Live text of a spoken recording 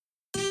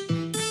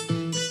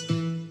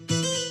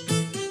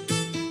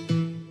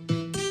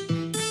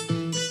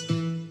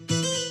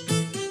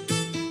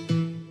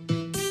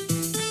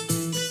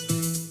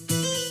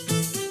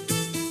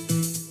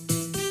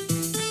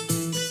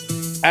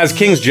As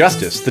King's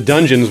Justice, the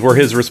dungeons were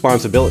his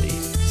responsibility.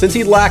 Since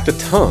he lacked a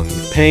tongue,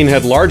 Payne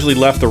had largely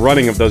left the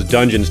running of those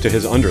dungeons to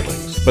his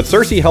underlings, but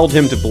Cersei held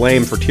him to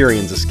blame for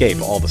Tyrion's escape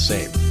all the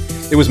same.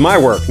 It was my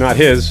work, not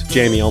his,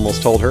 Jaime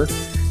almost told her.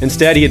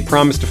 Instead, he had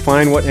promised to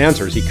find what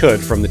answers he could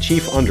from the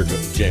chief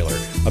under-jailer,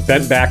 a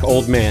bent-back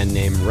old man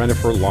named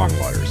Renifer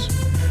Longwaters.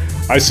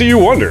 "I see you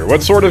wonder,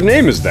 what sort of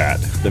name is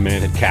that?" the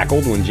man had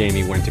cackled when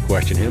Jaime went to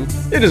question him.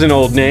 "It is an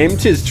old name,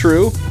 'tis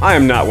true. I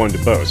am not one to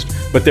boast,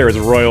 but there is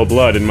royal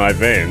blood in my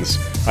veins.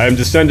 I am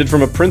descended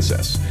from a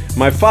princess.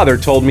 My father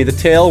told me the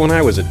tale when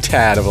I was a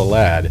tad of a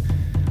lad."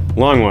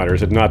 Longwaters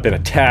had not been a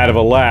tad of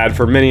a lad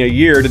for many a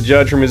year, to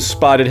judge from his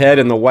spotted head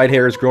and the white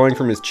hairs growing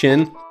from his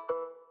chin.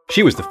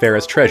 She was the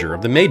fairest treasure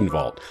of the Maiden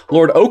Vault.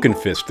 Lord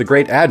Oakenfist, the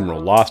great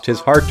admiral, lost his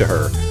heart to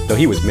her, though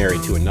he was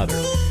married to another.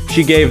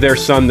 She gave their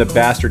son the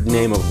bastard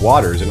name of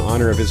Waters in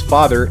honor of his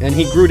father, and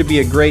he grew to be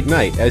a great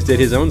knight, as did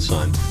his own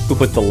son, who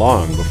put the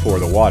long before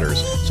the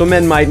waters, so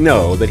men might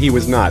know that he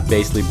was not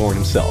basely born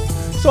himself.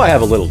 So I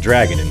have a little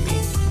dragon in me.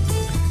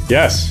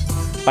 "Yes,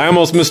 I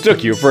almost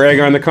mistook you for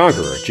Aegon the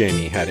Conqueror,"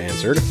 Jaime had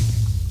answered.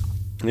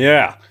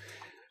 Yeah.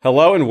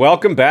 Hello and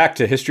welcome back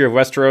to History of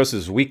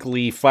Westeros'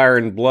 weekly Fire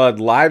and Blood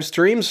live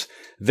streams.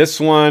 This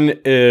one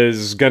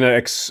is going to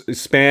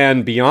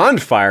expand beyond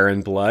Fire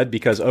and Blood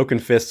because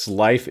Oakenfist's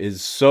life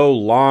is so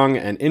long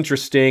and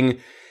interesting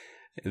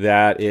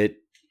that it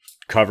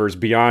covers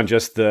beyond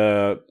just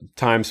the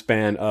time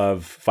span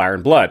of Fire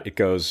and Blood. It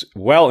goes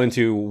well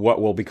into what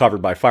will be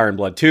covered by Fire and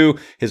Blood 2.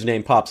 His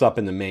name pops up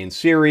in the main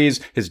series.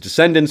 His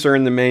descendants are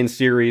in the main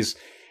series.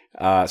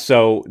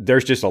 So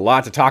there's just a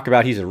lot to talk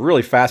about. He's a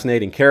really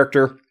fascinating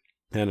character,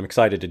 and I'm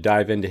excited to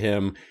dive into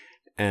him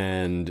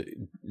and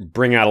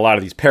bring out a lot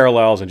of these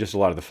parallels and just a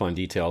lot of the fun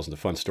details and the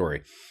fun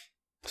story.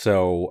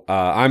 So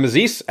I'm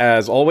Aziz,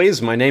 as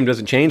always. My name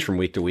doesn't change from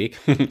week to week.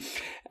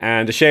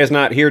 And Deshay is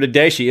not here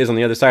today. She is on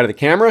the other side of the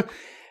camera.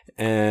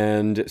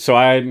 And so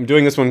I'm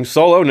doing this one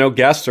solo, no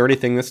guests or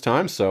anything this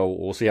time. So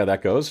we'll see how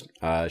that goes.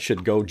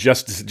 Should go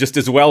just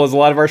as well as a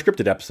lot of our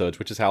scripted episodes,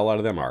 which is how a lot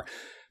of them are.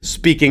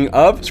 Speaking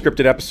of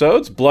scripted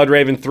episodes,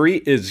 Bloodraven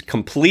 3 is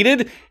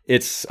completed.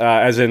 It's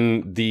as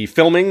in the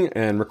filming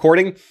and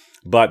recording,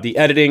 but the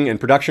editing and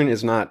production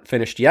is not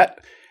finished yet.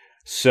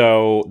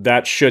 So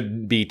that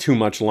should be too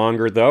much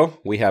longer, though.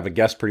 We have a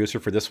guest producer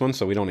for this one,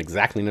 so we don't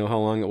exactly know how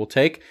long it will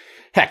take.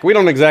 Heck, we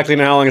don't exactly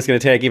know how long it's going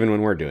to take even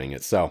when we're doing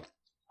it.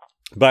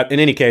 But in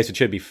any case, it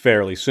should be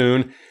fairly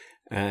soon,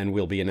 and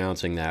we'll be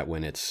announcing that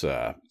when it's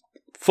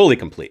fully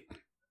complete.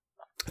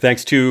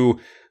 Thanks to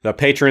the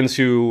patrons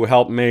who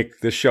help make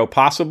this show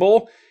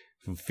possible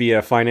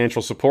via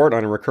financial support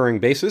on a recurring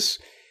basis,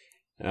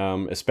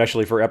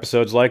 especially for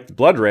episodes like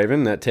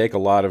Bloodraven that take a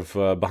lot of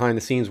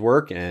behind-the-scenes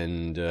work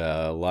and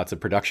lots of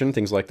production,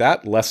 things like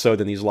that, less so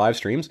than these live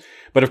streams.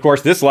 But of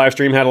course, this live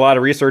stream had a lot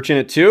of research in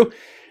it too.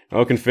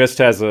 Oakenfist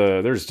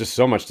there's just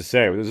so much to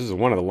say. This is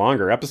one of the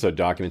longer episode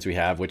documents we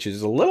have, which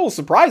is a little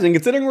surprising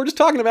considering we're just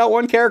talking about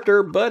one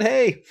character, but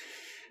hey,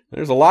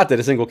 there's a lot that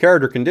a single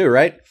character can do,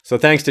 right? So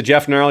thanks to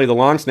Jeff Gnarly the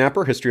Long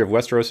Snapper, History of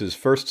Westeros'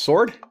 First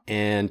Sword,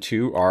 and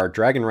to our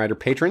Dragon Rider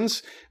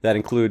patrons. That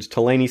includes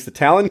Talanis the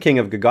Talon, King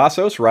of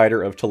Gagassos,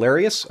 Rider of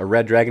Talarius, a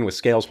red dragon with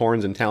scales,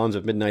 horns, and talons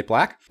of midnight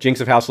black. Jinx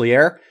of House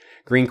Lier,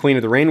 Green Queen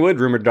of the Rainwood,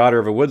 rumored daughter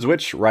of a woods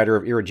witch, Rider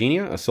of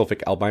Irigenia, a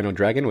sylphic albino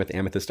dragon with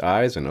amethyst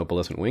eyes and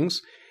opalescent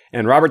wings.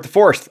 And Robert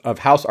IV of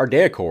House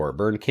Ardeacor,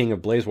 Burned King of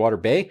Blazewater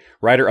Bay,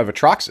 Rider of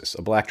Atraxis,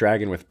 a black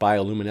dragon with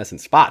bioluminescent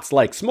spots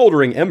like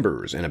smoldering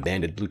embers and a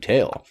banded blue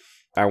tail.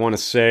 I want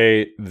to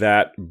say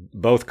that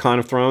both Con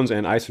of Thrones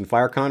and Ice and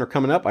Fire Con are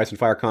coming up. Ice and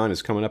Fire Con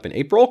is coming up in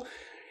April,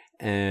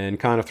 and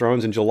Con of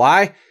Thrones in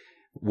July.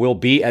 We'll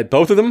be at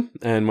both of them,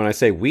 and when I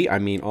say we, I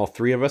mean all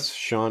three of us,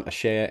 Sean,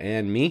 Ashea,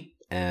 and me.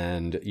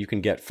 And you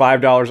can get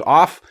 $5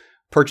 off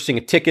purchasing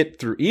a ticket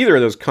through either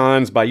of those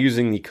cons by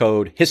using the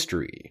code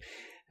HISTORY.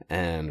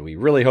 And we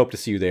really hope to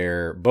see you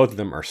there. Both of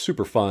them are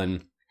super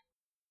fun.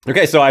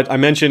 Okay, so I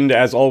mentioned,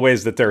 as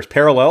always, that there's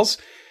parallels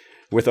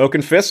with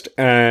Oakenfist,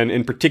 and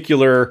in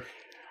particular,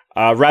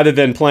 rather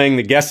than playing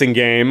the guessing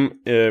game,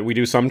 we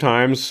do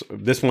sometimes,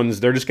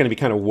 they're just going to be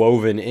kind of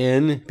woven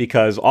in,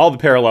 because all the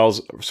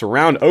parallels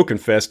surround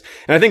Oakenfist,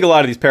 and I think a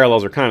lot of these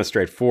parallels are kind of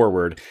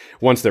straightforward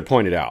once they're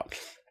pointed out.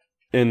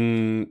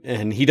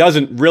 And he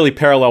doesn't really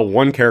parallel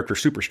one character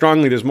super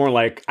strongly. There's more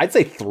like, I'd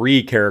say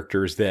 3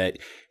 characters that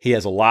he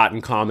has a lot in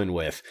common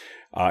with.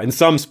 In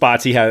some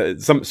spots, he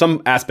has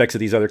some aspects of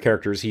these other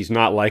characters, he's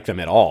not like them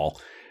at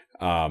all.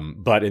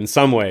 But in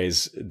some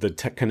ways, the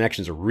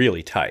connections are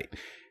really tight.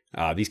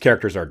 These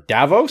characters are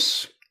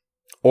Davos,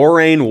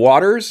 Orain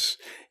Waters,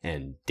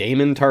 and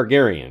Daemon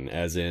Targaryen,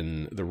 as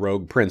in the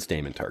rogue prince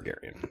Daemon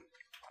Targaryen.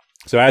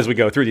 So as we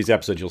go through these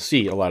episodes, you'll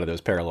see a lot of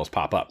those parallels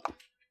pop up.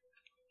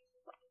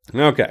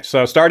 Okay,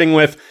 so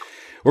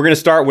we're going to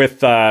start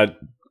with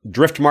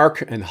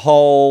Driftmark and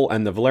Hull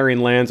and the Valyrian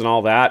lands and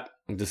all that.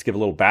 I'll just give a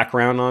little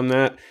background on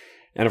that.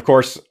 And of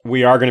course,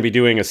 we are going to be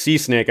doing a Sea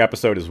Snake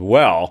episode as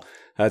well.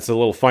 It's a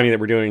little funny that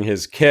we're doing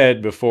his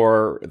kid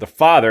before the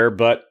father,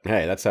 but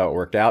hey, that's how it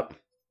worked out.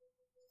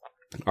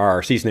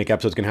 Our Sea Snake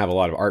episode is going to have a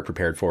lot of art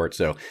prepared for it,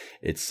 so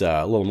it's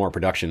a little more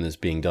production is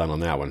being done on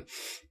that one.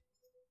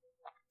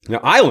 Now,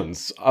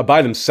 islands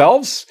by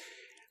themselves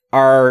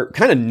are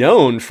kind of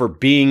known for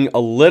being a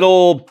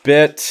little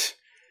bit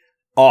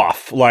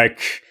off,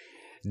 like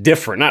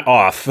different, not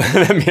off.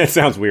 I mean, it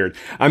sounds weird.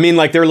 I mean,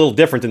 like they're a little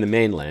different than the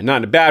mainland. Not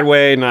in a bad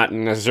way, not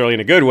necessarily in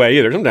a good way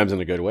either. Sometimes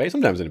in a good way,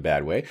 sometimes in a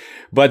bad way.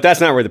 But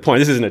that's not really the point.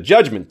 This isn't a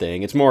judgment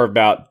thing. It's more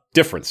about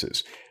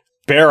differences.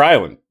 Bear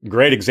Island,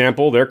 great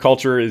example. Their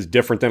culture is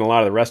different than a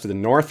lot of the rest of the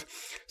North.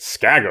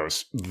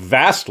 Skagos,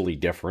 vastly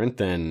different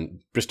than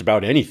just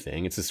about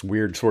anything. It's this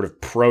weird sort of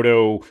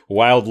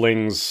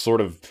proto-wildlings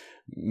sort of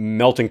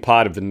melting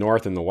pot of the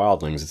North and the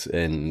wildlings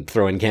and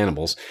throw in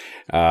cannibals.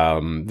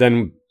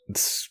 Then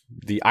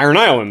the Iron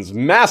Islands,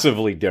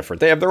 massively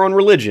different. They have their own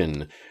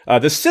religion.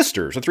 The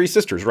sisters, the three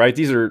sisters, right?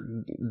 These are,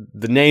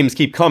 the names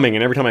keep coming,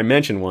 and every time I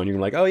mention one, you're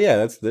like, oh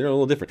yeah, they're a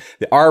little different.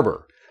 The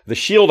Arbor, the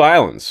Shield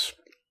Islands.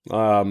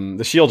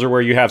 The shields are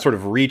where you have sort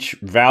of reach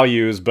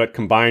values, but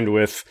combined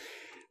with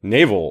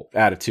naval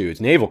attitudes,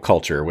 naval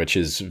culture, which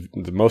is,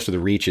 most of the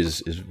reach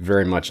is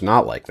very much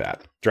not like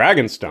that.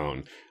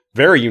 Dragonstone,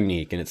 very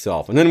unique in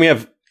itself. And then we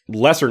have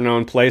lesser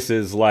known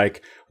places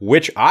like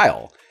Witch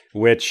Isle,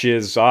 which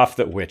is off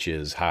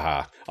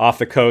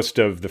the coast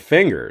of the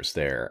Fingers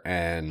there,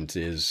 and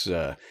is,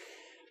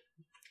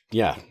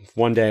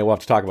 one day we'll have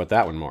to talk about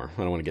that one more.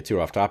 I don't want to get too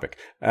off topic.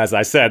 As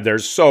I said,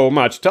 there's so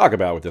much to talk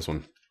about with this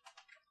one.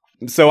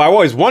 So I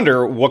always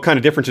wonder what kind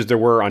of differences there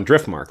were on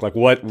Driftmark. Like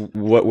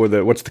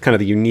what's the kind of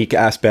the unique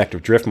aspect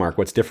of Driftmark?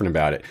 What's different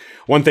about it?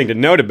 One thing to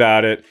note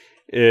about it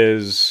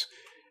is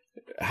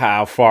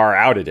how far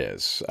out it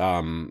is.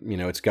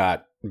 It's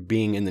got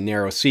being in the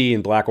narrow sea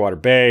in Blackwater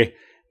Bay.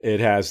 It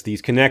has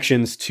these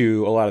connections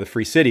to a lot of the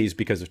free cities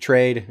because of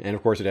trade. And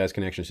of course it has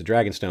connections to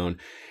Dragonstone.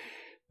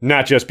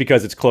 Not just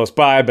because it's close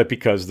by, but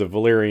because the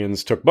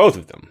Valyrians took both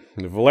of them.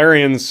 The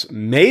Valyrians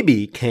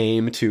maybe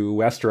came to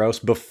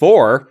Westeros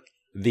before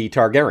the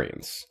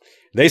Targaryens.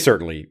 They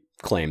certainly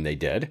claim they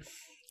did.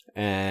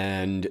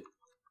 And,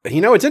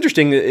 it's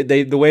interesting,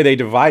 the way they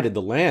divided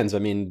the lands. I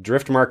mean,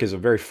 Driftmark is a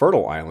very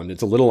fertile island.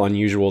 It's a little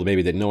unusual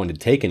maybe that no one had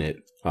taken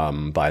it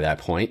by that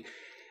point.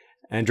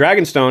 And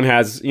Dragonstone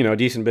has, a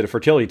decent bit of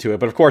fertility to it.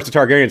 But of course, the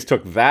Targaryens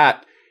took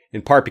that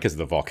in part because of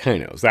the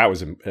volcanoes. That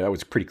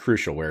was pretty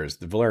crucial, whereas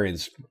the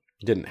Valyrians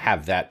didn't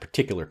have that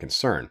particular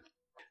concern.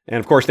 And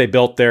of course, they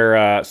built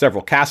their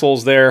several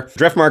castles there.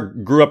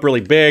 Driftmark grew up really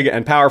big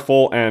and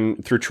powerful,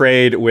 and through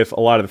trade with a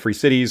lot of the free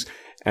cities.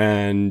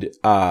 And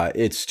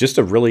it's just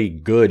a really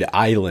good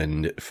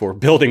island for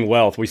building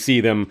wealth. We see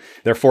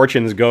their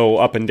fortunes go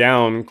up and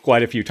down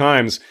quite a few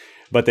times,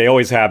 but they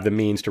always have the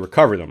means to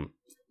recover them.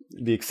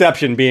 The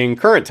exception being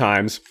current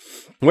times,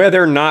 where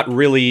they're not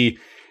really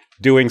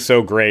doing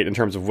so great in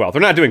terms of wealth.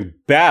 They're not doing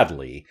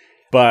badly,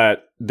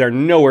 but they're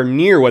nowhere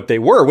near what they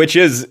were, which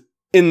is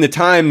in the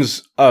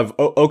times of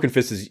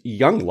Oakenfist's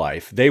young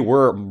life, they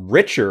were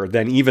richer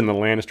than even the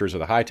Lannisters or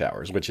the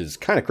Hightowers, which is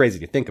kind of crazy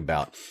to think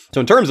about.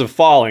 So in terms of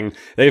falling,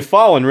 they've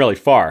fallen really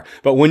far.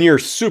 But when you're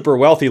super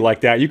wealthy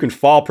like that, you can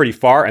fall pretty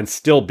far and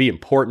still be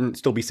important,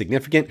 still be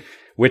significant,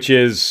 which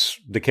is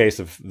the case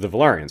of the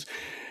Velaryons.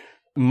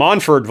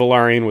 Montford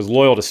Velaryon was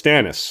loyal to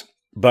Stannis,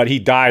 but he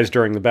dies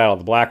during the Battle of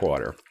the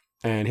Blackwater.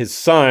 And his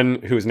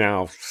son, who is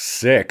now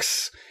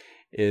 6,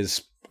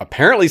 is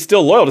apparently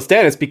still loyal to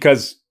Stannis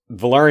because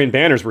Velaryon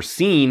banners were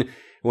seen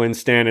when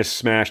Stannis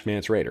smashed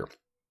Mance Rayder.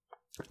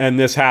 And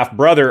this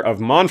half-brother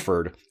of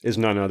Montford is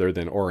none other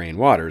than Orain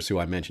Waters, who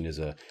I mentioned is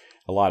a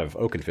lot of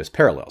Oakenfist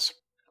parallels.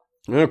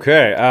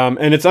 Okay,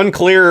 and it's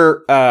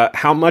unclear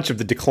how much of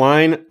the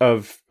decline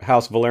of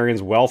House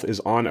Velaryon's wealth is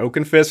on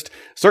Oakenfist.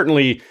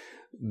 Certainly,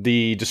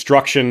 the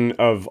destruction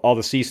of all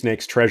the Sea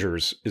Snake's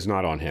treasures is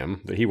not on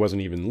him. He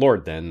wasn't even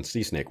Lord then,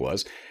 Sea Snake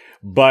was.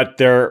 But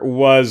there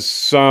is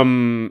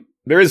some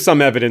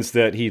evidence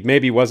that he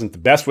maybe wasn't the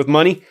best with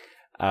money,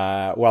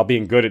 while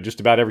being good at just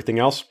about everything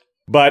else.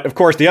 But of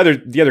course, the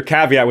other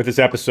caveat with this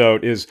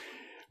episode is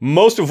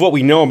most of what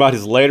we know about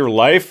his later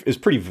life is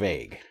pretty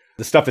vague.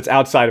 The stuff that's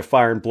outside of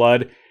Fire and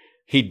Blood,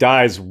 he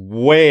dies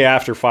way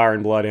after Fire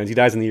and Blood ends. He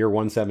dies in the year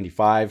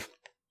 175,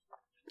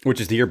 which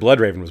is the year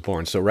Bloodraven was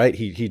born. So, right,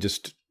 he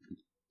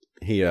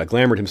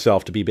glamoured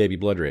himself to be baby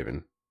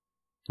Bloodraven,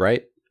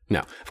 right? No,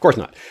 of course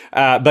not.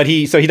 But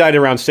he died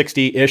around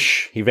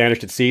 60-ish. He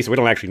vanished at sea, so we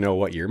don't actually know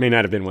what year. It may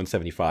not have been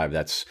 175.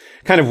 That's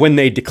kind of when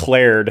they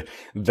declared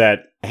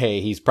that,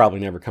 hey, he's probably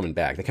never coming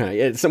back.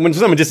 When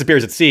someone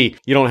disappears at sea,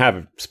 you don't have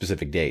a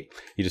specific date.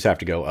 You just have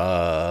to go,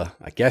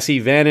 I guess he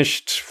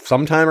vanished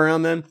sometime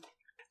around then.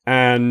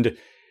 And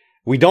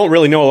we don't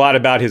really know a lot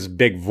about his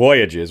big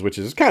voyages, which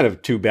is kind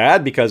of too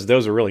bad because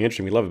those are really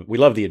interesting. We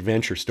love the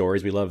adventure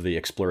stories. We love the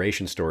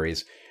exploration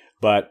stories.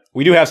 But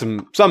we do have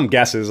some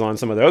guesses on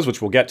some of those,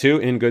 which we'll get to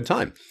in good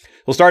time.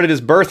 We'll start at his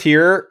birth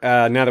here,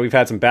 now that we've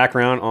had some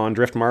background on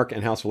Driftmark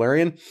and House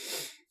Velaryon.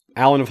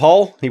 Alyn of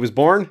Hull, he was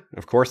born.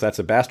 Of course, that's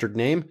a bastard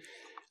name.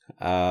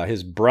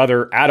 His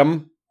brother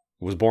Adam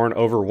was born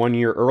over 1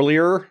 year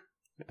earlier,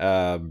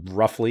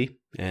 roughly,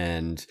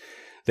 and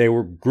they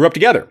grew up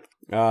together.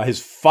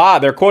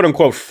 Their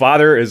quote-unquote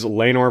father is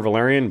Alyn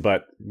Velaryon,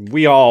 but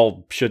we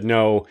all should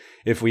know,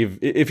 if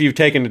you've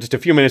taken just a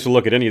few minutes to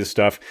look at any of this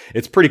stuff,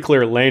 it's pretty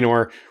clear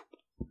Laenor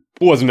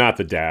was not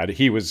the dad.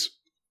 He was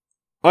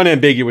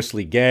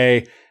unambiguously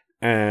gay,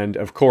 and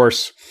of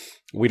course,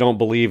 we don't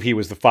believe he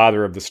was the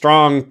father of the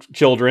strong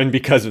children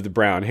because of the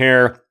brown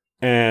hair,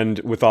 and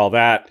with all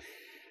that,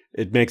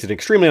 it makes it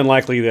extremely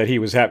unlikely that he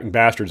was having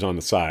bastards on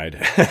the side.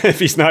 If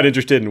he's not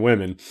interested in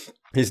women,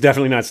 he's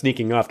definitely not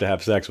sneaking off to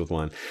have sex with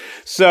one.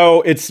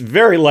 So it's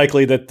very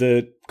likely that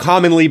the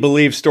commonly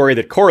believed story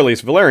that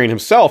Corlys Velaryon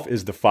himself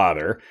is the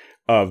father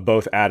of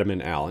both Adam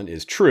and Alyn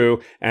is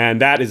true, and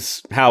that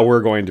is how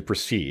we're going to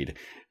proceed,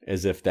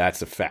 as if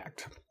that's a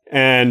fact.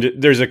 And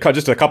there's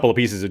just a couple of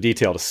pieces of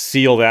detail to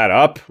seal that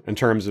up in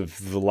terms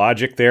of the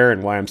logic there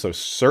and why I'm so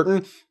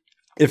certain.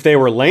 If they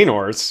were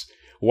Laenor's,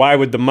 why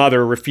would the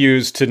mother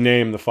refuse to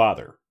name the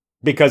father?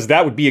 Because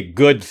that would be a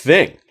good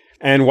thing.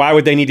 And why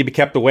would they need to be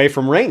kept away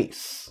from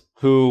Rhaenys,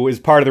 who is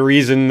part of the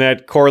reason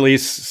that Corlys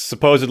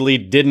supposedly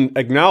didn't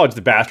acknowledge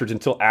the bastards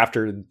until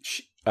after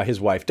his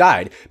wife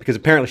died? Because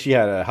apparently she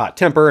had a hot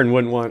temper and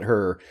wouldn't want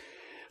her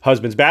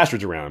husband's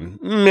bastards around.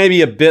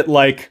 Maybe a bit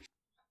like,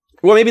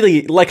 well,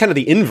 maybe like kind of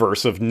the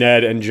inverse of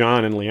Ned and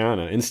Jon and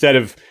Lyanna. Instead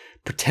of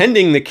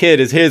pretending the kid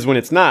is his when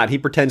it's not, he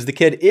pretends the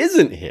kid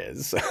isn't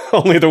his,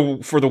 only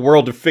for the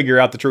world to figure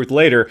out the truth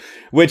later,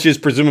 which is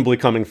presumably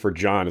coming for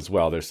Jon as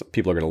well.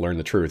 People are going to learn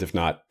the truth, if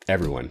not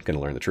everyone going to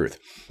learn the truth.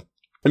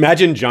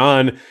 Imagine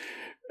Jon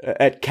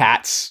at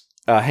Kat's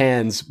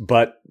hands,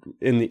 but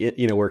in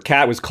the where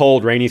Kat was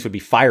cold, Rhaenys would be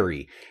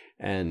fiery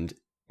and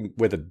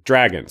with a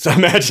dragon. So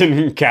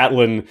imagine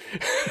Catelyn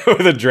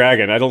with a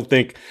dragon. I don't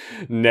think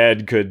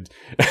Ned could.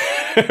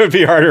 It would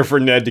be harder for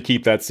Ned to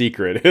keep that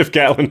secret if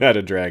Catelyn had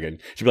a dragon.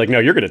 She'd be like, no,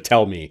 you're going to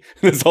tell me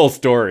this whole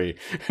story.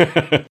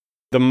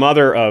 The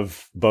mother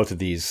of both of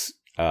these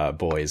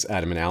boys,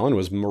 Adam and Alyn,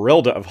 was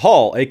Merilda of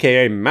Hull,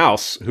 a.k.a.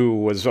 Mouse,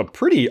 who was a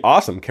pretty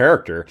awesome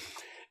character.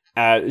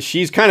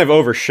 She's kind of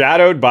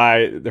overshadowed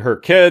by her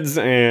kids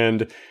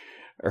and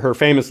her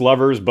famous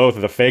lovers,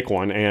 both the fake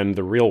one and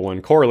the real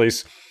one,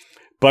 Corlys,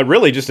 but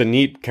really just a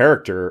neat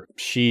character.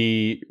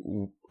 She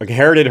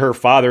inherited her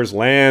father's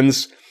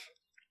lands.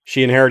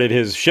 She inherited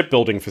his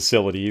shipbuilding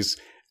facilities,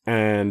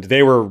 and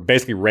they were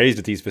basically raised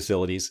at these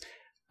facilities.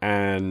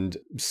 And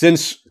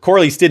since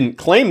Corlys didn't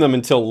claim them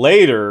until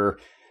later,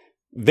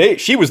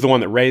 she was the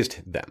one that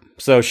raised them.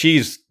 So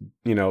she's,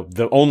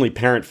 the only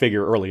parent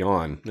figure early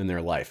on in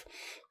their life.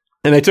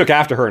 And they took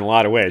after her in a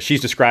lot of ways.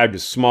 She's described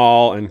as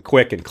small and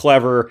quick and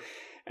clever,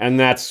 and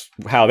that's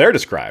how they're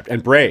described.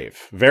 And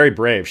brave, very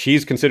brave.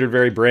 She's considered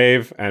very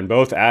brave, and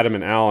both Adam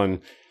and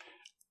Alyn,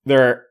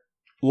 their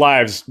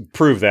lives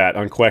prove that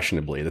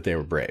unquestionably, that they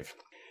were brave.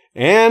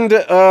 And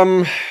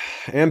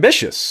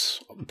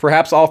ambitious.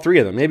 Perhaps all three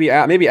of them. Maybe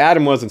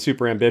Adam wasn't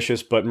super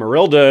ambitious, but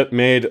Merilda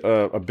made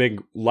a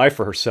big life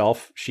for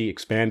herself. She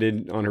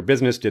expanded on her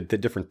business,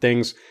 did different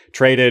things,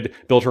 traded,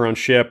 built her own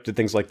ship, did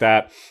things like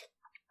that.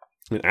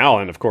 And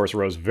Alyn, of course,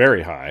 rose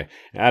very high.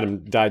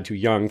 Adam died too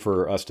young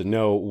for us to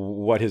know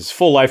what his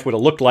full life would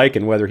have looked like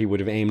and whether he would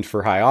have aimed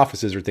for high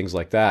offices or things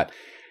like that.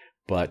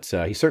 But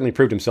he certainly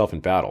proved himself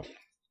in battle.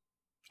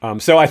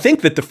 So I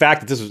think that the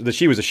fact that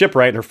she was a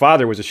shipwright and her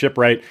father was a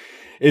shipwright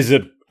is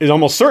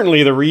almost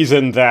certainly the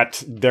reason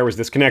that there was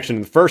this connection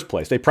in the first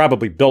place. They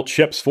probably built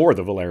ships for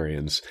the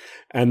Velaryons,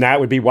 and that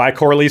would be why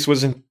Corlys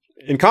was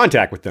in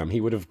contact with them. He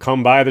would have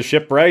come by the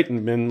shipwright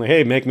and been like,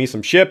 "Hey, make me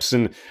some ships,"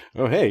 and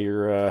 "Oh, hey,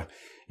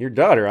 your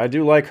daughter, I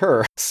do like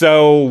her."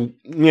 So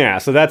yeah,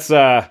 so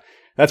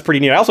that's pretty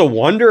neat. I also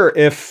wonder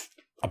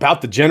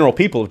about the general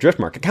people of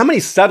Driftmark. How many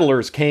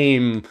settlers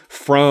came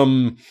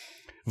from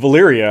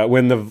Valyria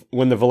when the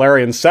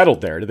Velaryons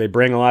settled there? Did they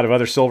bring a lot of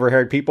other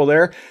silver-haired people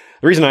there?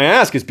 The reason I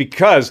ask is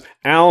because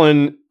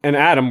Alyn and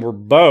Adam were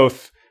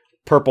both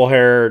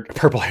silver-haired,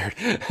 purple eyes,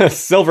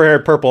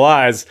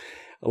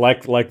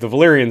 like the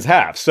Valyrians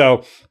have.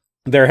 So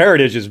their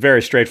heritage is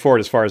very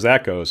straightforward as far as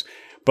that goes.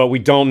 But we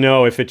don't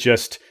know if it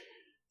just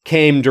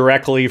came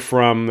directly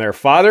from their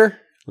father,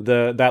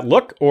 that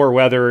look, or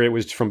whether it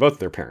was from both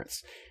their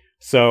parents.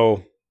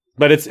 So,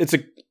 but it's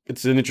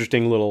an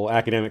interesting little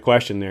academic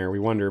question there. We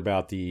wonder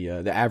about the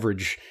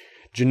average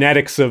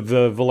genetics of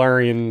the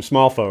Velaryon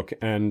smallfolk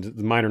and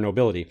the minor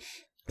nobility.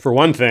 For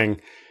one thing,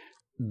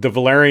 the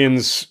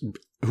Velaryons,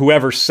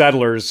 whichever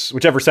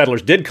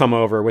settlers did come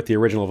over with the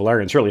original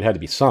Velaryons, surely it had to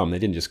be some. They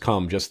didn't just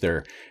come, just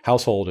their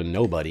household and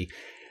nobody.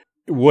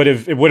 It would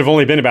have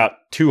only been about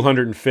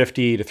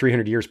 250 to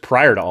 300 years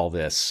prior to all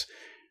this.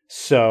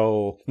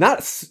 So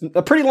not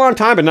a pretty long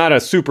time, but not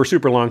a super,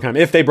 super long time.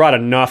 If they brought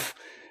enough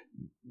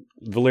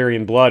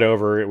Valyrian blood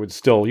over, you'd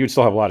still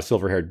have a lot of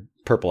silver-haired,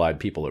 purple-eyed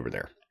people over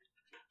there.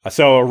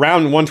 So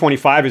around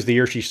 125 is the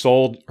year she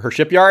sold her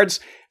shipyards,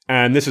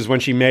 and this is when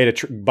she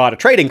bought a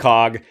trading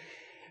cog.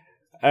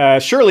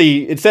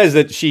 Surely, it says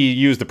that she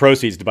used the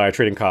proceeds to buy a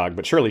trading cog,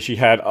 but surely she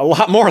had a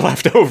lot more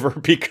left over,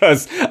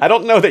 because I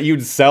don't know that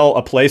you'd sell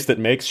a place that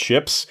makes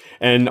ships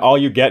and all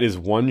you get is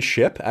one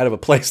ship out of a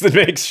place that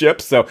makes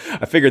ships. So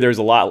I figure there's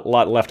a lot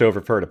left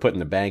over for her to put in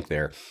the bank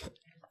there.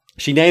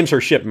 She names her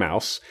ship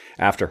Mouse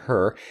after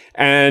her.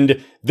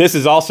 And this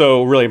is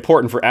also really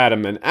important for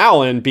Adam and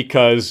Alyn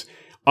because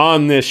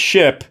on this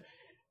ship,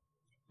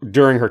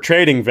 during her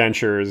trading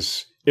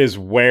ventures, is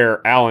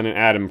where Alyn and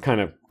Adam kind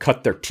of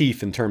cut their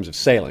teeth in terms of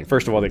sailing.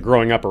 First of all, they're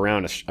growing up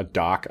around a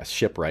dock, a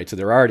shipwright, so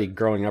they're already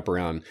growing up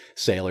around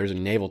sailors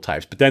and naval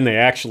types. But then they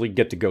actually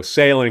get to go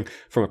sailing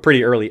from a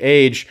pretty early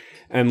age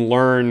and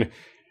learn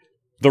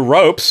the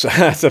ropes.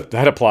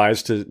 That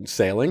applies to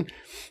sailing.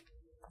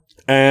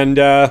 And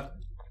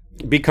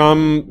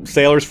become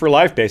sailors for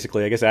life,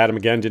 basically. I guess Adam,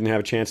 again, didn't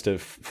have a chance to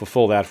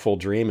fulfill that full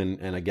dream,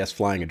 and I guess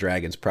flying a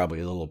dragon's probably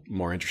a little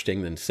more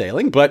interesting than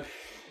sailing, but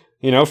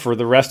for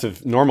the rest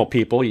of normal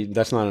people,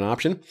 that's not an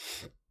option.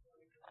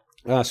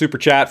 Super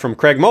chat from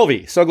Craig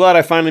Mulvey. So glad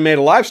I finally made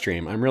a live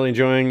stream. I'm really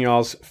enjoying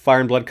y'all's Fire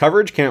and Blood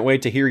coverage. Can't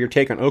wait to hear your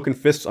take on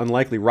Oakenfist's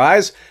unlikely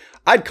rise.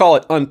 I'd call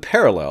it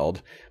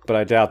unparalleled, but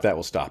I doubt that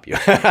will stop you.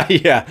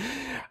 Yeah.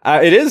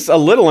 It is a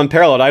little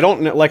unparalleled. I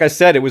don't know. Like I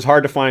said, it was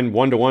hard to find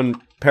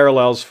one-to-one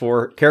parallels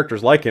for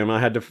characters like him. I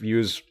had to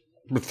use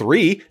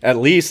 3 at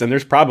least, and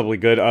there's probably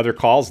good other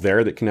calls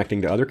there that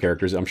connecting to other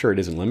characters. I'm sure it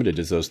isn't limited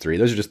to those 3.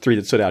 Those are just 3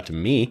 that stood out to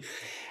me.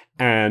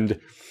 And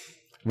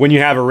when you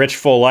have a rich,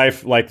 full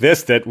life like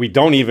this that we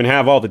don't even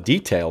have all the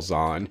details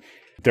on,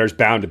 there's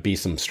bound to be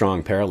some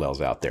strong parallels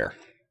out there.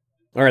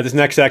 All right, this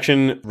next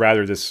section,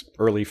 rather this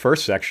early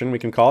first section, we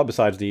can call it,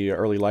 besides the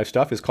early life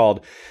stuff, is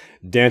called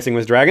Dancing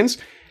with Dragons.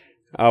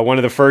 One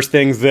of the first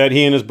things that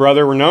he and his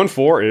brother were known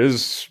for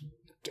is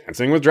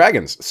dancing with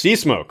dragons. Sea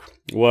Smoke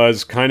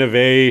was kind of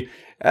a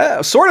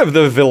sort of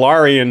the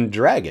Velaryon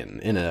dragon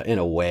in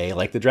a way.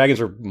 Like the dragons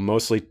are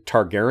mostly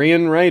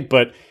Targaryen, right?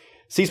 But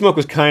Sea Smoke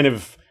was kind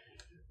of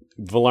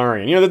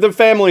Velaryon. The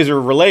families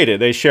are related.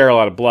 They share a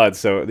lot of blood,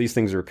 so these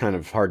things are kind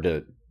of hard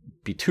to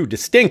be too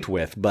distinct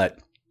with. But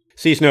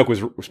Sea Smoke was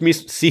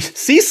Sea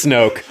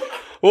Snoke.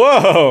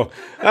 Whoa,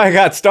 I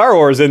got Star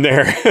Wars in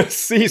there.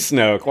 Sea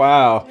Snoke.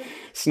 Wow.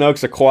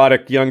 Snoke's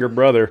aquatic younger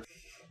brother.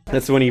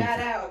 That's when he...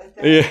 Yeah.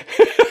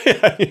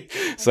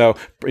 So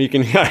you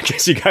can... I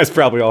guess you guys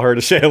probably all heard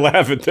a Shay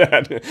laugh at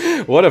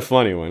that. What a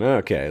funny one.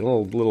 Okay. A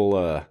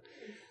little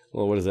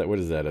what is that? What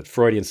is that? A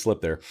Freudian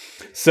slip there.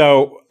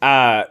 So,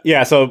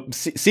 so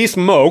Sea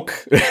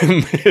Smoke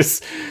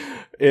was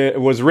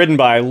written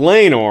by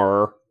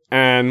Laenor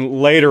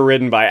and later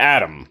written by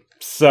Adam.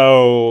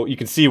 So you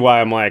can see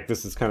why I'm like,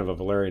 this is kind of a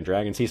Velaryon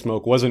dragon. Sea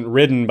Smoke wasn't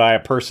written by a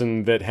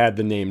person that had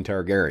the name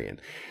Targaryen.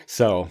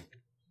 So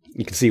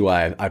you can see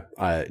why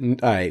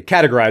I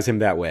categorize him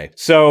that way.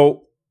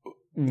 So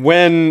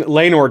when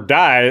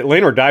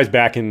Laenor dies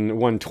back in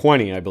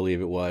 120, I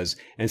believe it was,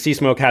 and Sea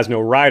Smoke has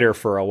no rider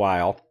for a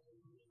while.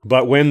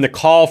 But when the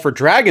call for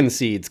dragon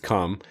seeds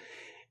come,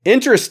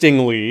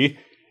 interestingly,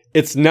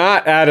 it's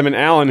not Adam and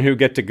Alyn who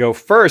get to go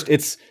first.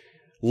 It's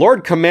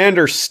Lord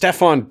Commander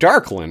Stefan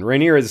Darklyn,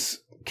 Rhaenyra's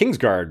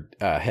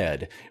Kingsguard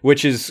head,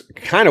 which is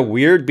kind of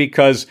weird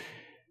because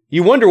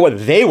you wonder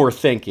what they were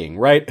thinking,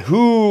 right?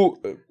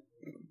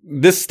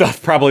 This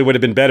stuff probably would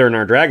have been better in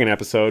our dragon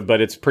episode,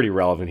 but it's pretty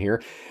relevant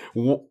here.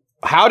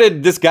 How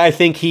did this guy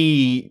think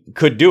he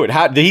could do it?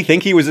 Did he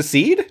think he was a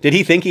seed? Did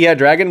he think he had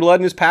dragon blood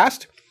in his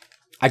past?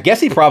 I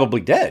guess he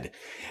probably did.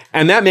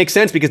 And that makes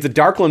sense because the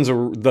Darklyns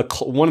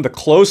are one of the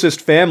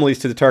closest families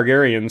to the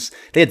Targaryens.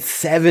 They had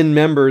 7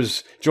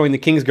 members join the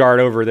Kingsguard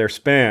over their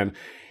span.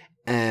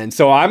 And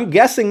so I'm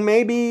guessing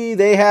maybe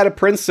they had a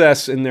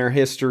princess in their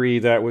history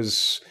that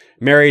was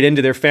married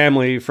into their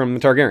family from the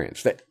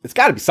Targaryens. It's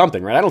got to be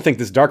something, right? I don't think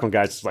this Darklyn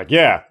guy's just like,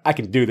 yeah, I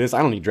can do this.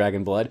 I don't need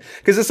dragon blood.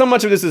 Because so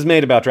much of this is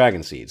made about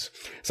dragon seeds.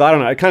 So I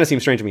don't know. It kind of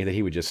seems strange to me that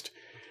he would just,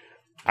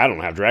 I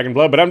don't have dragon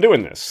blood, but I'm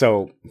doing this.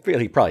 So I feel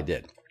he probably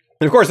did.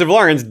 And of course, the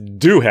Velaryons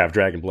do have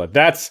dragon blood.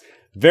 That's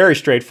very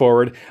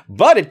straightforward,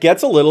 but it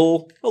gets a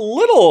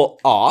little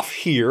off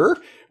here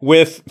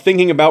with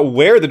thinking about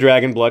where the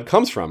dragon blood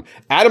comes from.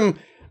 Adam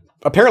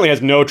apparently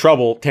has no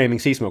trouble taming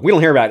Sea Smoke. We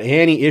don't hear about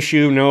any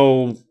issue,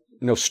 no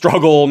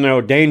struggle,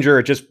 no danger.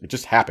 It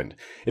just happened.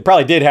 It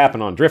probably did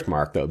happen on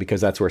Driftmark, though,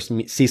 because that's where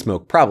Sea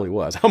Smoke probably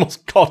was. I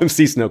almost called him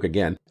Sea Snoke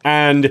again.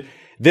 And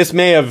this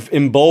may have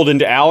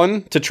emboldened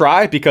Alyn to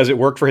try because it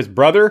worked for his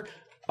brother.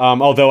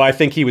 Although I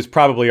think he was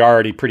probably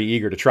already pretty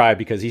eager to try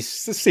because he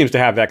seems to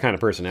have that kind of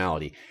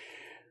personality.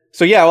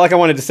 So yeah, like I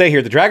wanted to say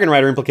here, the Dragon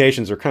Rider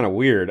implications are kind of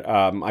weird.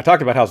 I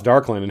talked about House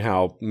Darklyn and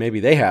how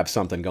maybe they have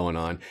something going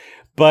on.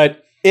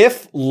 But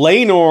if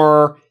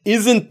Laenor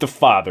isn't the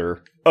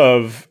father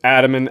of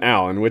Adam and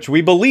Alyn, which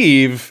we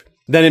believe,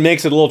 then it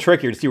makes it a little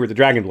trickier to see where the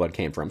dragon blood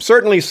came from.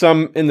 Certainly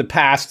in the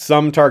past,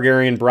 some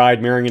Targaryen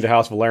bride marrying into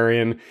House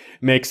Velaryon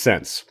makes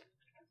sense.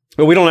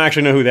 But we don't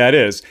actually know who that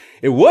is.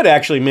 It would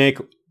actually make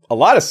a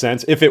lot of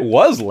sense if it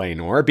was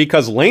Laenor,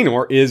 because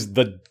Laenor is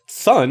the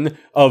son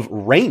of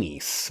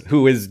Rhaenys,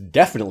 who is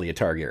definitely a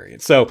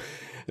Targaryen. So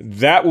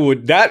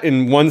that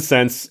in one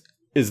sense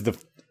is the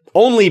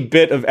only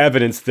bit of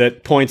evidence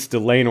that points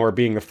to Laenor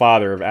being the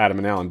father of Adam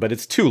and Alyn, but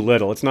it's too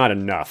little. It's not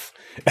enough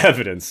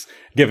evidence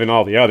given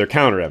all the other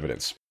counter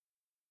evidence.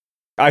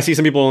 I see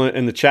some people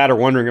in the chat are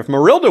wondering if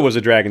Marilda was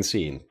a dragon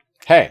seed.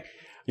 Hey,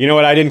 You know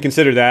what? I didn't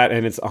consider that,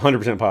 and it's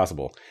 100%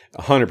 possible.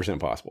 100%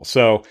 possible.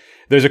 So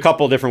there's a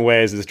couple different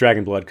ways this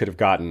dragon blood could have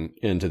gotten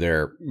into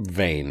their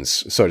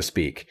veins, so to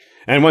speak.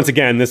 And once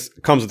again, this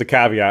comes with the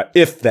caveat,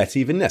 if that's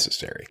even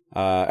necessary.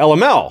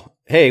 LML.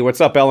 Hey,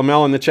 what's up,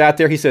 LML, in the chat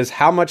there? He says,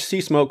 how much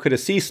sea smoke could a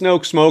sea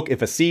snoke smoke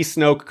if a sea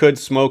snoke could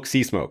smoke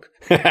sea smoke?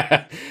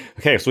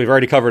 Okay, so we've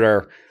already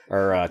covered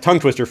our tongue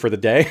twister for the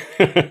day.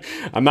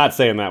 I'm not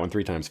saying that one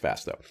 3 times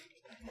fast, though.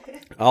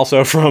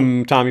 Also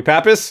from Tommy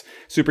Pappas,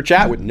 super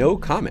chat with no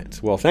comment.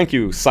 Well, thank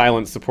you,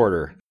 silent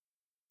supporter.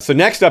 So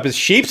next up is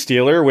Sheep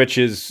Stealer, which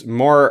is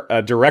more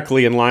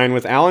directly in line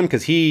with Alyn,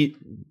 because he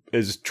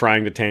is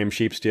trying to tame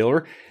Sheep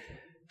Stealer.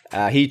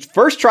 He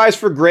first tries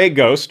for Grey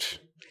Ghost,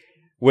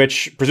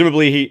 which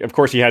presumably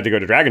he had to go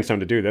to Dragonstone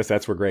to do this.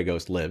 That's where Grey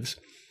Ghost lives.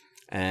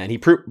 And he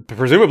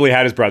presumably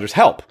had his brother's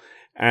help.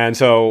 And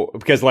so,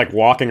 because like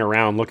walking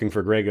around looking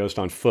for Grey Ghost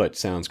on foot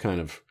sounds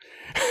kind of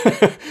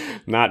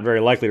not very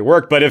likely to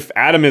work. But if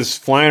Adam is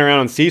flying around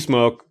on sea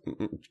smoke,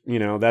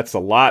 that's a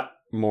lot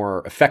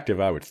more effective,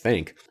 I would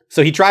think.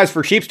 So he tries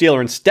for Sheep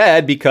Stealer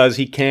instead because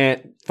he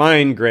can't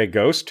find Grey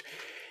Ghost.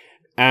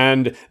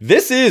 And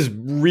this is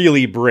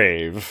really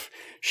brave.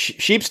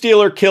 Sheep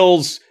Stealer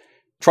kills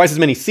twice as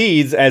many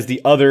seeds as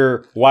the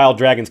other wild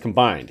dragons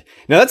combined.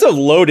 Now that's a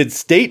loaded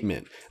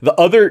statement. The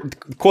other,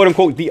 quote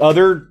unquote, the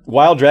other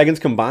wild dragons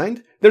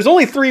combined? There's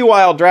only 3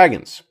 wild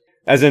dragons,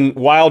 as in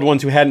wild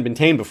ones who hadn't been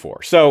tamed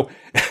before. So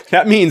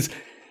that means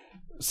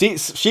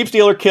Sheep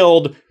Stealer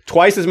killed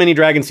twice as many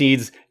dragon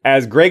seeds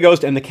as Grey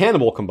Ghost and the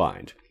Cannibal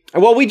combined.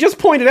 Well, we just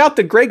pointed out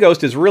that Grey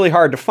Ghost is really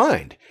hard to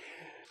find.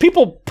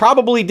 People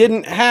probably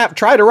didn't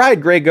try to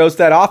ride Grey Ghost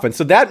that often.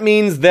 So that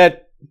means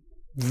that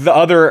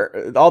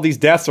all these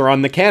deaths are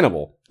on the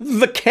Cannibal.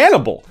 The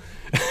Cannibal,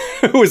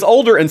 who is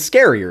older and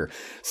scarier.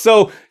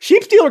 So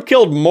Sheep Stealer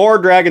killed more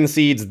dragon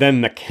seeds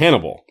than the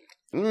Cannibal.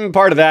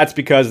 Part of that's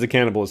because the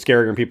Cannibal is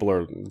scarier and people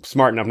are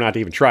smart enough not to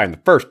even try in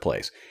the first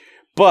place.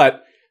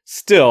 But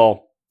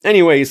still,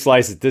 any way you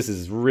slice it, this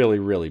is really,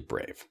 really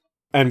brave.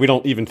 And we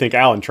don't even think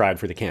Alyn tried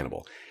for the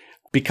Cannibal.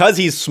 Because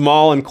he's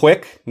small and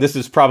quick, this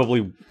is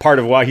probably part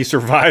of why he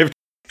survived.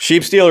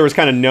 Sheep Stealer was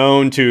kind of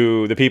known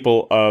to the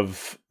people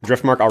of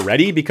Driftmark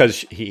already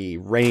because he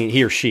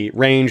or she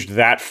ranged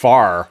that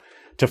far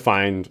to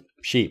find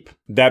sheep.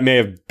 That may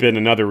have been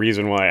another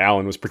reason why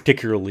Alyn was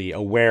particularly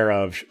aware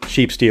of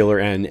Sheep Stealer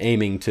and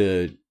aiming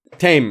to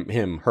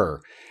tame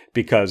her,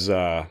 because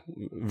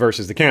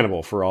versus the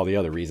Cannibal for all the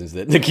other reasons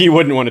that he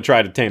wouldn't want to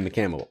try to tame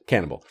the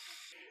Cannibal.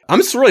 I'm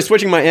just really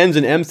switching my N's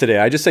and M's today.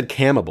 I just said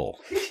Cannibal.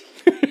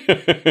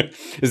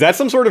 Is that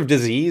some sort of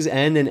disease,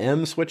 N and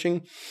M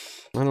switching?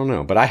 I don't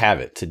know, but I have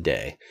it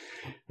today.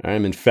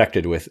 I'm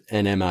infected with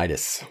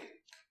NMitis.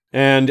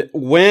 And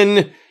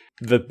when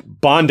the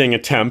bonding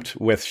attempt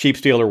with Sheep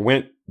Stealer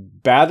went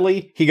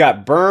badly, he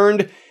got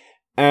burned.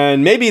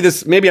 And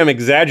maybe I'm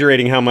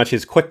exaggerating how much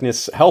his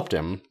quickness helped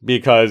him,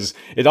 because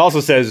it also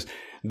says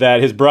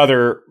that his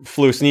brother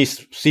flew sea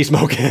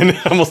smoke in,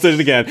 almost did it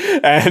again,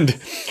 and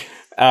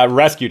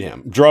rescued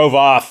him, drove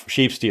off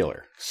Sheep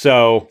Stealer.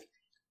 So,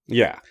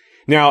 yeah.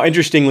 Now,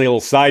 interestingly, a little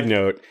side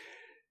note,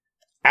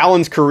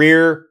 Alyn's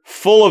career,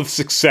 full of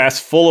success,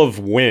 full of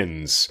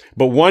wins.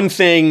 But one of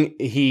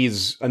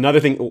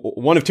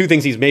 2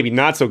 things he's maybe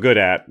not so good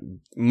at,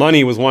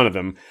 money was one of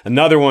them.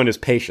 Another one is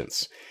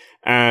patience.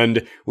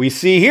 And we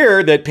see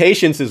here that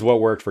patience is what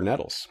worked for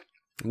Nettles.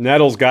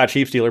 Nettles got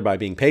Sheep Stealer by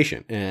being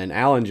patient, and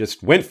Alyn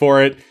just went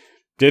for it,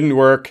 didn't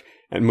work,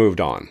 and moved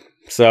on.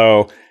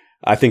 So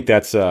I think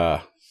that's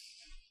a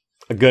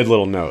good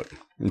little note,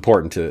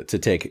 important to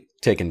take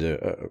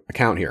into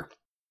account here.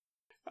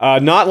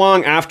 Not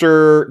long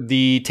after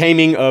the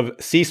taming of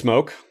Sea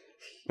Smoke,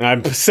 and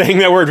I'm saying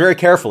that word very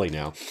carefully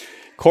now,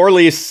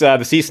 Corlys,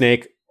 the sea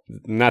snake,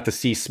 not the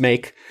sea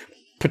snake,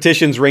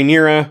 petitions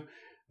Rhaenyra,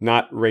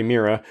 not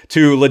Rhaenyra,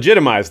 to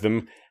legitimize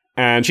them,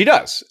 and she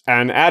does.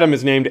 And Adam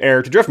is named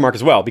heir to Driftmark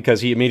as well,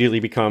 because he immediately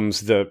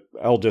becomes the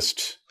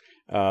eldest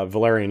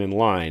Velaryon in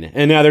line.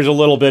 And now there's a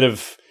little bit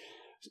of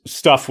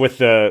stuff with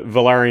the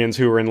Velaryons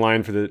who were in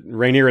line for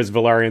Rhaenyra's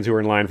Velaryons who were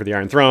in line for the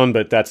Iron Throne,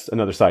 but that's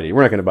another side.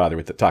 We're not going to bother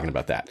with talking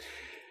about that.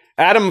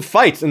 Adam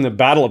fights in the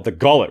Battle of the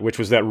Gullet, which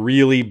was that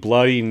really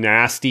bloody,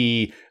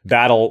 nasty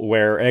battle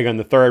where Aegon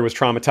III was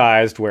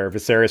traumatized, where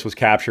Viserys was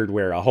captured,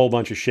 where a whole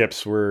bunch of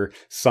ships were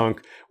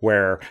sunk,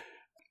 where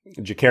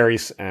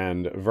Jacaerys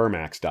and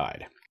Vermax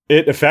died.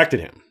 It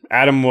affected him.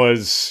 Adam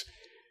was,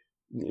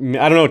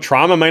 I don't know,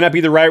 trauma might not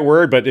be the right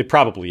word, but it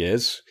probably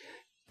is.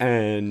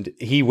 And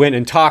he went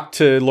and talked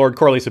to Lord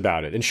Corlys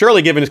about it. And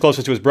surely, given his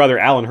closeness to his brother,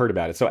 Alyn heard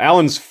about it. So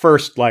Alyn's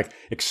first,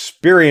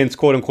 experience,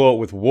 quote unquote,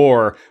 with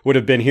war would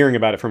have been hearing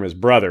about it from his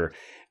brother.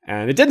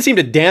 And it didn't seem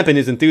to dampen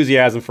his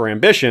enthusiasm for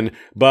ambition,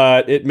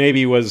 but it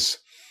maybe was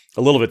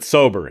a little bit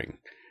sobering.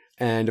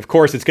 And of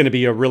course, it's going to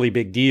be a really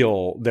big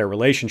deal, their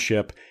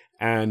relationship.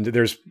 And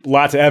there's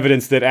lots of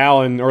evidence that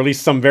Alyn, or at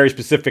least some very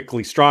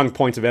specifically strong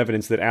points of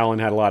evidence that Alyn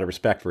had a lot of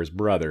respect for his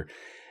brother.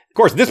 Of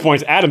course, at this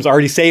point, Adam's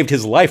already saved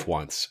his life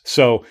once.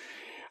 So,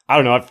 I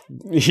don't know,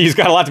 he's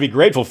got a lot to be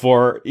grateful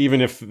for, even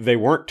if they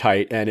weren't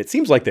tight, and it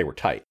seems like they were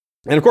tight.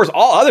 And of course,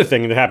 all other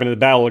thing that happened at the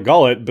Battle of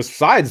Gullet,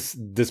 besides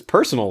this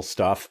personal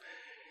stuff,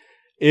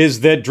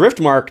 is that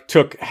Driftmark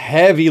took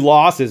heavy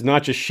losses,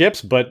 not just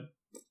ships, but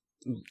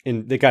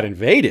they got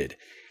invaded.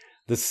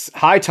 This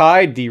High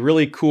Tide, the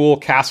really cool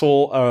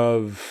castle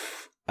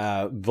of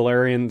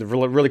Velaryon, the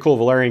really cool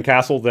Velaryon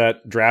castle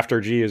that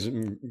Drafter-G is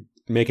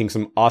making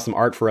some awesome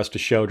art for us to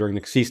show during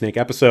the Sea Snake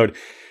episode,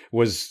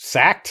 was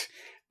sacked.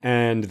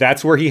 And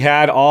that's where he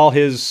had all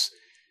his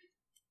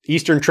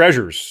Eastern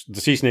treasures, the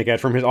Sea Snake had,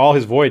 from all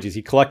his voyages.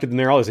 He collected them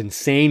there, all his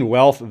insane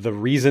wealth. The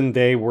reason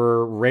they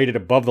were rated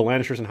above the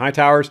Lannisters and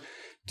Hightowers,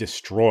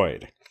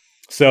 destroyed.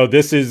 So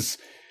this is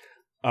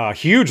a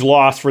huge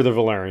loss for the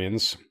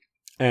Velaryons.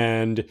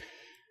 And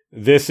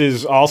this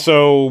is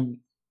also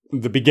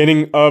the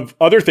beginning of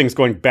other things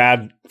going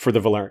bad for the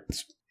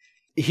Velaryons.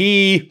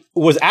 He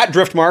was at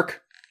Driftmark,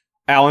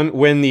 Alyn,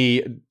 when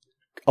the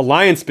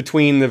alliance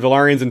between the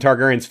Velaryons and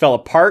Targaryens fell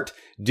apart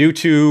due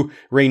to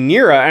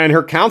Rhaenyra and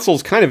her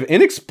council's kind of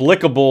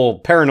inexplicable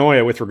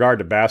paranoia with regard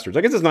to bastards.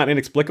 I guess it's not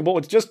inexplicable,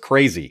 it's just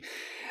crazy.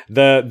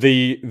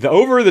 The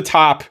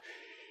over-the-top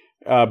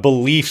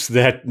beliefs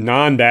that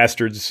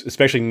non-bastards,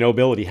 especially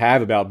nobility,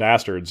 have about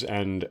bastards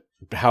and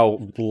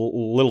how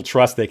little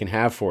trust they can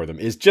have for them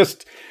is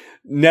just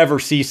never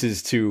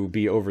ceases to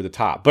be over the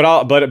top.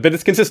 But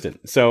it's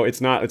consistent. So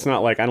it's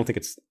not like, I don't think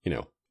it's,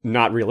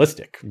 not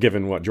realistic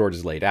given what George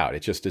has laid out.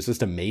 It's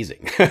just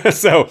amazing.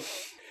 So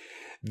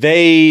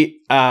they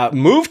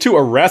move to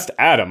arrest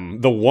Adam,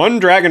 the one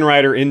dragon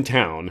rider in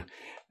town,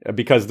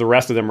 because the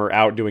rest of them are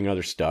out doing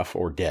other stuff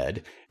or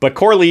dead. But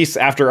Corlys,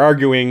 after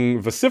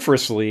arguing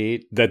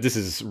vociferously that this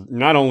is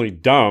not only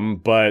dumb,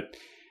 but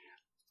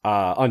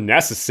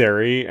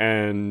unnecessary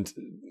and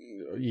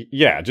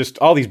just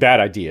all these bad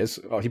ideas.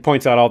 He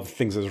points out all the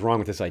things that's wrong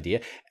with this idea.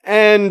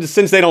 And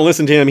since they don't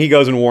listen to him, he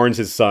goes and warns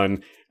his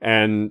son,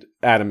 and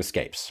Adam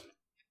escapes.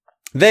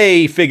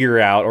 They figure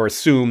out or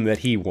assume that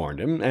he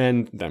warned him,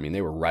 and I mean,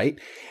 they were right.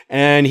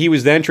 And he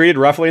was then treated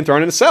roughly and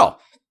thrown in a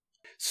cell.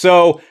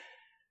 So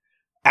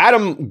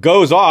Adam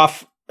goes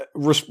off.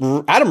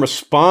 Adam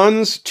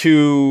responds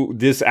to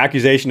this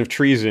accusation of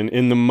treason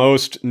in the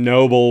most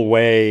noble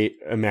way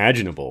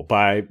imaginable,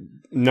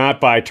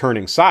 not by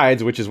turning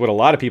sides, which is what a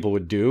lot of people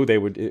would do.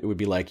 It would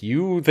be like,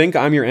 you think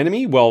I'm your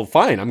enemy? Well,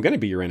 fine, I'm going to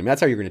be your enemy.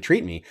 That's how you're going to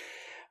treat me.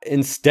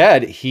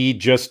 Instead, he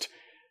just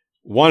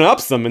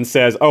one-ups them and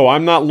says, oh,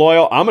 I'm not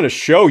loyal. I'm going to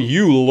show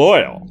you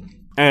loyal.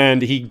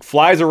 And he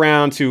flies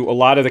around to a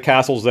lot of the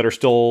castles that are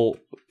still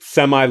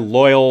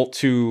semi-loyal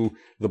to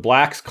the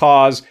Black's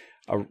cause,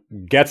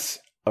 gets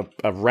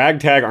a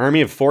ragtag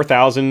army of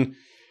 4,000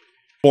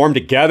 formed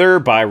together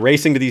by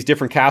racing to these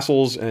different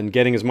castles and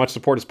getting as much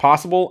support as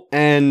possible,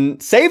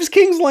 and saves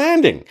King's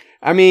Landing.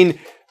 I mean,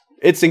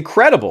 it's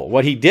incredible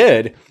what he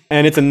did,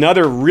 and it's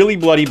another really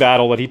bloody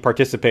battle that he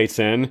participates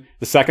in,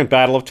 the Second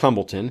Battle of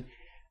Tumbleton,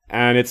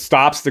 and it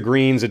stops the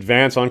Greens'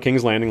 advance on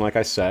King's Landing, like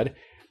I said,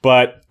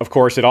 but, of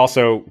course, it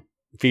also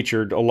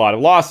featured a lot of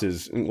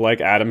losses,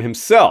 like Adam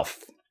himself,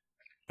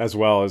 as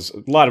well as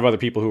a lot of other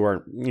people who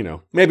are,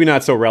 maybe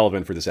not so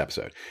relevant for this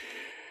episode.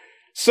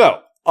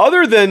 So,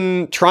 other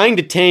than trying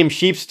to tame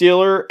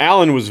Sheepstealer,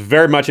 Alyn was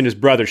very much in his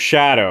brother's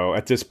shadow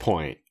at this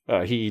point.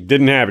 He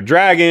didn't have a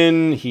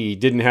dragon. He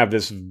didn't have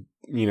this,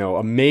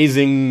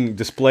 amazing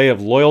display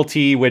of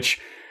loyalty, which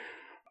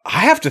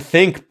I have to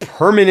think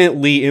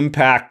permanently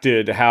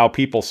impacted how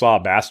people saw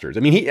bastards.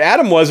 I mean,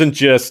 Adam wasn't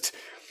just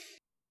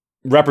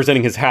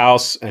representing his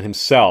house and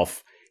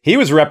himself. He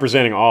was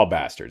representing all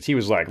bastards. He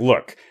was like,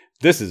 look,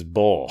 this is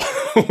bull.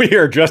 we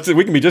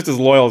can be just as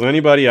loyal as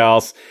anybody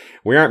else.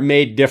 We aren't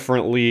made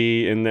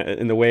differently in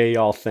the way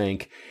y'all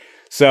think.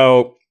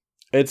 So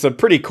it's a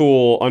pretty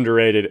cool,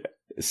 underrated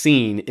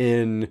scene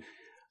in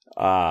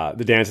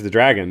the Dance of the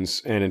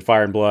Dragons and in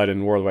Fire and Blood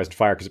and War of the Ice and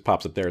Fire, because it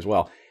pops up there as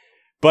well.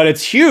 But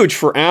it's huge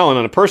for Alyn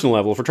on a personal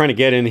level. If we're trying to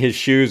get in his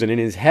shoes and in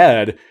his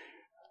head,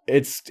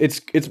 it's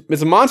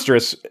a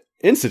monstrous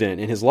incident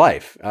in his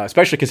life,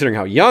 especially considering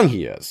how young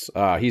he is.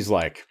 He's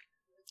like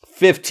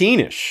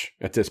 15-ish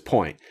at this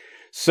point.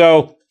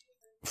 So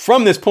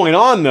from this point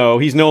on, though,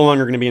 he's no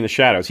longer going to be in the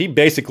shadows. He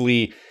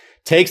basically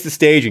takes the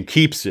stage and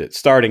keeps it,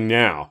 starting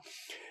now.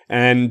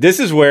 And this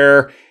is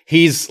where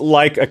he's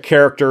like a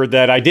character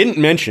that I didn't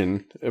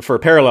mention for a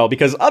parallel,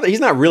 because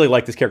he's not really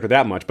like this character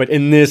that much, but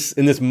in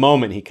this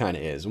moment, he kind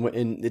of is.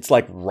 And it's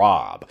like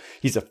Robb.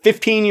 He's a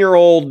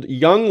 15-year-old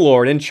young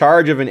lord in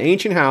charge of an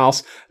ancient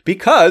house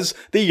because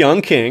the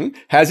young king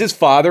has his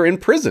father in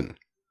prison.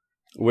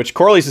 Which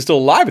Corlys is still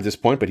alive at this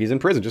point, but he's in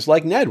prison, just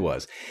like Ned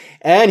was.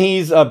 And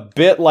he's a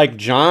bit like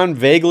Jon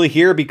vaguely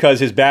here, because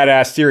his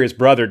badass serious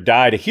brother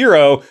died a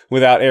hero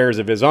without heirs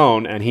of his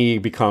own, and he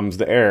becomes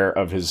the heir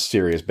of his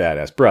serious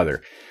badass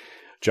brother,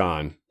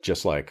 Jon,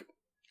 just like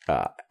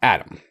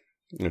Adam.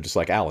 Just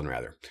like Alyn,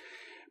 rather.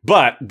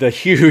 But the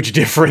huge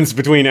difference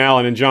between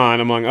Alyn and Jon,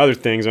 among other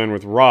things, and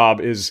with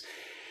Robb, is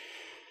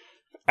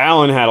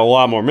Alyn had a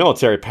lot more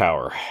military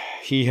power.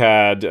 He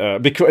had,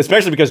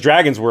 especially because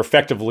dragons were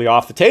effectively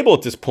off the table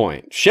at this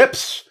point.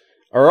 Ships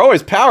are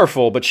always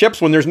powerful, but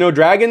ships, when there's no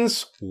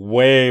dragons,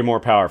 way more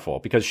powerful.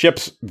 Because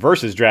ships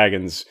versus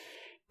dragons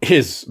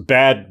is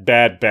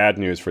bad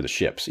news for the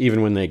ships,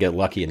 even when they get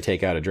lucky and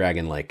take out a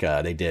dragon like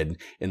they did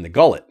in the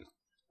Gullet.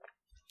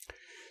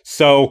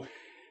 So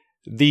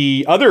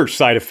the other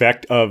side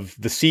effect of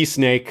the sea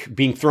snake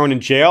being thrown in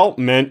jail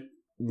meant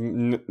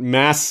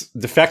mass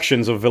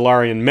defections of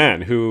Velaryon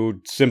men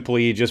who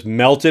simply just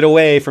melted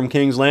away from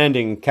King's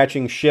Landing,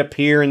 catching ship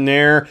here and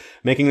there,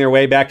 making their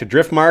way back to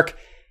Driftmark,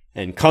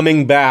 and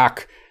coming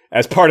back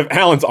as part of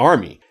Alyn's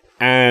army.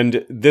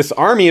 And this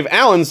army of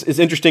Alyn's is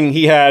interesting.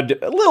 He had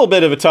a little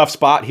bit of a tough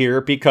spot here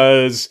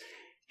because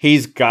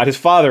he's got his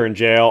father in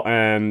jail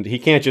and he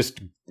can't just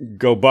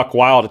go buck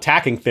wild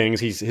attacking things.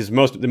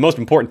 The most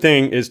important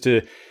thing is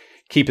to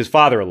keep his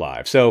father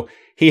alive. So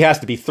he has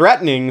to be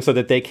threatening so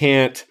that they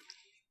can't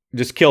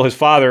just kill his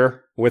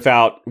father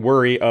without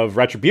worry of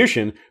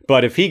retribution.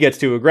 But if he gets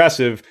too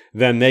aggressive,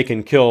 then they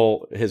can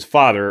kill his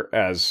father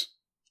as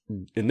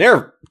in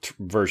their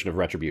version of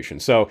retribution.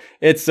 So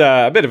it's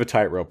a bit of a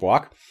tightrope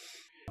walk.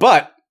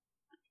 But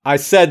I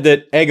said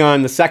that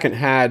Aegon II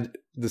had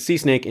the sea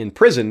snake in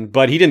prison,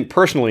 but he didn't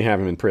personally have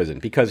him in prison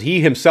because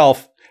he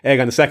himself,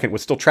 Aegon II,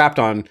 was still trapped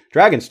on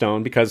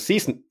Dragonstone because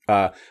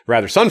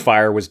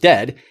Sunfire was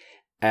dead.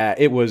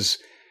 It was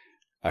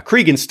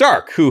Cregan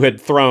Stark who had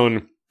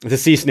thrown the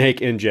sea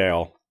snake in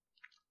jail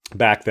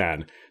back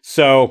then.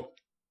 So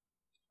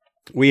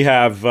we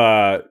have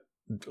a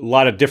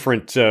lot of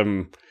different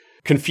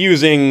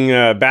confusing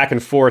back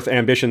and forth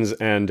ambitions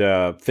and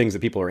things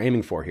that people are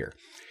aiming for here.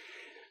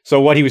 So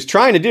what he was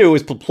trying to do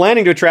is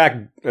planning to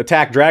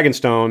attack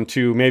Dragonstone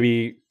to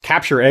maybe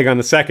capture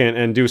Aegon II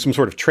and do some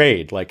sort of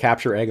trade, like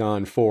capture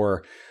Aegon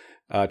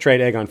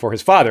trade Aegon for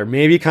his father.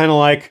 Maybe kind of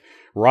like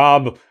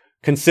Robb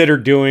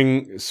considered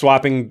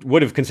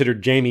would have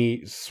considered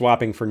Jaime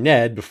swapping for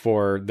Ned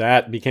before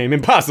that became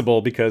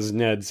impossible because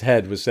Ned's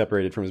head was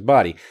separated from his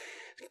body.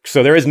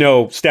 So there is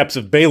no Steps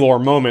of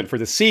Baelor moment for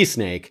the sea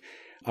snake.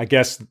 I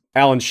guess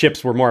Alyn's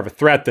ships were more of a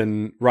threat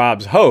than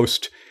Robb's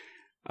host.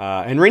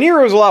 And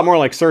Rhaenyra was a lot more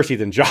like Cersei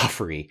than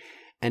Joffrey.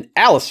 And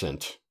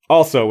Alicent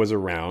also was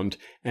around,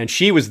 and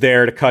she was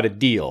there to cut a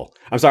deal.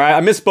 I'm sorry, I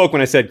misspoke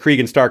when I said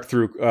Cregan Stark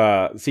threw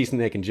sea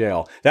snake in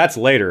jail. That's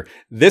later.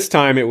 This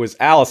time it was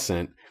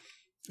Alicent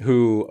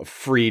who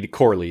freed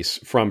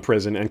Corlys from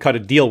prison and cut a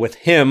deal with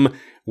him,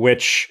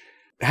 which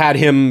had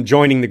him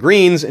joining the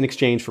Greens in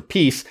exchange for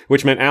peace,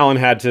 which meant Alyn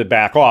had to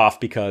back off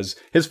because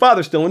his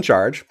father's still in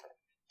charge.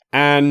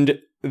 And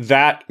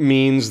that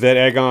means that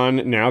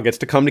Aegon now gets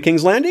to come to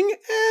King's Landing,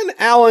 and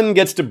Alyn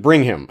gets to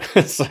bring him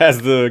as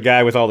the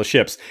guy with all the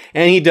ships.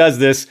 And he does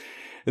this.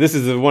 This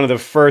is one of the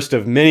first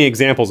of many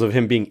examples of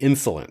him being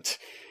insolent.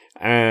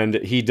 And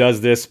he does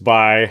this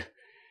by,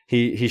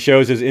 he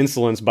shows his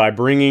insolence by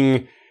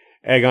bringing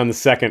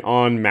Aegon II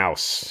on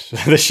Mouse,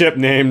 the ship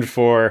named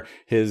for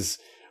his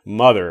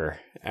mother.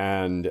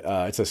 And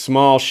it's a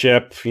small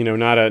ship,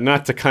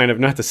 not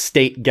the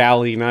state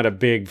galley, not a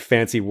big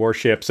fancy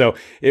warship. So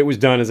it was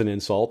done as an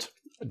insult,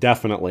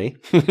 definitely.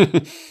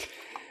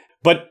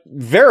 But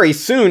very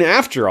soon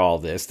after all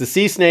this, the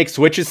sea snake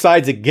switches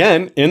sides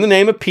again in the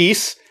name of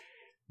peace.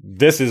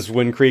 This is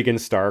when Cregan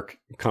Stark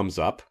comes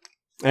up,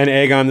 and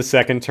Aegon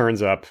II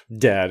turns up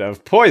dead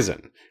of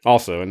poison,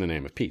 also in the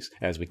name of peace,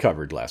 as we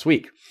covered last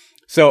week.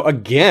 So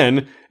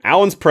again,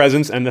 Alyn's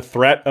presence and the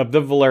threat of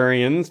the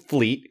Valyrian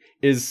fleet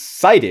is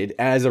cited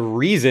as a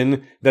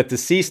reason that the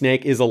sea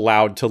snake is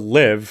allowed to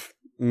live,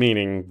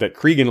 meaning that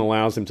Cregan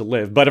allows him to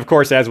live. But of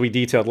course, as we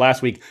detailed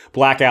last week,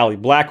 Black Aly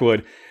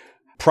Blackwood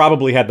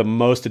probably had the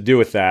most to do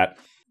with that.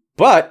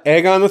 But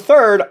Aegon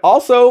III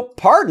also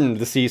pardoned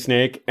the sea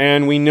snake,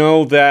 and we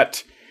know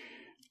that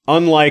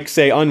unlike,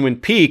 say, Unwin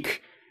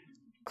Peak,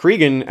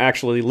 Cregan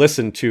actually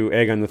listened to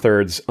Aegon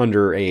III's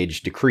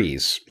underage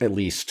decrees, at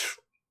least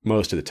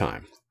most of the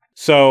time.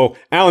 So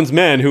Alyn's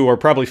men, who are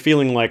probably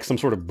feeling like some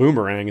sort of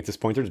boomerang at this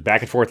point, they're just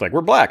back and forth like,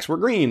 we're blacks, we're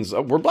greens,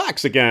 we're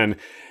blacks again.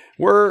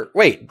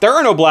 Wait, there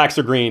are no blacks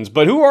or greens,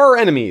 but who are our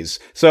enemies?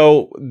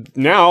 So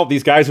now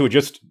these guys who had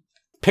just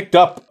picked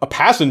up a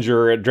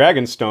passenger at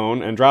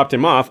Dragonstone and dropped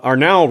him off are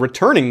now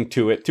returning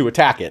to it to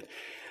attack it,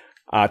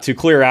 to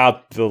clear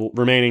out the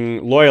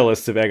remaining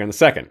loyalists of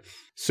Aegon II.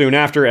 Soon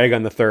after,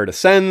 Aegon III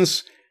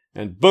ascends,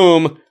 and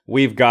boom,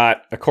 we've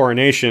got a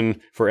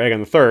coronation for Aegon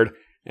III,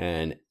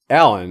 and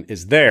Alyn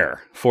is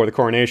there for the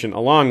coronation,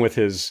 along with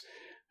his,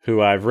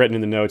 who I've written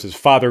in the notes, his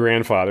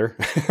father-grandfather,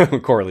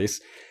 Corlys.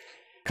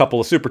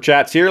 Couple of super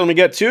chats here let me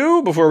get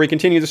to before we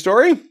continue the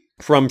story.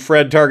 From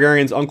Fred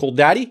Targaryen's Uncle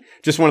Daddy.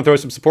 Just want to throw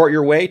some support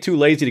your way. Too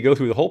lazy to go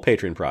through the whole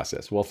Patreon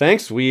process. Well,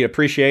 thanks. We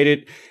appreciate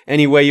it.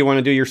 Any way you want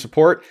to do your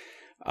support.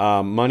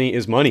 Money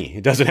is money.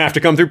 It doesn't have to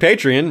come through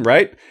Patreon,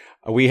 right?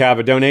 We have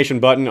a donation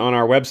button on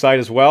our website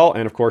as well.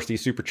 And of course,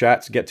 these super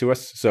chats get to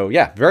us. So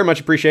yeah, very much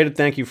appreciated.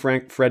 Thank you,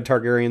 Fred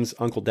Targaryen's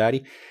Uncle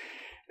Daddy.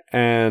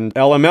 And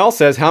LML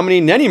says, how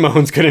many Nenny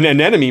moans could an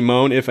anemone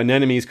moan if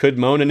anemones could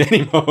moan an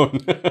anemone?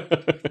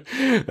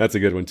 That's a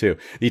good one too.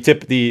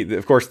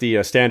 Of course,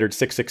 the standard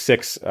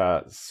 666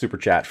 super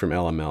chat from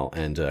LML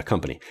and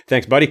company.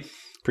 Thanks, buddy.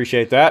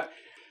 Appreciate that.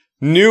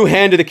 New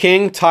Hand of the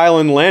King,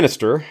 Tywin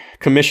Lannister,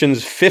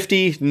 commissions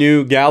 50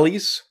 new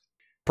galleys,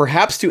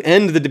 perhaps to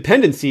end the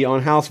dependency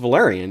on House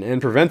Velaryon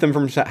and prevent them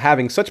from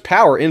having such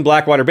power in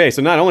Blackwater Bay.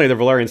 So not only are the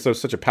Velaryons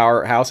such a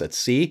powerhouse at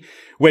sea,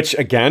 which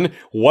again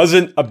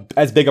wasn't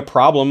as big a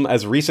problem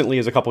as recently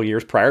as a couple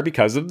years prior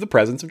because of the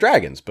presence of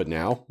dragons, but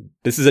now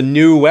this is a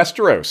new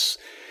Westeros,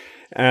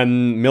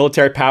 and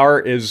military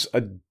power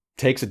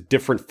takes a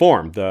different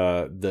form.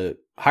 The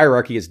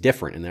hierarchy is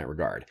different in that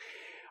regard.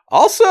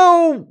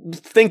 Also,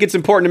 think it's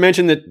important to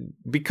mention that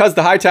because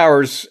the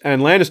Hightowers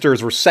and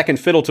Lannisters were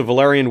second fiddle to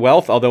Valyrian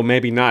wealth, although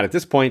maybe not at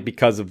this point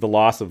because of the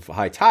loss of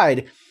High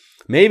Tide,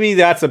 maybe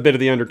that's a bit of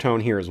the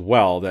undertone here as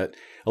well, that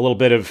a little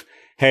bit of,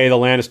 hey, the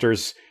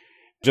Lannisters,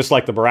 just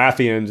like the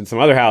Baratheons and some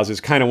other houses,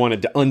 kind of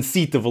wanted to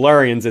unseat the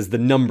Valyrians as the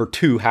number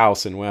 2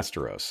 house in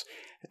Westeros.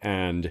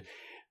 And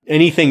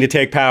anything to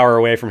take power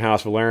away from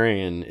House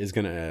Velaryon is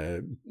going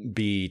to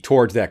be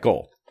towards that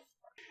goal.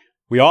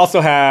 We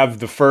also have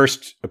the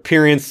first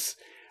appearance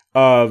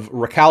of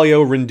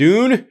Racalio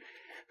Rendoon,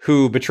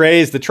 who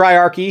betrays the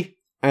Triarchy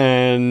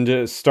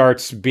and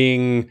starts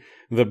being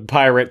the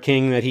pirate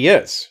king that he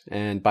is,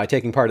 and by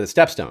taking part of the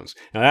Stepstones.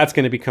 Now that's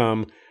going to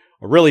become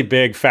a really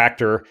big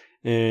factor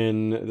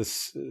in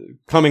this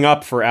coming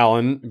up for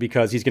Alyn,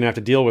 because he's going to have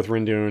to deal with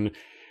Rendoon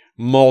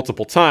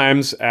multiple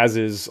times, as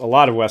is a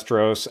lot of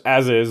Westeros,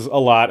 as is a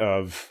lot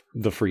of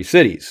the free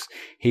cities.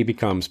 He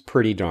becomes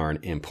pretty darn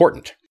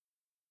important.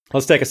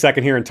 Let's take a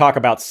second here and talk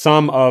about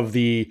some of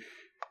the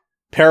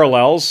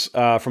parallels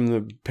from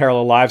the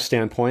Parallel Live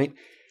standpoint.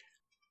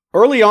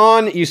 Early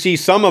on, you see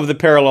some of the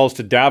parallels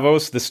to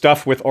Davos, the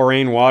stuff with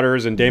Aurane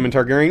Waters and Daemon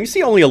Targaryen. You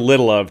see only a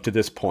little of to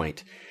this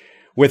point.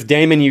 With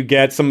Daemon, you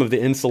get some of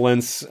the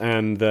insolence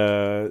and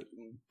the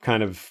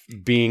kind of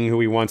being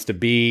who he wants to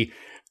be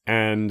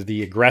and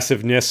the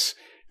aggressiveness,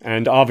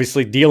 and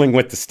obviously dealing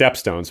with the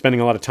Stepstones,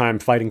 spending a lot of time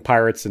fighting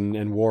pirates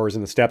and wars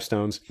in the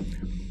Stepstones.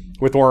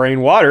 With Aurane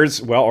Waters,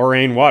 well,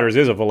 Aurane Waters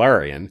is a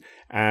Velaryon,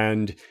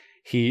 and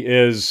he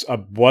was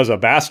a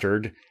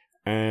bastard,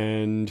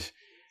 and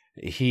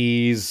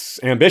he's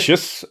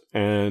ambitious,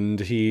 and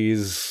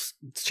he's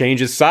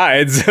changed his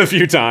sides a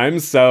few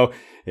times, so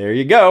there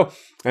you go.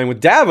 And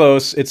with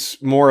Davos,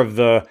 it's more of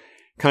the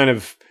kind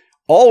of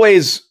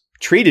always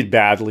treated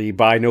badly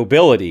by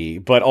nobility,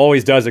 but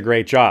always does a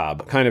great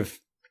job. Kind of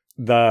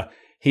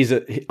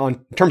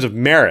in terms of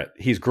merit,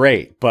 he's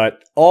great,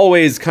 but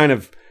always kind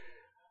of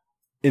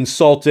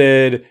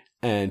insulted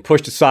and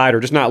pushed aside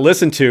or just not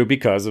listened to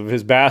because of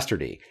his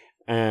bastardy.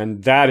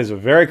 And that is a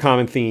very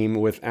common theme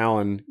with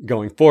Alyn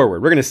going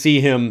forward. We're going to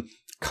see him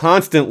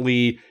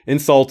constantly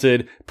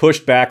insulted,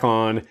 pushed back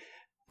on,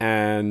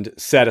 and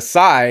set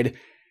aside,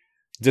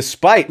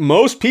 despite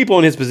most people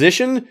in his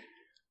position,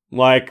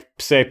 like,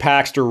 say,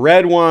 Paxter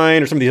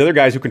Redwine or some of these other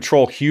guys who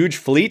control huge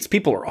fleets.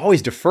 People are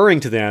always deferring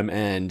to them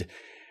and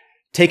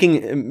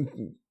being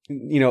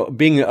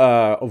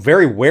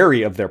very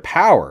wary of their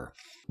power.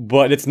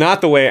 But it's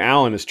not the way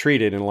Alyn is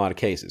treated in a lot of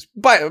cases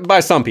by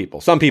some people.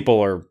 Some people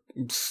are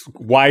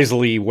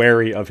wisely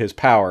wary of his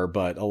power,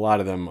 but a lot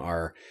of them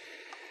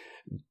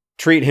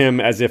treat him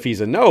as if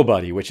he's a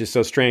nobody, which is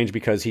so strange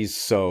because he's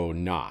so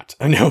not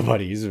a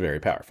nobody. He's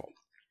very powerful.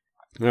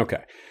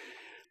 Okay.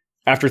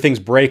 After things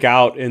break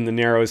out in the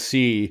Narrow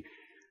Sea,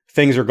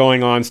 things are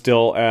going on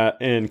still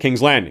in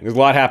King's Landing. There's a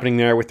lot happening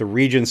there with the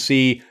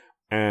Regency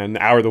and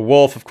the Hour of the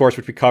Wolf, of course,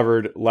 which we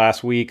covered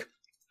last week.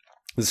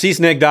 The Sea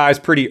Snake dies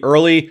pretty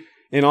early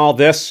in all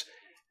this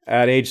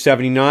at age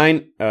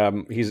 79.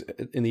 He's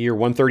in the year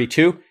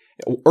 132,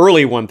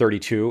 early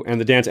 132,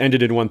 and the dance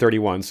ended in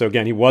 131. So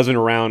again, he wasn't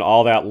around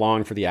all that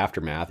long for the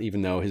aftermath,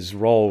 even though his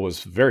role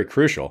was very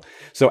crucial.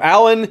 So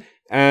Alyn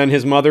and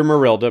his mother,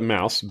 Marilda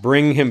Mouse,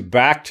 bring him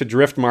back to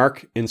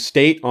Driftmark in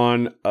state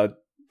on a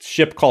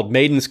ship called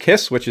Maiden's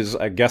Kiss, which is,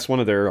 I guess, one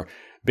of their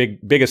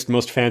biggest,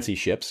 most fancy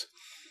ships.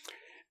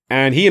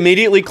 And he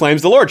immediately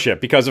claims the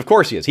lordship because, of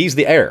course, he is. He's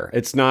the heir.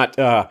 It's not.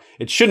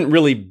 It shouldn't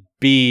really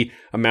be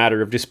a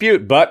matter of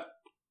dispute, but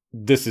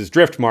this is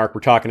Driftmark.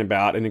 We're talking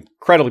about an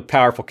incredibly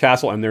powerful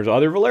castle, and there's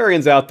other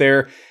Valyrians out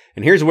there.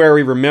 And here's where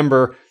we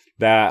remember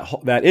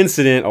that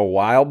incident a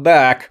while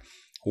back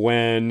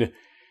when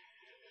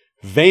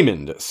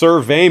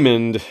Sir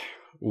Vaemond,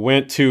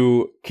 went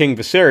to King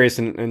Viserys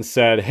and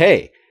said,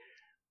 "Hey,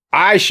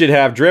 I should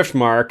have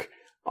Driftmark.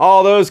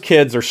 All those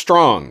kids are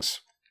Strongs."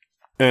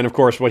 And of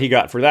course, what he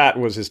got for that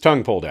was his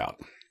tongue pulled out.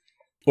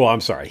 Well, I'm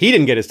sorry. He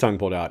didn't get his tongue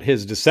pulled out.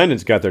 His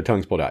descendants got their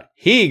tongues pulled out.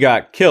 He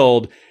got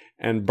killed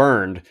and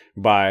burned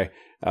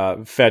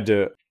fed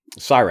to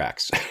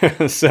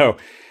Syrax.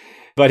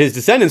 But his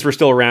descendants were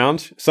still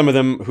around. Some of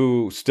them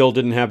who still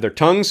didn't have their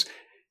tongues,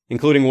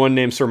 including one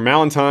named Sir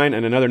Malentine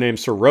and another named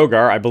Sir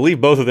Rogar. I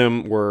believe both of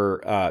them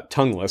were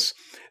tongueless.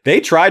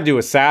 They tried to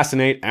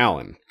assassinate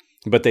Alyn,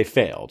 but they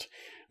failed.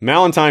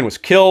 Malentine was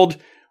killed.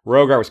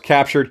 Rogar was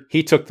captured.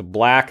 He took the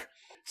black.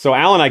 So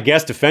Alyn, I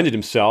guess, defended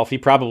himself. He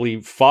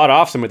probably fought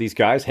off some of these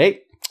guys.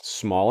 Hey,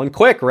 small and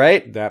quick,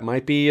 right? That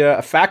might be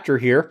a factor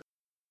here.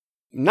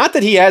 Not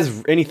that he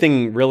has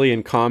anything really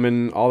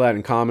all that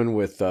in common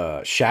with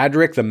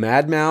Shadrick, the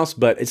Mad Mouse,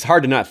 but it's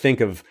hard to not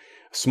think of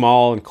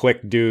small and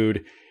quick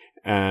dude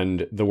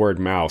and the word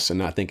mouse and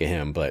not think of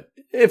him. But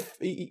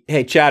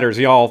hey, chatters,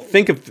 y'all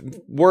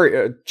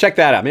check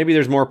that out. Maybe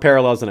there's more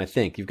parallels than I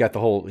think. You've got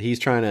he's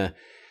trying to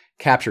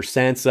capture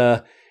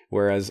Sansa,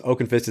 whereas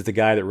Oakenfist is the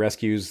guy that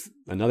rescues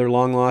another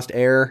long lost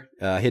heir,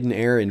 hidden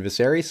heir in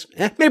Viserys.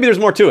 Maybe there's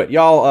more to it.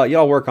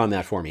 Y'all work on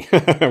that for me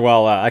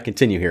while I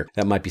continue here.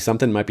 That might be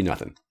something, might be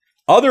nothing.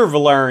 Other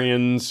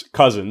Velaryon's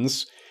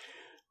cousins,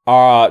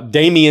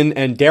 Damian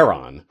and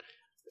Daron,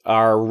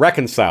 are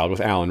reconciled with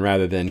Alyn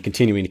rather than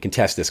continuing to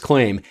contest this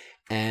claim,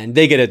 and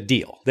they get a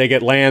deal. They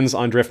get lands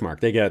on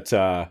Driftmark. They get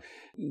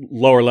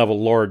lower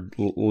level, lord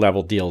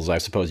level deals, I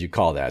suppose you'd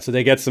call that. So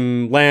they get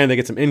some land, they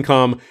get some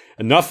income,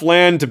 enough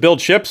land to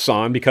build ships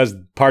on, because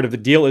part of the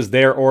deal is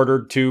they're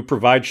ordered to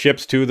provide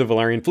ships to the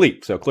Velaryon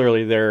fleet. So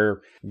clearly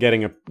they're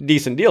getting a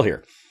decent deal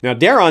here. Now,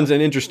 Daron's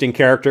an interesting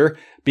character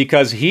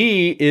because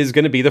he is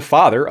going to be the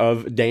father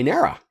of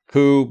Daenerys,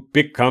 who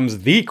becomes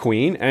the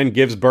queen and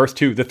gives birth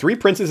to the 3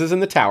 princesses in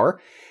the tower,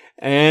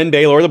 and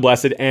Baelor the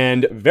Blessed,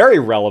 and very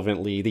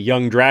relevantly, the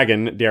young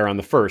dragon, Daeron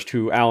I,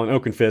 who Alyn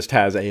Oakenfist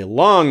has a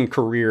long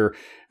career,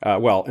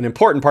 an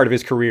important part of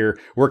his career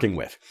working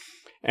with.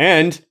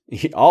 And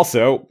he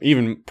also,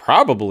 even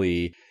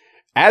probably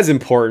as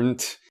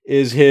important,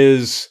 is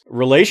his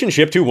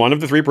relationship to one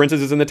of the 3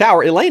 princesses in the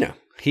tower, Elena.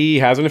 He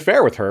has an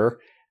affair with her,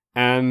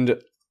 and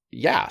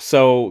yeah,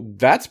 so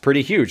that's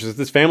pretty huge.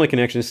 This family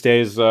connection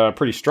stays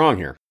pretty strong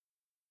here.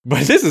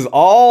 But this is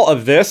all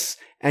of this,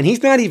 and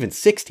he's not even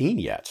 16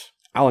 yet.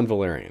 Alyn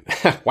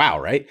Velaryon. Wow,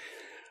 right?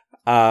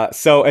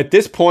 So at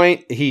this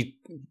point, he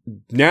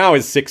now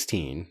is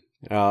 16,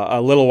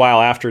 a little while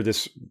after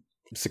this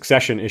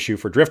succession issue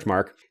for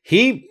Driftmark.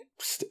 He,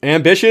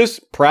 ambitious,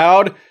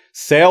 proud,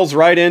 sails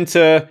right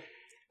into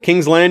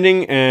King's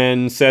Landing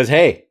and says,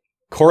 hey,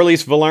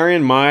 Corlys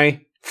Velaryon,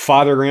 my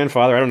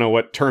grandfather, I don't know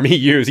what term he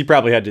used. He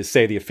probably had to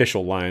say the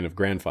official line of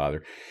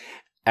grandfather,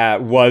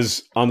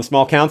 was on the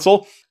small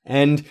council,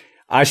 and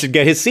I should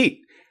get his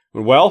seat.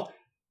 Well,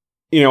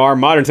 our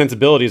modern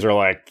sensibilities are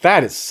like,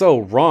 that is so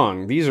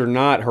wrong. These are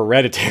not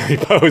hereditary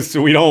posts.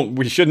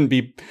 You shouldn't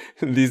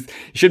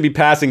be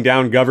passing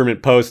down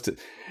government posts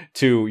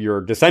to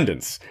your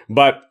descendants.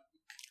 But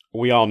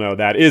we all know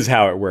that is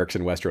how it works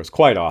in Westeros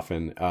quite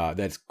often.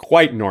 That's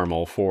quite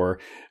normal for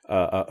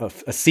a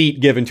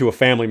seat given to a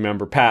family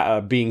member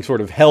being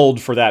sort of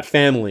held for that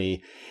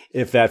family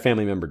if that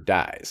family member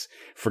dies.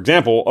 For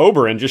example,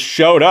 Oberyn just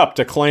showed up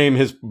to claim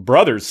his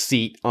brother's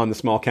seat on the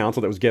small council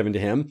that was given to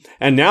him,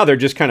 and now they're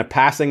just kind of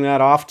passing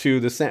that off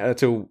to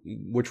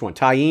which one?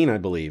 Tyene, I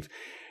believe.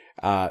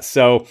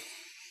 So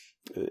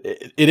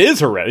it is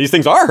hereditary. These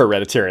things are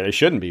hereditary. They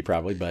shouldn't be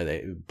probably,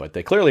 but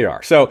they clearly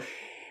are. So,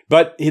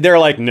 but they're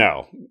like,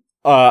 no.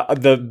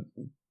 The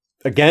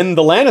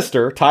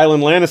Lannister,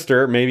 Tywin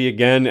Lannister, maybe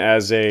again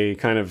as a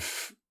kind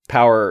of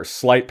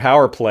slight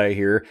power play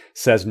here,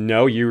 says,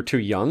 no, you're too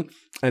young.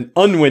 And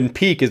Unwin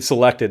Peake is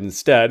selected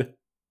instead.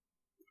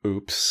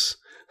 Oops.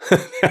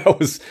 That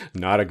was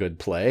not a good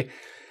play.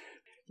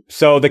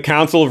 So the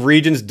Council of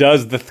Regents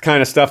does the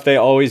kind of stuff they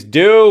always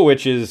do,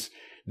 which is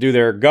do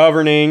their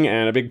governing,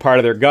 and a big part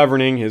of their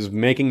governing is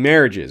making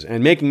marriages.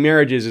 And making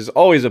marriages is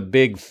always a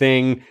big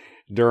thing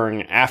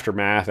during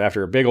aftermath,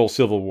 after a big old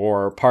civil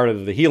war. Part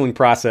of the healing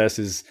process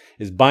is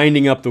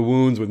binding up the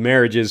wounds with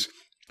marriages.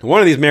 One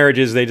of these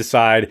marriages, they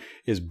decide,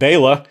 is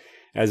Baela,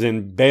 as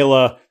in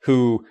Baela,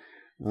 who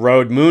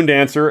rode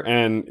Moondancer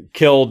and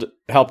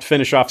helped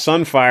finish off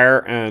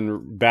Sunfire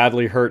and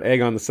badly hurt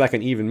Aegon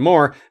II even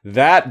more.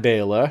 That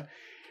Baela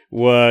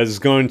was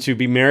going to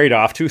be married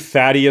off to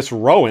Thaddeus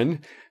Rowan.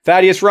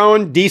 Thaddeus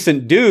Rowan,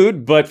 decent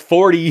dude, but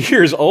 40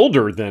 years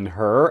older than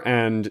her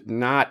and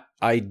not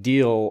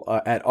ideal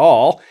at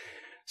all.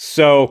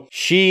 So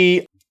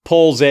she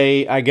pulls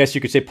an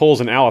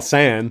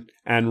Alysanne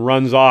and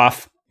runs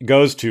off,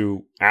 goes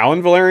to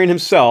Alyn Velaryon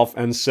himself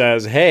and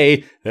says,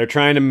 hey, they're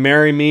trying to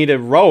marry me to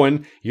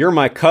Rowan. You're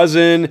my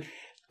cousin.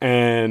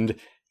 And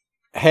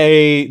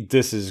hey,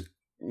 this is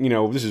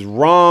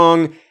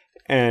wrong.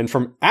 And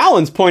from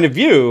Alyn's point of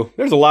view,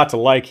 there's a lot to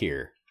like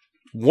here.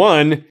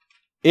 One,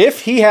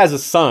 if he has a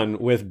son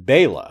with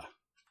Baela,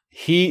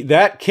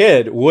 that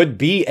kid would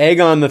be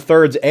Aegon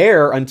III's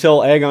heir until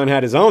Aegon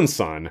had his own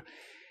son.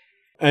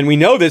 And we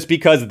know this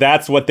because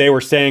that's what they were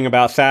saying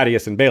about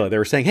Thaddeus and Baela. They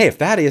were saying, hey, if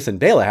Thaddeus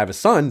and Baela have a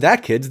son,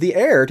 that kid's the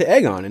heir to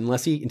Aegon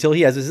until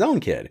he has his own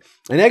kid.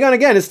 And Aegon,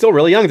 again, is still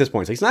really young at this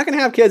point, so he's not going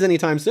to have kids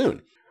anytime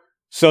soon.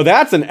 So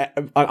that's an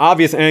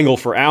obvious angle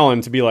for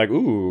Alyn to be like,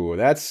 ooh,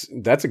 that's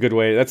a good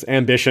way. That's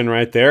ambition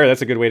right there.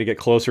 That's a good way to get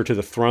closer to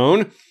the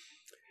throne.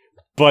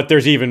 But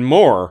there's even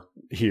more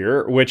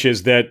here, which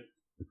is that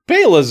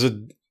Baela's a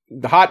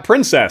hot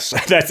princess.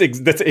 That's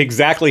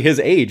exactly his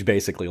age,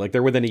 basically. Like,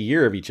 they're within a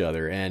year of each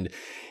other, and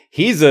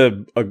he's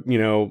a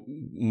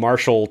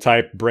martial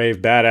type brave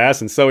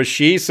badass, and so is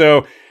she.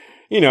 So,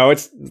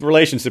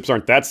 relationships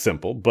aren't that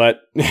simple,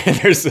 but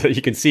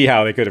you can see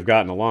how they could have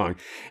gotten along.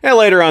 And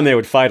later on, they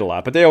would fight a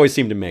lot, but they always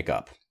seem to make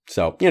up.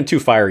 So, two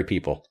fiery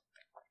people.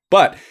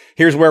 But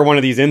here's where one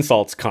of these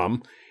insults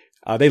come.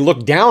 They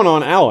look down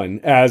on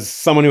Alyn as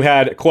someone who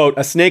had, quote,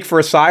 a snake for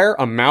a sire,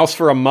 a mouse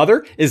for a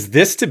mother. Is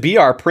this to be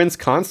our prince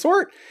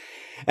consort?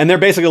 And they're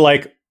basically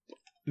like,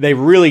 they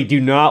really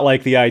do not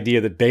like the idea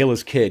that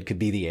Bela's kid could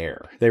be the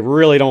heir. They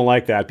really don't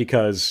like that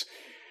because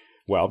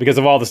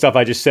of all the stuff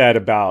I just said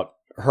about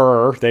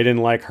her. They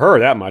didn't like her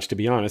that much, to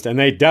be honest. And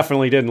they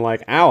definitely didn't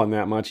like Alyn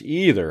that much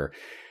either.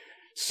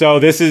 So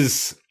this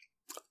is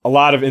a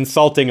lot of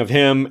insulting of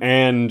him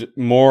and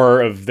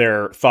more of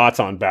their thoughts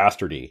on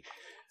bastardy.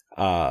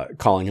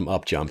 Calling him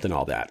up-jumped and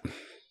all that.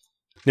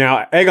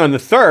 Now, Aegon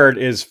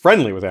III is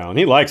friendly with Alyn.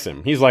 He likes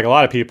him. He's like a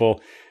lot of people,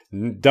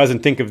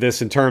 doesn't think of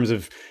this in terms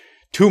of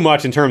too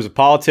much in terms of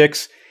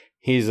politics.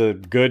 He's a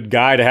good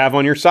guy to have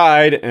on your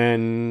side,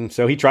 and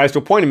so he tries to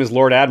appoint him as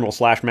Lord Admiral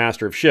 /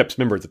 Master of Ships.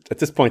 Remember, at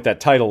this point,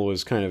 that title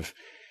was kind of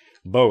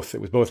both.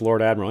 It was both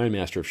Lord Admiral and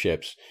Master of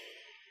Ships.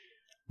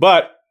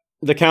 But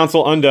the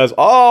council undoes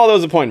all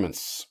those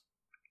appointments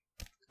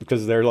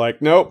because they're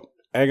like, nope,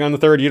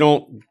 Aegon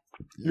III,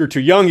 you're too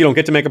young. You don't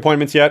get to make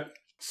appointments yet.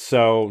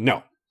 So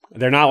no,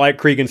 they're not like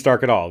Krieg and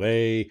Stark at all.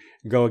 They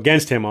go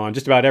against him on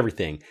just about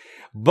everything.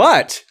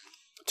 But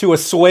to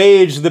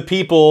assuage the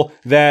people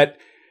that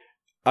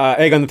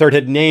Aegon III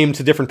had named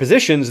to different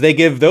positions, they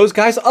give those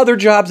guys other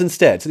jobs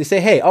instead. So they say,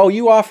 hey,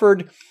 you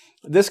offered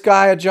this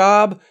guy a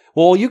job?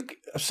 Well,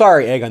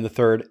 sorry, Aegon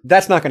III,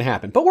 that's not going to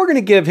happen. But we're going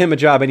to give him a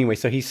job anyway,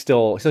 so he's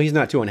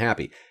not too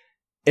unhappy.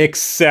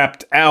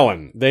 Except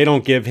Alyn. They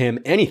don't give him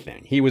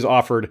anything. He was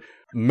offered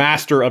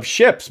Master of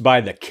Ships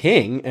by the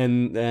king,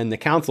 and the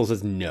council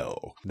says,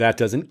 no, that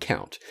doesn't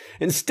count.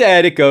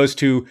 Instead, it goes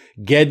to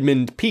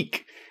Gedmund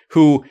Peak,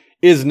 who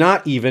is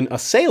not even a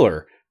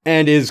sailor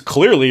and is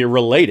clearly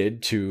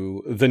related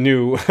to the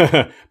new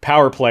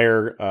power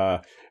player,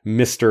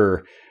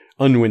 Mr.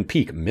 Unwin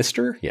Peak.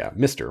 Mr.? Yeah,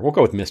 Mr. We'll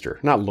go with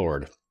Mr., not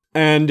Lord.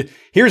 And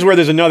here's where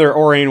there's another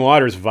Orain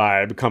Waters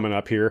vibe coming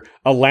up here.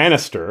 A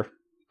Lannister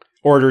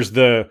orders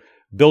the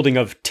building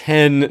of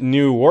 10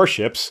 new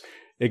warships,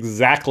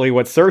 exactly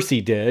what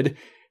Cersei did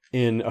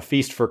in A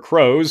Feast for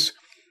Crows.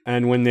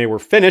 And when they were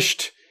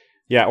finished,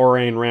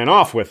 Orain ran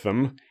off with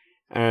them.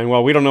 And,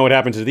 we don't know what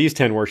happened to these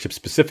 10 warships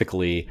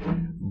specifically,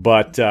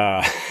 but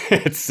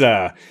it's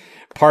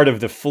part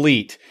of the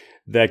fleet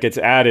that gets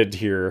added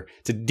here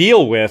to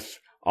deal with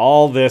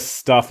all this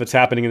stuff that's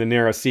happening in the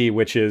Narrow Sea,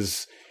 which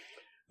is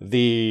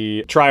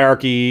the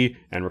Triarchy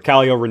and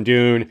Recalio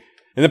Rendoon.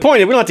 And the point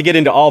is, we don't have to get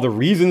into all the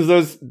reasons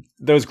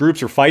those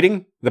groups are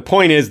fighting. The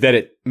point is that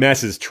it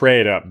messes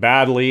trade up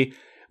badly,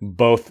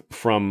 both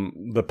from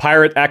the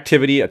pirate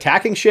activity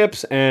attacking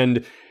ships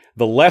and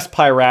the less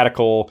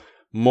piratical,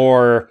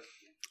 more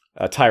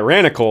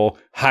tyrannical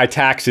high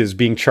taxes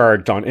being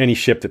charged on any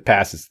ship that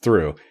passes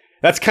through.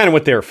 That's kind of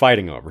what they're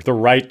fighting over, the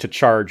right to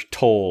charge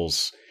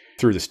tolls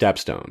through the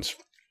stepstones.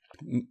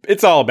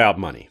 It's all about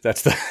money.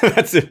 That's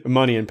it,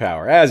 money and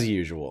power, as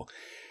usual.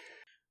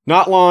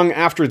 Not long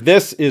after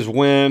this is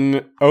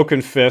when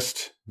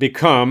Oakenfist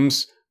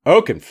becomes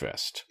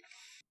Oakenfist.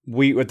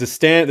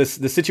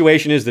 The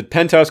situation is that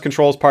Pentos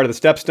controls part of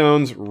the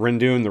stepstones,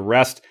 Rendoon the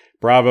rest,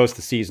 Braavos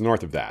the seas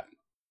north of that.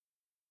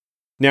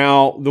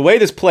 Now, the way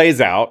this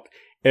plays out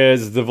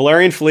is the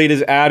Valyrian fleet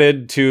is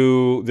added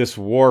to this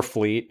war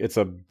fleet. It's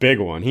a big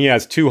one. He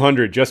has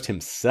 200 just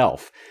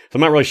himself. So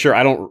I'm not really sure.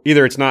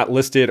 Either it's not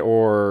listed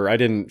or I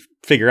didn't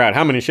figure out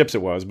how many ships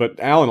it was, but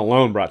Alyn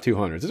alone brought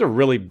 200. This is a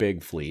really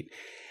big fleet.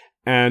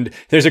 And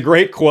there's a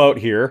great quote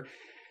here.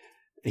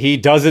 He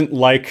doesn't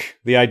like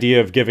the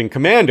idea of giving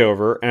command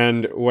over.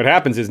 And what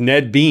happens is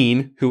Ned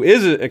Bean, who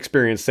is an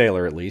experienced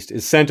sailor at least,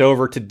 is sent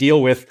over to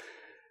deal with,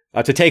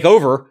 to take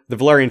over the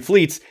Valyrian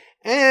fleets.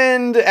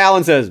 And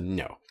Alyn says,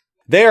 no,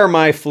 they are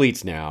my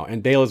fleets now.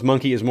 And Bela's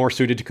monkey is more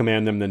suited to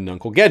command them than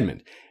Uncle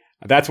Gedmund.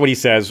 That's what he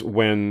says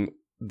when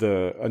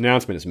the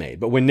announcement is made.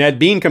 But when Ned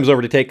Bean comes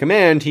over to take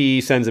command,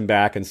 he sends him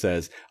back and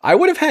says, I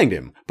would have hanged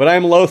him, but I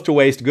am loath to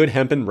waste good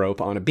hempen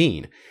rope on a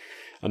bean.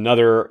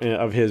 Another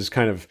of his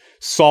kind of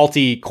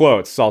salty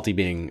quotes, salty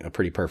being a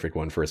pretty perfect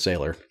one for a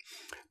sailor.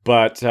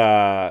 But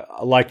I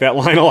like that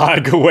line a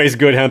lot, go waste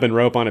good hempen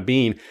rope on a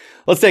bean.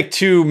 Let's take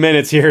 2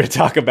 minutes here to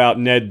talk about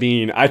Ned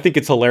Bean. I think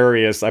it's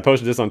hilarious. I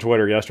posted this on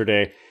Twitter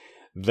yesterday,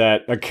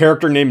 that a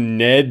character named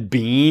Ned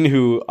Bean,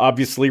 who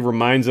obviously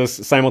reminds us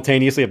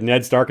simultaneously of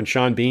Ned Stark and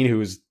Sean Bean,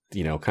 who's,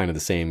 kind of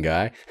the same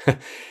guy.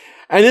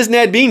 And this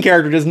Ned Bean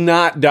character does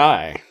not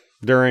die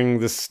during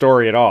this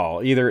story at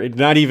all. There's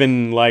not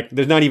even like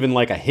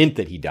a hint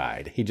that he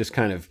died. He just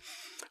kind of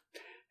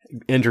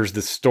enters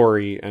the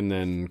story and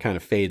then kind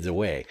of fades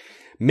away.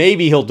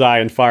 Maybe he'll die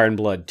in Fire and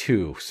Blood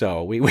too.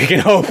 So we can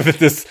hope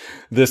that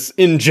this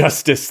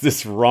injustice,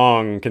 this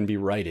wrong can be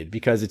righted,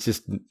 because it's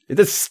just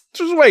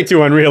way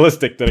too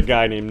unrealistic that a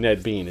guy named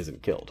Ned Bean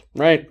isn't killed,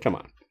 right? Come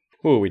on.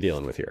 Who are we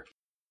dealing with here?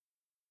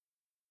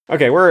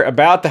 Okay, we're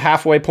about the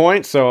halfway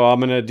point, so I'm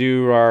going to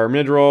do our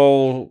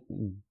mid-roll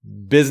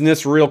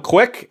business real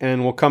quick,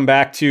 and we'll come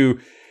back to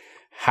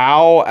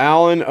how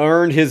Alyn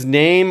earned his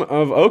name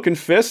of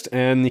Oakenfist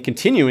and the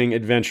continuing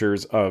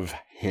adventures of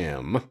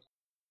him.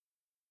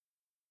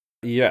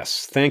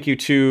 Yes, thank you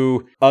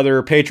to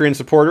other Patreon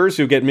supporters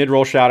who get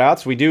mid-roll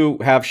shoutouts. We do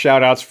have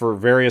shoutouts for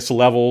various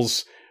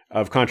levels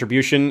of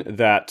contribution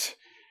that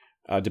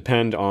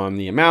depend on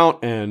the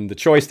amount and the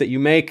choice that you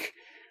make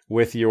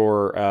with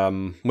your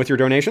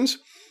donations.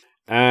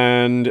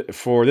 And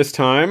for this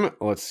time,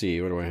 let's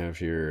see, what do I have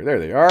here? There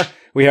they are.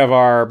 We have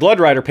our Blood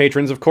Rider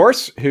patrons, of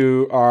course,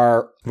 who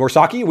are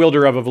Vorsaki,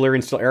 wielder of a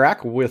Valyrian Steel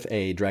Arak with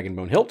a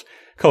Dragonbone hilt,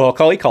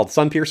 Kohalkali, called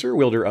Sunpiercer,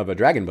 wielder of a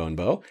Dragonbone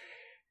bow,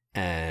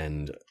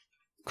 and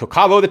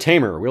Kokavo the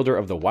Tamer, wielder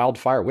of the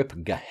Wildfire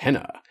Whip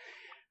Gehenna.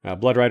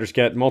 Blood Riders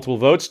get multiple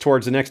votes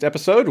towards the next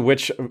episode,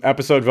 which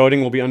episode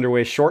voting will be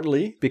underway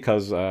shortly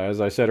because,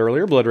 as I said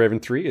earlier,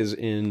 Bloodraven 3 is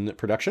in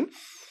production.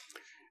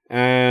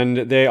 And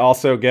they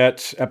also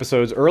get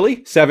episodes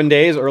early, 7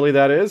 days early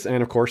that is,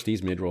 and of course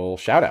these mid-roll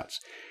shoutouts.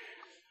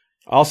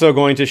 Also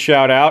going to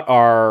shout out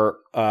our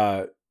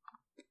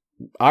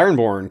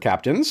Ironborn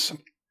captains,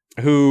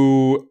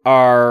 who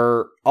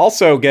are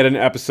also get an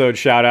episode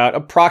shout out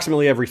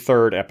approximately every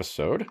third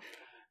episode.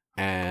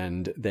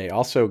 And they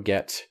also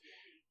get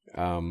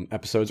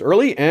episodes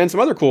early and some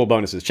other cool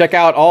bonuses. Check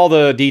out all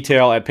the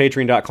detail at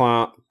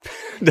patreon.com.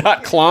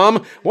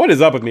 What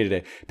is up with me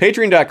today?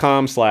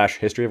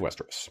 Patreon.com/History of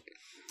Westeros.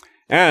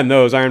 And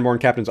those Ironborn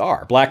captains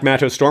are Black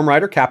Matto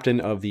Stormrider, captain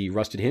of the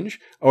Rusted Hinge,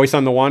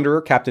 Oisan the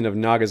Wanderer, captain of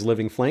Naga's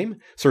Living Flame,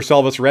 Sir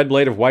Selvus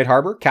Redblade of White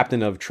Harbor,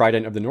 captain of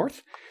Trident of the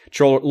North,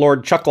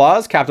 Lord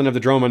Chucklaws, captain of the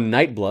Droman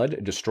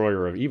Nightblood,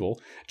 destroyer of evil,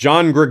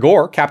 John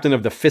Gregor, captain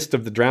of the Fist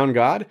of the Drowned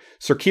God,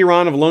 Sir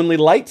Kiron of Lonely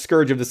Light,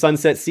 Scourge of the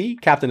Sunset Sea,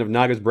 captain of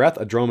Naga's Breath,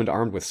 a Dromund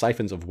armed with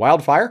siphons of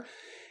wildfire,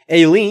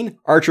 Aileen,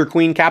 Archer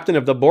Queen, captain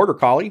of the Border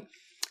Collie,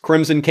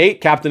 Crimson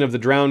Kate, captain of the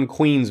Drowned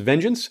Queen's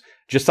Vengeance,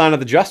 Jasana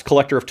the Just,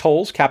 collector of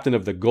tolls, captain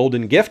of the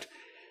Golden Gift,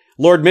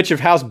 Lord Mitch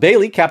of House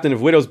Bailey, captain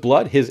of Widow's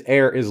Blood, his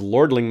heir is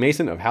Lordling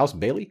Mason of House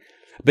Bailey,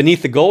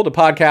 Beneath the Gold, a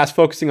podcast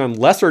focusing on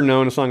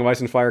lesser-known Song of Ice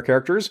and Fire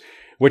characters,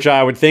 which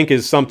I would think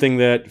is something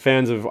that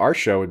fans of our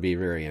show would be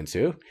very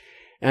into.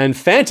 And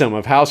Phantom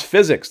of House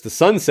Physics, the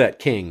Sunset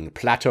King,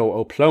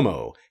 Plato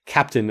Oplomo,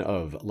 captain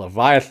of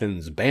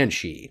Leviathan's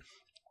Banshee.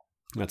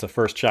 That's a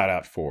first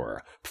shout-out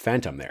for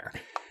Phantom there.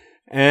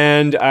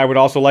 And I would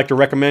also like to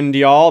recommend to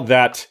y'all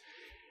that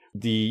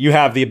you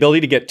have the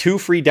ability to get 2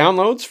 free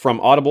downloads from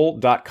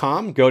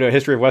audible.com. Go to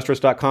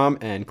historyofwesteros.com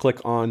and click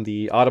on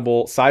the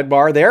Audible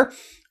sidebar there.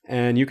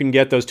 And you can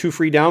get those 2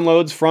 free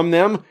downloads from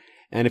them.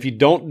 And if you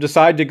don't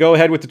decide to go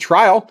ahead with the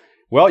trial,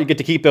 well, you get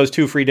to keep those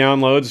 2 free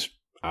downloads.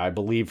 I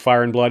believe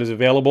Fire and Blood is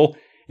available.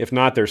 If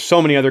not, there's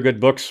so many other good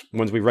books,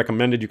 ones we've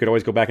recommended. You could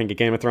always go back and get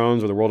Game of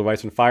Thrones or The World of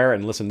Ice and Fire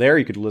and listen there.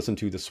 You could listen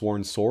to The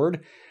Sworn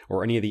Sword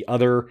or any of the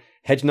other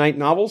Hedge Knight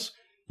novels.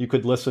 You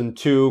could listen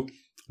to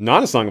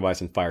non-Song of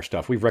Ice and Fire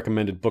stuff. We've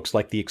recommended books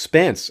like The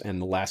Expanse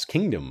and The Last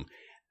Kingdom.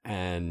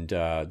 And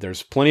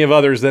there's plenty of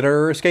others that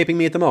are escaping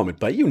me at the moment.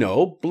 But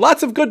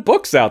lots of good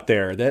books out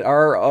there that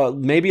are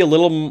maybe a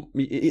little...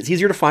 It's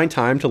easier to find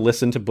time to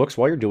listen to books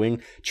while you're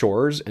doing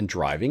chores and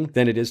driving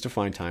than it is to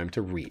find time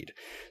to read.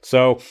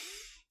 So,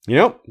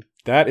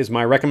 that is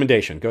my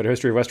recommendation. Go to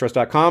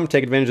historyofwesteros.com,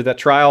 take advantage of that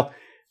trial,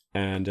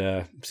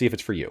 and see if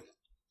it's for you.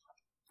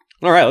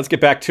 All right, let's get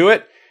back to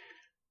it.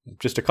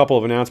 Just a couple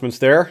of announcements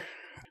there.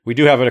 We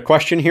do have a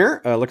question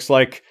here. Looks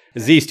like,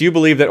 Zeus, do you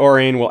believe that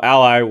Aurane will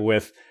ally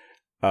with...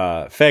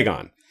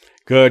 Phagon?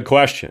 Good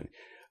question.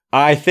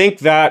 I think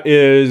that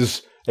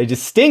is a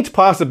distinct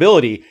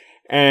possibility,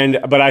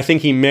 but I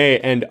think he may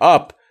end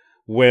up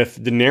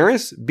with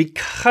Daenerys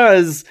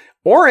because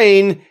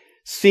Aurane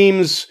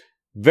seems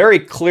very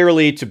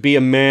clearly to be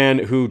a man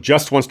who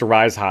just wants to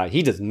rise high.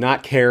 He does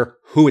not care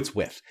who it's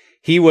with.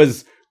 He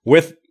was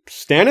with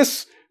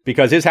Stannis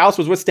because his house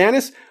was with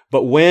Stannis,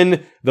 but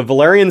when the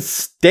Valyrians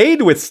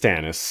stayed with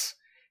Stannis,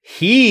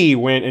 he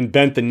went and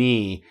bent the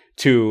knee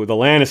to the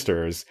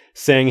Lannisters,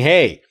 saying,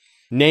 hey,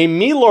 name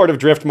me Lord of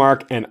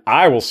Driftmark and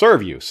I will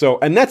serve you.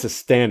 And that's a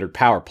standard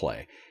power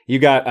play. You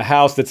got a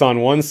house that's on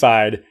one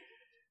side,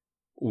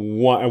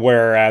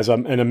 whereas a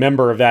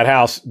member of that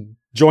house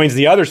joins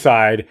the other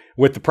side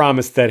with the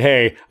promise that,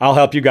 hey, I'll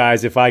help you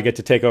guys if I get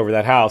to take over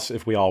that house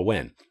if we all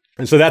win.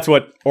 And so that's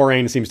what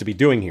Aurane seems to be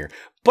doing here.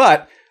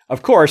 But,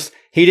 of course,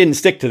 he didn't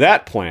stick to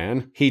that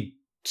plan. He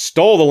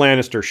stole the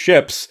Lannister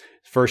ships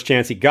first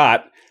chance he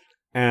got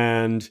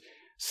and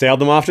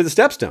sailed them off to the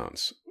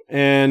Stepstones.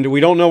 And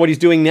we don't know what he's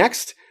doing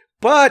next,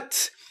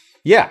 but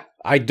yeah,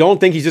 I don't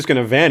think he's just going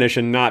to vanish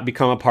and not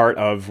become a part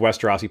of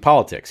Westerosi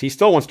politics. He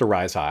still wants to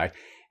rise high,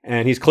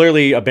 and he's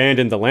clearly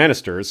abandoned the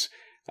Lannisters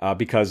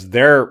because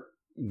they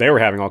were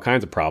having all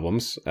kinds of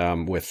problems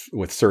with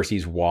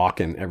Cersei's walk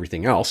and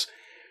everything else.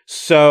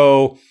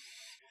 So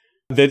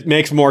that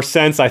makes more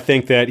sense, I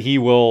think, that he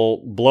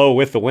will blow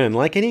with the wind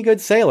like any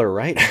good sailor,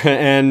 right?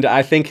 And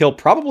I think he'll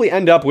probably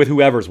end up with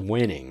whoever's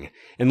winning,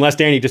 unless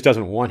Dany just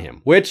doesn't want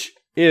him, which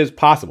is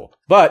possible.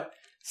 But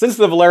since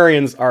the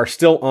Valyrians are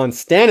still on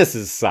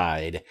Stannis'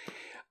 side,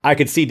 I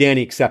could see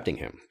Dany accepting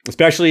him,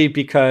 especially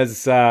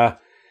because,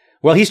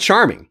 he's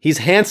charming, he's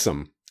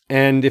handsome,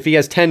 and if he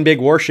has 10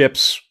 big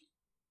warships,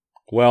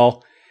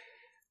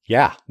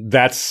 yeah,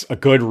 that's a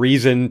good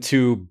reason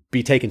to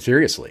be taken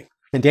seriously.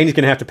 And Dany's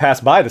going to have to pass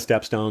by the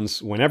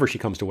Stepstones whenever she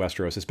comes to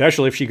Westeros,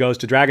 especially if she goes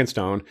to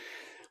Dragonstone.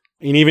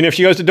 And even if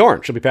she goes to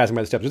Dorne, she'll be passing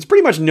by the Stepstones. There's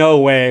pretty much no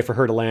way for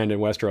her to land in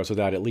Westeros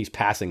without at least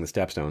passing the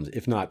Stepstones,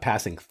 if not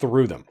passing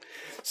through them.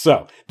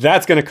 So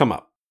that's going to come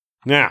up.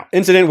 Now,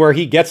 incident where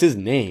he gets his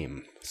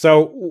name.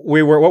 So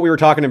what we were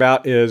talking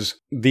about is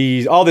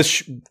all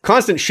this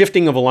constant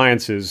shifting of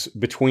alliances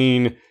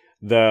between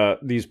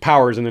these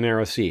powers in the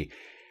Narrow Sea.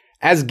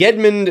 As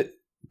Gedmund,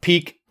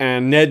 Peake,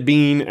 and Ned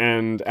Bean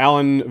and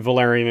Alyn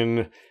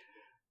Velaryon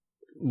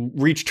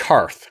reach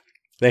Tarth,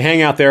 they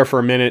hang out there for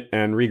a minute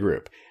and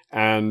regroup,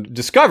 and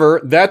discover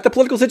that the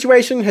political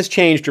situation has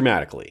changed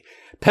dramatically.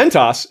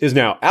 Pentos is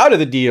now out of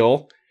the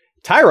deal,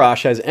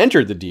 Tyrosh has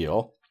entered the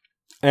deal,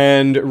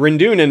 and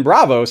Rindun and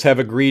Braavos have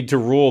agreed to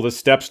rule the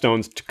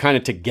Stepstones kind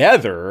of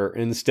together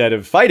instead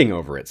of fighting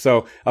over it.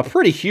 So a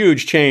pretty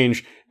huge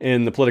change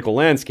in the political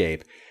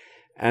landscape.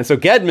 And so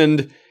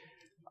Gedmund,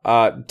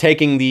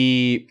 taking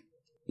the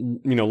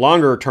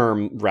longer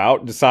term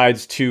route,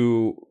 decides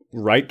to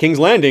write King's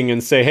Landing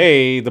and say,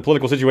 hey, the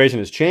political situation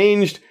has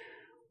changed.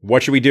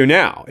 What should we do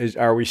now?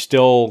 Are we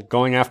still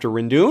going after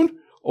Rindun,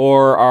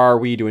 or are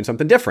we doing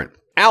something different?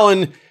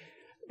 Alyn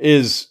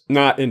is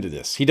not into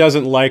this. He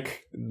doesn't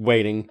like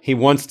waiting. He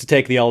wants to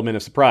take the element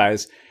of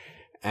surprise.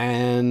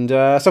 And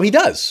so he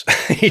does.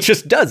 He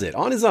just does it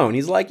on his own.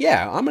 He's like,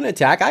 yeah, I'm going to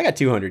attack. I got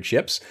 200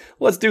 ships.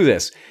 Let's do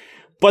this.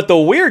 But the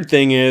weird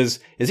thing is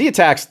he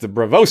attacks the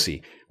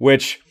Braavosi,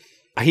 which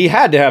he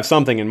had to have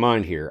something in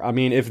mind here. I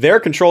mean, if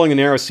they're controlling the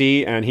Narrow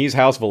Sea and he's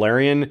House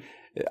Velaryon,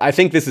 I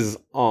think this is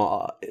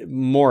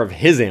more of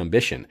his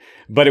ambition.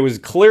 But it was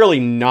clearly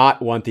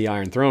not what the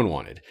Iron Throne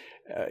wanted.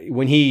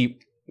 When he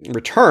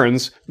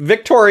returns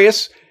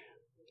victorious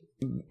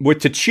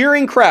to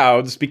cheering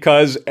crowds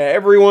because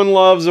everyone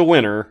loves a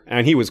winner,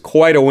 and he was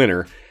quite a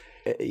winner,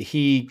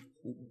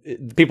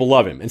 people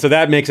love him. And so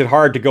that makes it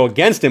hard to go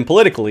against him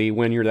politically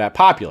when you're that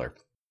popular.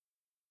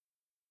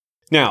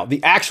 Now,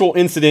 the actual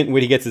incident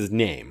when he gets his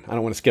name, I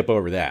don't want to skip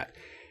over that.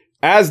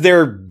 As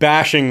they're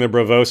bashing the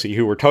Braavosi,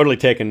 who were totally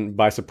taken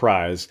by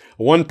surprise,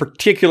 one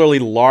particularly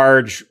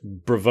large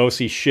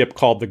Braavosi ship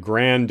called the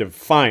Grand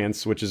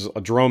Defiance, which is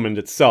a dromond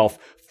itself,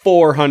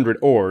 400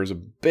 oars, a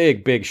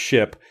big, big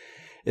ship,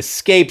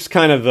 escapes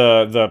kind of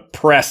the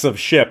press of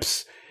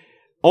ships,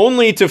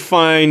 only to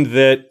find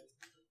that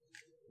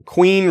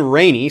Queen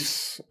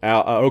Rhaenys,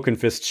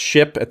 Oakenfist's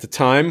ship at the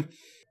time,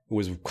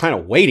 was kind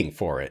of waiting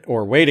for it,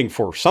 or waiting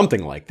for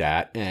something like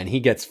that, and he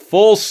gets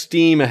full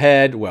steam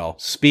ahead, well,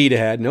 speed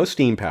ahead, no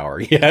steam power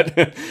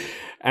yet,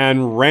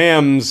 and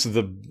rams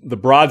the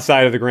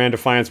broadside of the Grand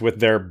Defiance with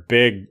their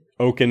big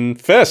oaken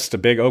fist, a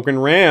big oaken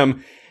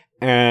ram,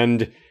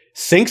 and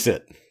sinks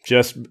it.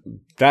 Just,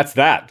 that's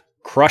that.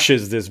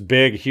 Crushes this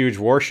big, huge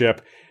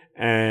warship,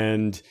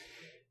 and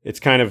it's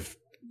kind of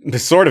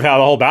sort of how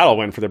the whole battle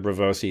went for the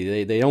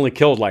Braavosi. They only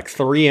killed like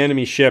 3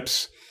 enemy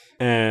ships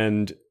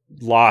and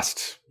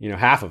lost,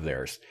 half of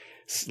theirs.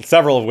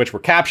 Several of which were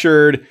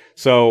captured.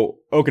 So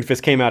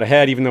Oakenfist came out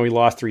ahead, even though he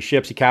lost 3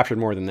 ships. He captured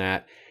more than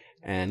that,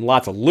 and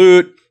lots of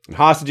loot and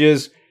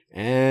hostages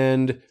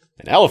and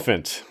an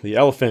elephant. The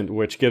elephant,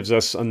 which gives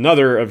us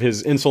another of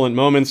his insolent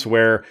moments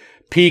where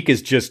Peake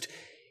is just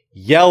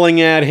yelling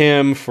at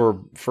him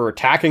for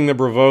attacking the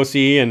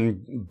Braavosi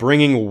and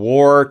bringing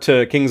war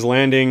to King's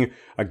Landing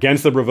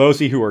against the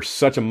Braavosi, who are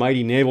such a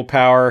mighty naval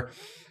power.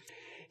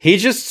 He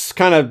just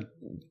kind of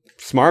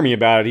smarmy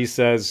about it. He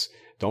says,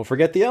 don't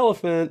forget the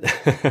elephant.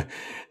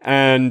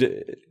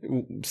 And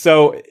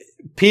so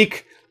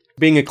Peake,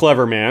 being a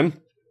clever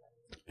man,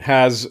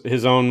 has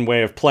his own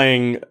way of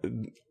playing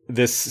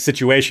this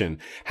situation.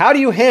 How do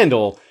you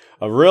handle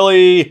a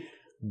really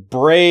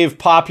brave,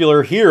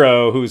 popular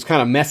hero who's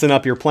kind of messing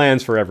up your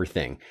plans for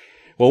everything?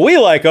 Well, we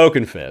like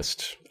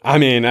Oakenfist. I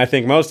mean, I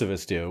think most of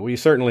us do. We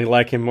certainly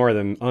like him more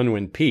than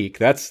Unwin Peake.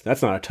 That's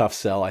not a tough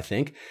sell, I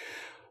think.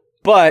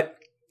 But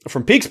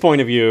from Peake's point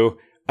of view,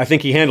 I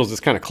think he handles this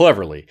kind of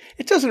cleverly.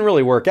 It doesn't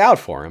really work out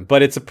for him,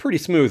 but it's a pretty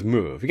smooth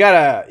move. You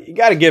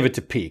gotta give it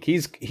to Peake.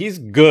 He's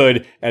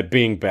good at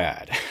being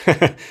bad.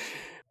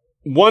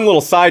 One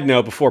little side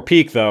note before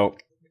Peake, though.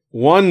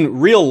 One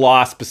real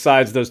loss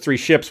besides those 3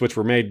 ships, which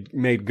were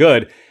made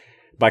good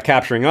by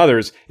capturing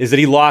others, is that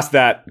he lost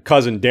that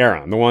cousin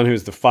Daeron, the one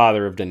who's the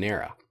father of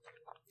Daenerys.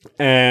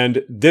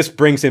 And this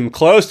brings him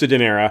close to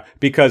Daenerys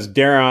because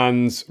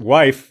Daeron's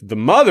wife, the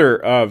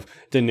mother of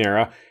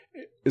Daenerys,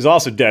 is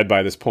also dead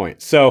by this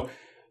point. So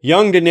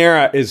young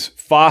Daenerys is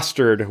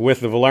fostered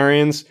with the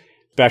Velaryons,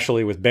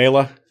 especially with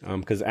Baela,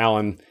 because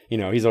Alyn,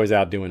 he's always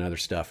out doing other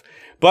stuff.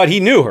 But he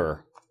knew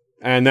her,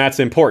 and that's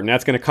important.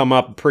 That's going to come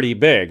up pretty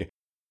big.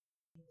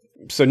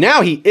 So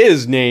now he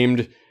is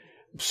named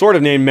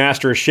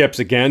Master of Ships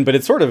again, but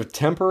it's sort of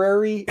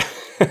temporary.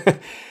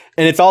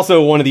 And it's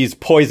also one of these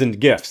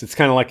poisoned gifts. It's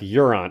kind of like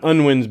Euron.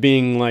 Unwin's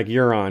being like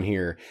Euron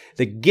here.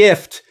 The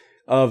gift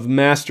of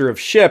Master of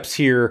Ships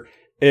here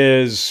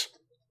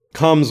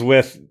comes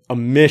with a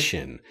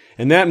mission.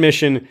 And that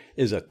mission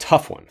is a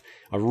tough one.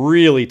 A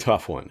really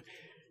tough one.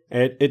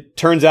 It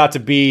turns out to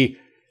be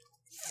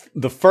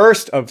the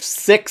first of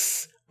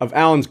 6 of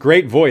Alyn's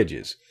great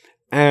voyages.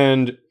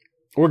 And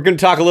we're going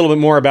to talk a little bit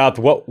more about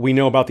what we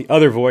know about the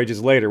other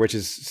voyages later, which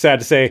is sad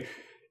to say,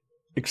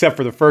 except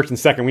for the first and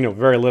second, we know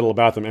very little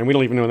about them, and we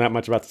don't even know that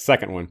much about the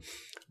second one.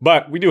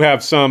 But we do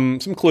have some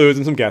clues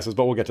and some guesses,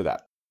 but we'll get to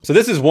that. So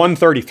this is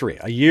 133,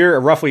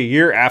 roughly a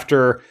year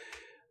after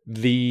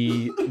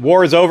the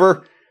war is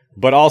over,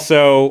 but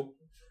also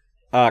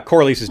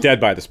Corlys is dead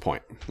by this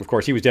point. Of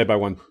course, he was dead by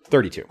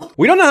 132.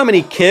 We don't know how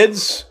many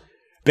kids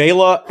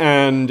Bela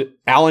and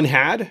Alyn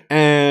had,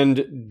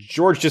 and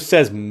George just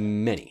says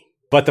many.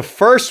 But the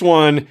first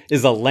one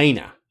is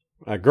Elena,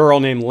 a girl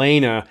named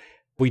Lena.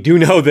 We do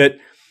know that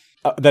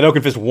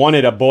Oakenfist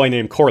wanted a boy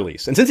named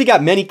Corlys. And since he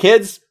got many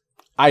kids,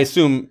 I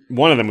assume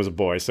one of them was a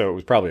boy, so it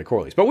was probably a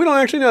Corlys. But we don't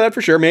actually know that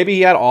for sure. Maybe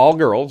he had all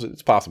girls.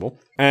 It's possible.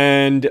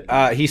 And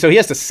he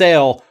has to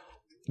sail.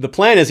 The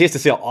plan is he has to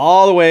sail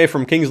all the way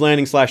from King's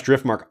Landing /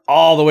 Driftmark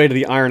all the way to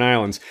the Iron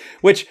Islands,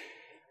 which,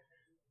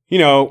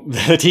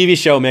 the TV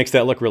show makes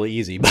that look really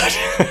easy,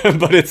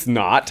 but it's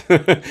not.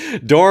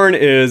 Dorne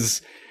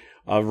is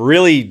a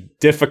really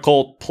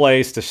difficult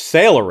place to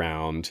sail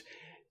around,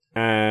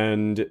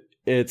 and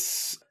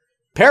it's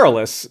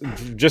perilous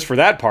just for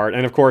that part.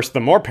 And of course, the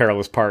more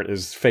perilous part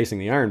is facing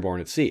the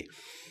Ironborn at sea.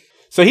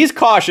 So he's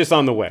cautious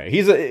on the way.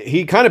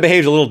 He kind of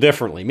behaves a little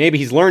differently. Maybe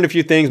he's learned a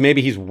few things.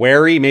 Maybe he's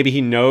wary. Maybe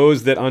he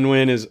knows that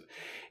Unwin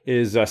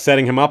is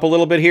setting him up a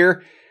little bit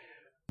here.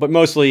 But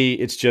mostly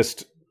it's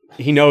just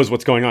he knows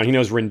what's going on. He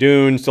knows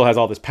Rendoon still has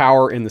all this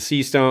power in the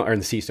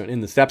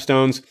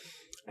Stepstones.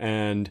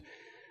 And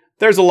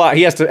there's a lot.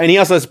 He also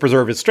has to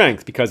preserve his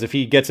strength, because if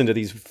he gets into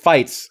these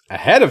fights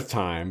ahead of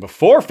time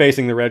before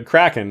facing the Red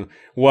Kraken,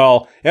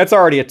 well, that's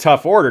already a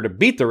tough order to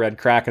beat the Red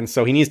Kraken,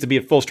 so he needs to be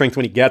at full strength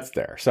when he gets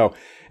there. So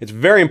it's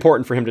very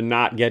important for him to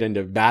not get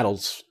into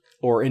battles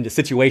or into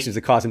situations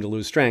that cause him to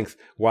lose strength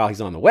while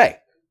he's on the way.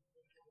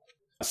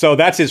 So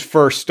that's his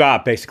first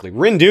stop, basically.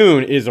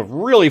 Rendoon is a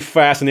really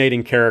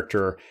fascinating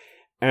character,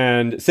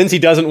 and since he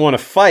doesn't want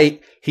to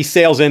fight, he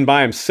sails in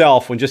by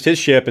himself when just his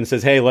ship and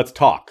says, hey, let's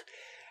talk.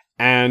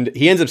 And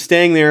he ends up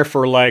staying there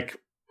for like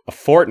a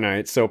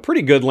fortnight, so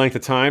pretty good length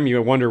of time.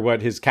 You wonder what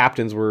his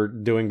captains were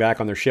doing back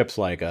on their ships,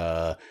 like,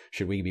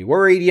 should we be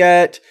worried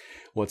yet?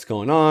 What's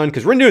going on?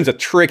 Because Rendoon's a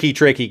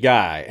tricky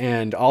guy,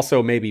 and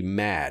also maybe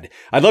mad.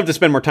 I'd love to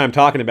spend more time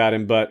talking about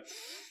him, but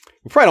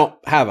we probably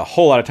don't have a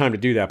whole lot of time to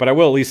do that. But I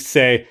will at least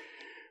say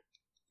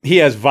he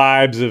has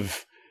vibes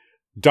of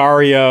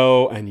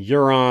Dario and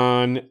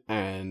Euron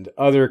and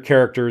other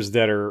characters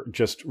that are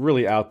just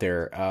really out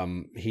there.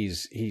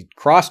 He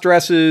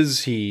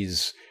cross-dresses.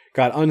 He's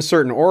got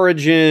uncertain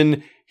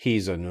origin.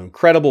 He's an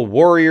incredible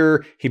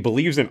warrior. He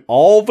believes in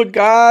all the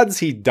gods.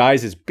 He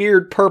dyes his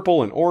beard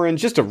purple and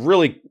orange. Just a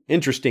really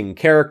interesting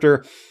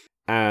character,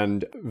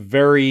 and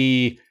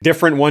very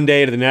different one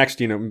day to the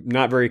next.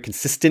 Not very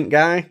consistent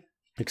guy,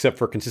 except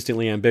for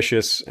consistently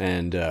ambitious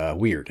and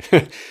weird.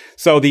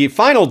 So the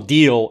final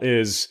deal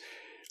is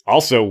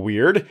also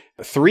weird.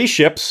 3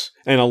 ships,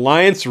 an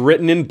alliance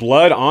written in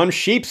blood on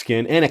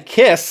sheepskin, and a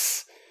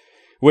kiss,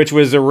 which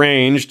was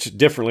arranged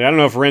differently. I don't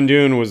know if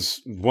Rendoon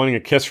was wanting a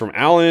kiss from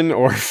Alyn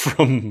or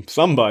from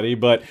somebody,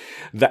 but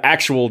the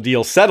actual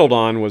deal settled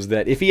on was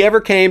that if he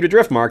ever came to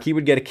Driftmark, he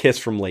would get a kiss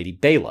from Lady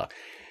Bela.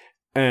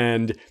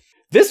 And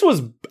this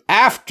was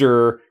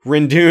after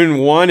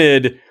Rendoon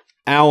wanted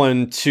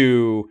Alyn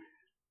to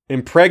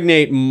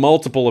impregnate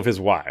multiple of his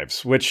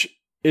wives, which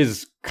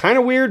is kind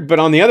of weird, but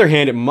on the other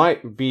hand, it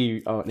might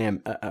be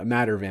a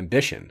matter of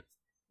ambition.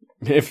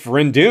 If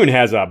Rendoon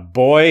has a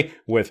boy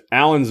with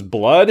Alyn's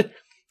blood,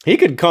 he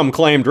could come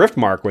claim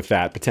Driftmark with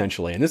that,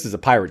 potentially. And this is a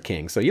pirate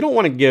king, so you don't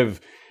want to give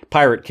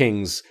pirate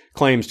kings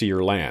claims to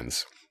your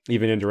lands,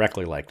 even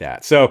indirectly like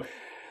that. So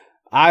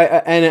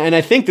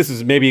I think this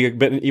is maybe a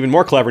bit even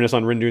more cleverness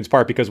on Rendoon's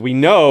part, because we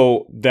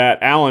know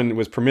that Alyn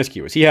was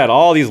promiscuous. He had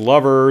all these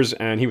lovers,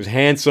 and he was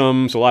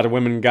handsome, so a lot of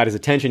women got his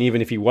attention,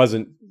 even if he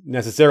wasn't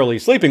necessarily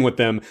sleeping with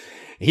them.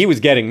 He was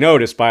getting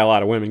noticed by a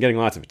lot of women, getting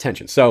lots of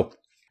attention. So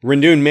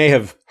Rendoon may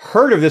have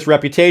heard of this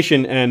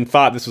reputation and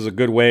thought this was a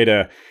good way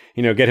to,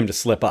 get him to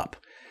slip up.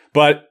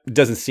 But it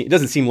doesn't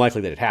seem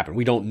likely that it happened.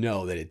 We don't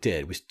know that it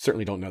did. We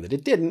certainly don't know that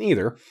it didn't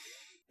either.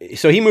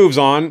 So he moves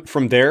on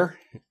from there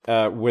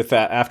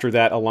after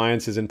that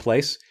alliance is in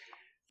place,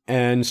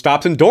 and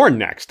stops in Dorne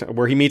next,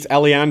 where he meets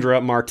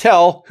Elyandra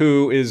Martell,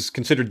 who is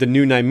considered the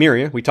new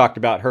Nymeria. We talked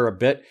about her a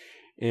bit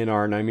in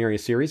our Nymeria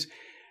series.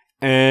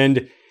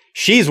 And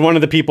she's one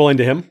of the people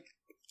into him.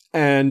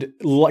 And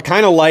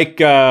kind of like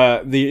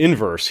the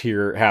inverse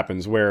here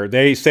happens, where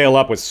they sail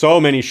up with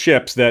so many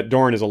ships that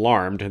Dorne is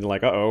alarmed and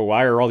like, uh-oh,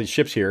 why are all these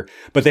ships here?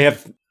 But they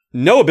have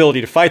no ability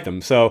to fight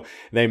them, so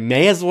they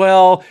may as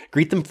well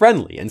greet them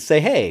friendly and say,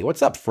 hey,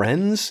 what's up,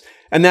 friends?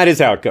 And that is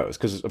how it goes,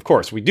 because, of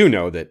course, we do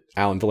know that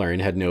Alyn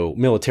Velaryon had no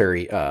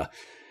military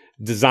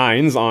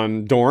designs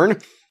on Dorne,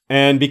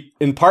 and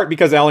in part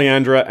because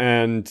Elyandra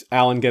and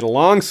Alyn get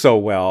along so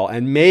well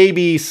and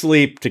maybe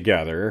sleep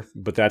together,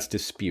 but that's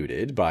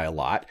disputed by a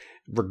lot.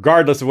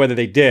 Regardless of whether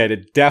they did,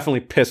 it definitely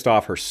pissed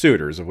off her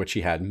suitors, of which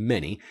she had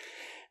many.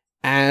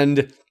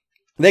 And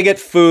They get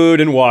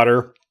food and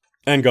water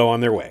and go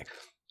on their way.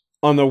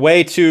 On the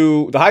way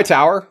to the High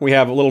Tower, we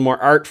have a little more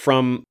art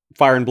from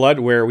Fire and Blood,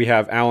 where we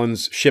have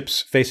Alyn's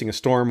ships facing a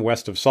storm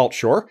west of Salt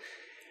Shore.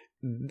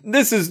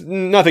 This is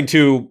nothing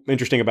too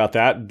interesting about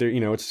that.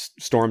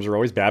 Storms are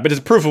always bad, but it's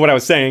proof of what I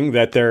was saying,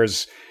 that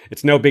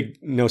it's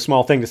no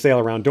small thing to sail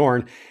around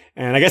Dorne.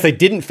 And I guess they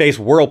didn't face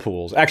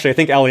whirlpools. Actually, I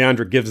think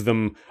Alejandra gives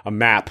them a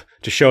map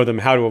to show them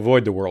how to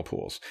avoid the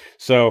whirlpools.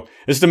 So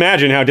just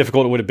imagine how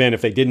difficult it would have been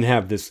if they didn't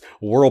have this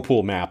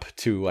whirlpool map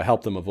to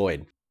help them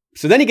avoid.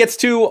 So then he gets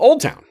to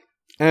Old Town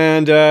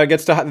and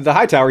gets to the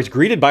High Tower. He's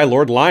greeted by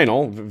Lord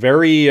Lionel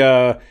very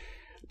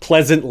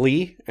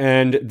pleasantly.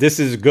 And this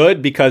is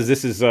good because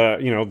this is,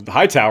 the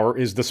High Tower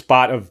is the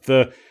spot of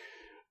the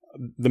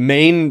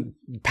main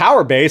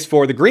power base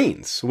for the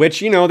Greens,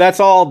 which, that's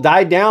all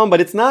died down, but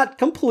it's not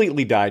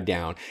completely died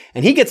down.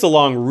 And he gets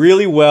along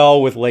really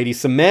well with Lady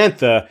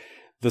Samantha,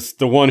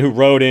 the one who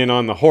rode in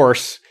on the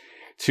horse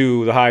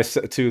to the High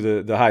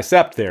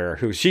Sept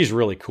there, she's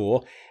really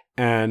cool.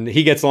 And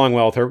he gets along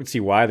well with her. We can see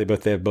why. They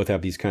both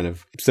have these kind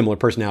of similar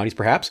personalities,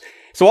 perhaps.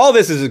 So all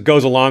this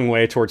goes a long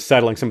way towards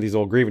settling some of these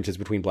old grievances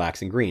between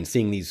blacks and greens,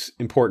 seeing these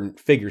important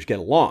figures get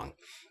along.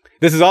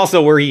 This is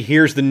also where he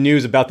hears the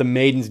news about the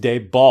Maiden's Day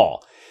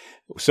Ball.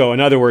 So in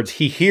other words,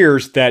 he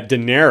hears that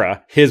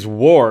Daenerys, his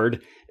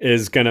ward,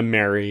 is going to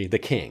marry the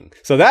king.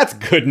 So that's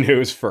good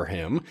news for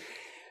him,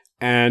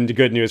 and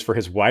good news for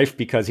his wife,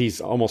 because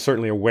he's almost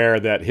certainly aware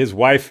that his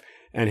wife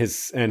and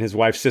his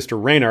wife's sister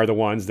Rhaena are the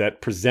ones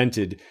that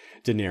presented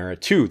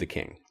Daenerys to the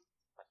king.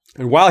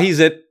 And while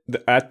he's at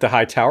the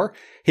High Tower,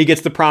 he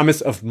gets the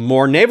promise of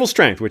more naval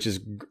strength, which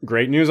is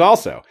great news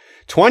also.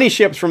 20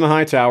 ships from the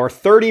High Tower,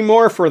 30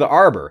 more for the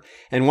Arbor.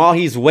 And while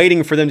he's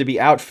waiting for them to be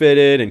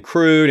outfitted and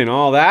crewed and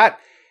all that,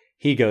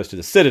 he goes to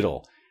the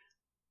Citadel,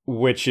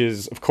 which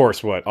is, of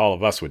course, what all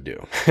of us would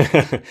do.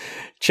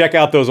 Check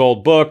out those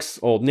old books,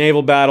 old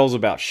naval battles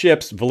about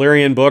ships,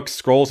 Valyrian books,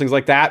 scrolls, things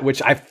like that,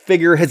 which I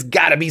figure has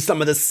got to be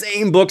some of the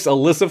same books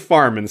Alyssa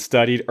Farman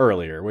studied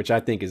earlier, which I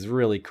think is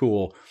really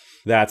cool.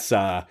 That's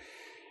kind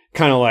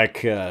of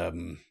like...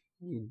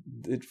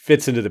 it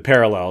fits into the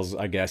parallels,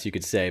 I guess you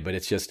could say, but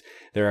it's just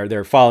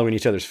they're following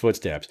each other's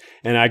footsteps.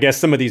 And I guess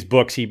some of these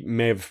books he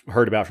may have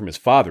heard about from his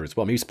father as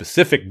well, maybe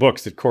specific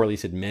books that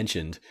Corlys had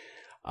mentioned.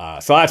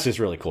 So that's just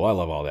really cool. I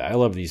love all that. I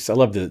love these. I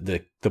love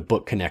the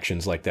book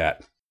connections like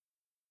that.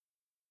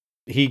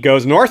 He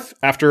goes north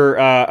after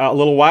a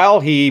little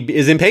while. He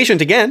is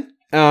impatient again.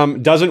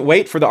 Doesn't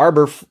wait for the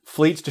Arbor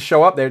fleets to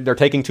show up. They're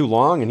taking too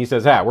long, and he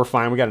says, we're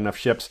fine. We got enough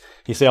ships.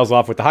 He sails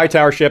off with the High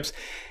Tower ships,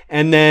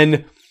 and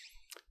then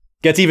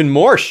gets even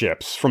more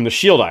ships from the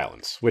Shield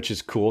Islands, which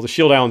is cool. The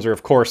Shield Islands are,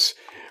 of course,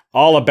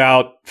 all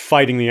about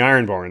fighting the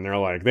Ironborn. They're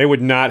like, they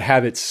would not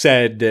have it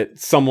said that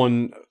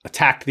someone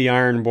attacked the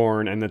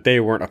Ironborn and that they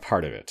weren't a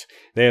part of it.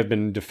 They have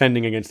been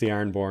defending against the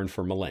Ironborn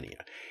for millennia.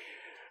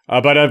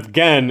 But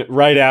again,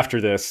 right after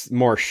this,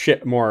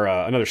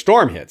 another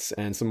storm hits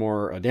and some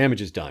more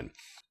damage is done.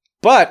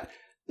 But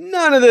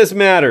none of this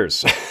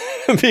matters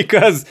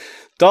because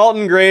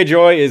Dalton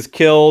Greyjoy is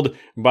killed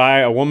by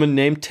a woman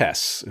named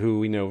Tess, who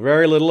we know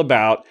very little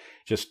about,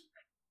 just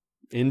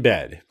in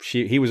bed.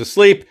 He was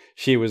asleep.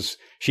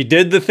 She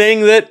did the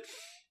thing that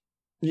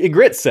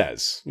Ygritte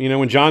says.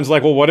 When Jon's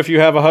like, well, what if you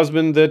have a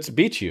husband that's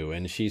beat you?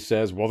 And she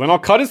says, well, then I'll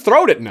cut his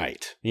throat at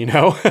night,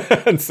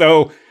 And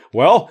so,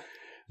 well,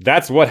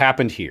 that's what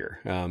happened here.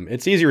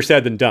 It's easier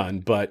said than done,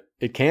 but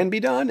it can be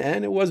done,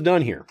 and it was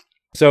done here.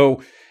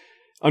 So,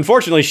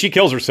 unfortunately, she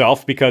kills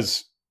herself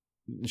because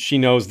she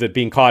knows that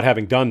being caught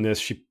having done this,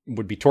 she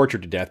would be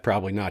tortured to death,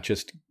 probably not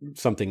just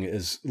something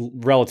as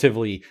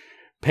relatively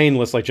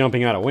painless like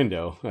jumping out a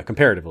window,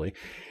 comparatively.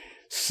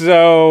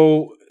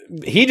 So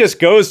he just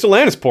goes to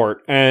Lannisport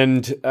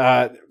and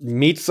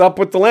meets up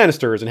with the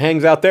Lannisters and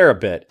hangs out there a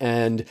bit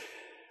and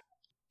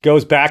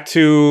goes back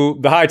to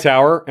the High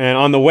Tower, and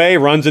on the way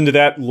runs into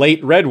that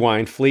late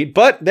Redwyne fleet,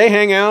 but they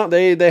hang out,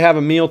 they have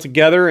a meal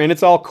together, and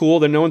it's all cool.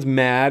 That no one's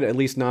mad, at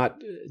least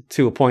not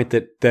to a point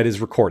that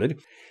is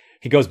recorded.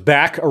 He goes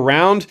back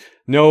around,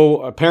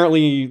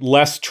 apparently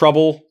less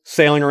trouble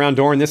sailing around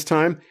Dorne this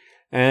time,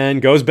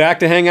 and goes back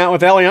to hang out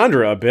with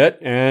Alejandra a bit,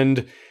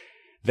 and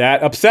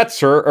that upsets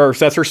her, or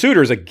sets her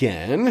suitors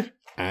again,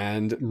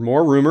 and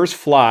more rumors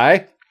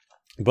fly.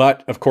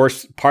 But, of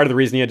course, part of the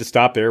reason he had to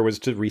stop there was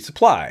to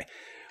resupply.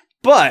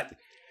 But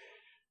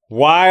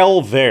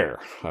while there,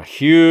 a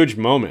huge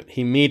moment,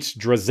 he meets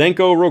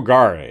Drazenko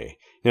Rogare.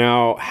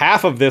 Now,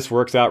 half of this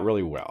works out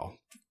really well.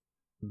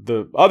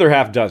 The other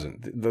half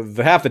doesn't.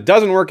 The half that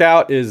doesn't work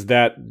out is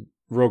that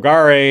the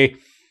Rogare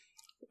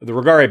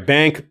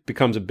Bank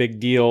becomes a big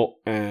deal,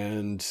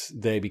 and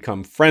they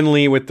become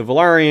friendly with the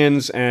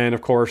Velaryons, and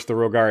of course the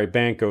Rogare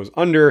Bank goes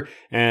under,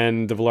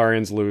 and the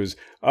Velaryons lose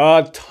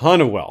a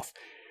ton of wealth.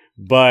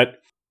 But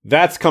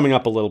that's coming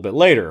up a little bit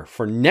later.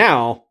 For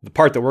now, the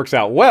part that works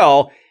out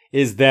well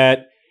is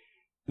that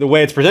the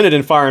way it's presented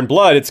in Fire and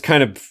Blood, it's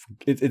kind of,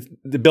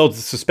 it builds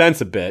the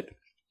suspense a bit.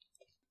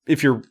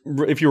 if you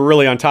were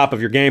really on top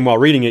of your game while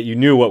reading it, you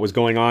knew what was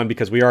going on,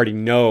 because we already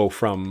know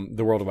from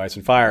the World of Ice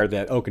and Fire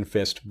that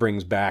Oakenfist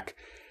brings back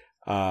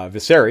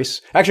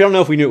Viserys. Actually, I don't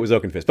know if we knew it was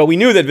Oakenfist, but we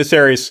knew that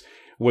Viserys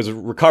was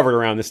recovered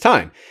around this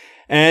time.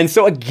 And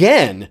so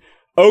again,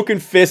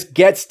 Oakenfist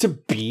gets to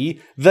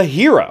be the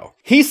hero.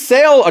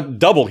 A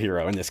double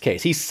hero in this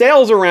case. He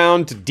sails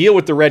around to deal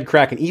with the Red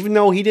Kraken, even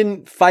though he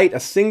didn't fight a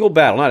single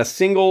battle, not a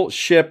single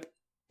ship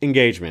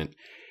engagement.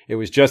 It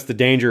was just the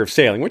danger of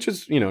sailing, which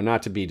is,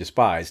 not to be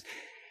despised.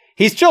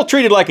 He's still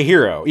treated like a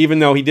hero, even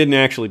though he didn't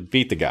actually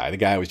beat the guy. The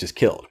guy was just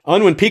killed.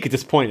 Unwin Peak at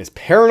this point is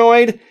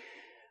paranoid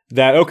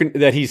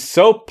that he's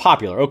so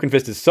popular.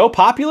 Oakenfist is so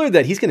popular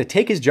that he's going to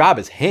take his job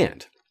as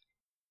Hand.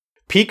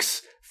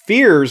 Peak's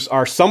fears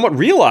are somewhat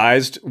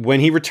realized when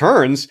he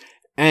returns,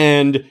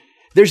 and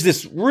there's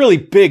this really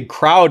big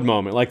crowd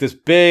moment, like this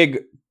big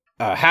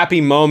happy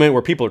moment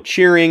where people are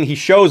cheering. He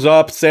shows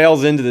up,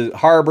 sails into the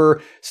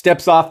harbor,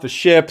 steps off the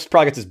ship,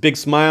 probably got this big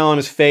smile on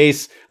his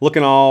face,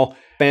 looking all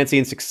fancy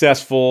and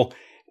successful,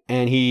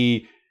 and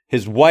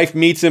his wife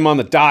meets him on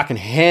the dock and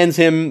hands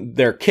him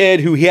their kid,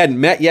 who he hadn't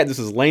met yet. This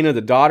is Laena,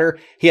 the daughter.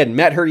 He hadn't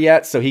met her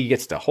yet, so he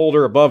gets to hold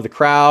her above the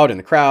crowd, and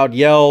the crowd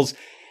yells.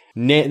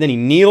 Then he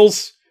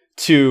kneels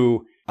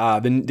to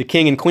the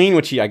king and queen,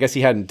 which I guess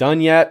he hadn't done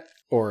yet,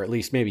 or at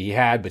least maybe he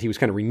had, but he was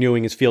kind of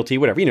renewing his fealty,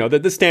 whatever,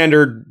 the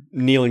standard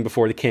kneeling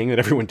before the king that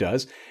everyone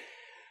does.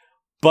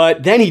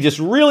 But then he just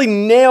really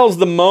nails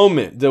the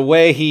moment, the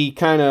way he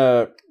kind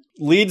of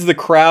leads the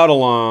crowd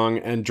along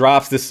and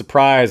drops this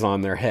surprise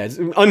on their heads.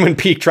 Unwin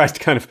Peak tries to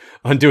kind of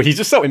undo it. He's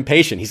just so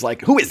impatient. He's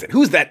like, who is it?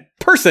 Who's that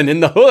person in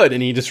the hood?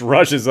 And he just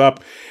rushes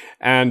up,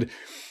 and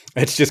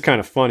it's just kind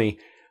of funny,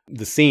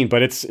 the scene.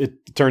 But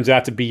it turns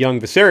out to be young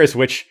Viserys,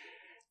 which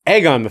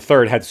Aegon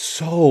III had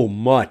so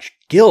much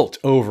guilt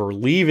over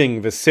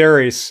leaving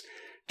Viserys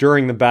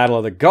during the Battle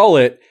of the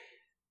Gullet,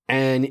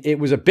 and it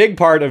was a big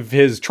part of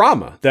his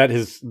trauma,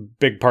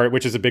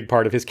 which is a big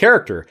part of his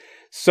character.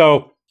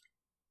 So,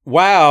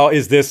 wow,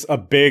 is this a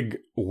big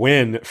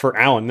win for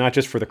Alyn, not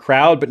just for the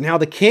crowd, but now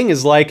the king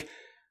is like,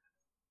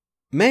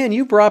 man,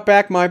 you brought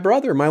back my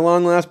brother, my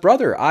long lost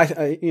brother.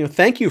 I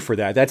thank you for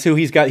that. That's who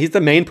he's got. He's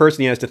the main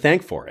person he has to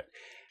thank for it.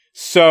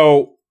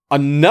 So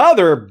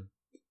another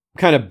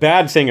kind of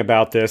bad thing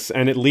about this,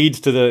 and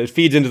it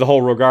feeds into the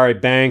whole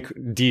Rogari Bank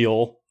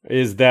deal,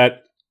 is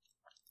that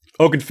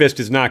Oakenfist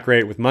is not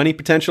great with money,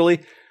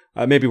 potentially.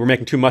 Maybe we're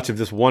making too much of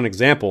this one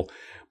example,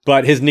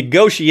 but his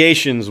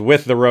negotiations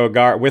with the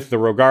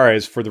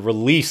Rogares for the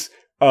release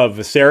of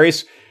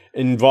Viserys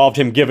involved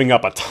him giving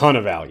up a ton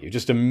of value,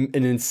 just an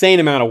insane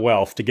amount of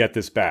wealth to get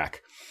this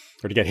back,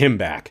 or to get him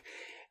back.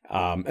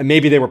 And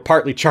maybe they were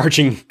partly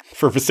charging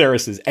for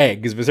Viserys'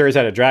 egg, because Viserys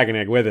had a dragon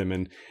egg with him,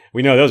 and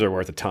we know those are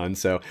worth a ton.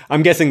 So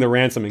I'm guessing the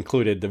ransom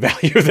included the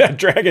value of that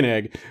dragon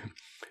egg.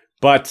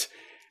 But,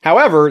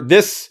 however,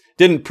 this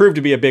didn't prove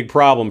to be a big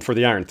problem for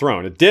the Iron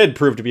Throne. It did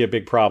prove to be a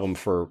big problem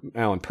for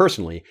Alyn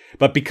personally.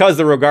 But because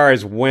the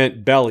Rogares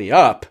went belly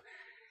up,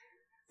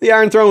 the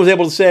Iron Throne was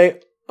able to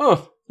say,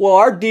 oh, well,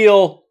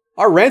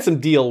 our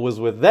ransom deal was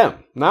with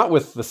them, not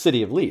with the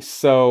city of Lys.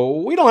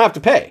 So we don't have to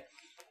pay.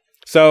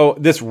 So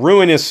this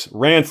ruinous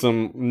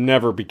ransom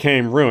never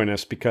became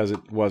ruinous because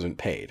it wasn't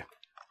paid.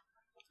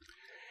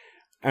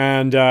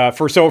 And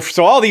so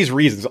all these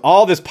reasons,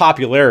 all this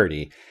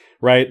popularity,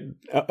 right?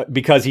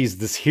 Because he's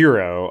this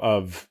hero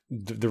of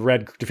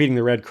defeating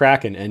the Red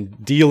Kraken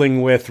and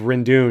dealing with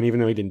Rindoon,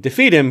 even though he didn't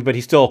defeat him, but he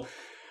still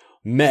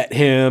met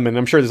him. And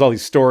I'm sure there's all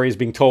these stories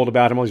being told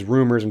about him, all these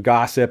rumors and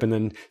gossip, and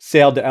then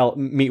sailed to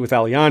meet with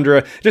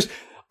Alejandra. Just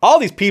all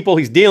these people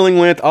he's dealing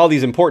with, all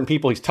these important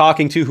people he's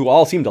talking to who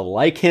all seem to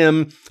like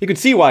him. You can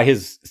see why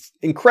he's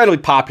incredibly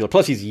popular.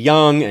 Plus, he's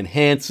young and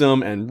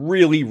handsome and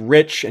really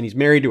rich, and he's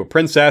married to a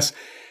princess.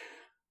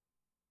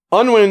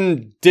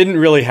 Unwin didn't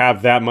really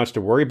have that much to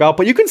worry about,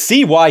 but you can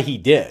see why he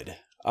did.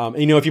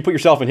 If you put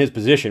yourself in his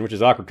position, which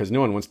is awkward because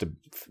no one wants to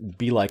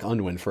be like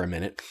Unwin for a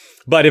minute.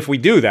 But if we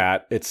do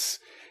that, it's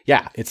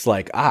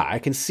like, I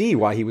can see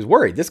why he was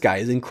worried. This guy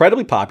is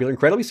incredibly popular,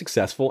 incredibly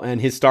successful,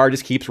 and his star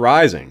just keeps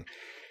rising.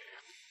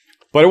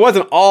 But it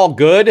wasn't all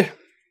good.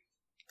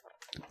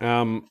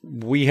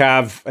 We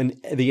have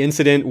the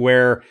incident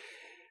where,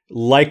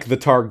 like the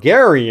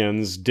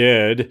Targaryens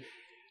did,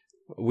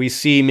 we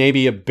see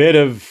maybe a bit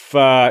of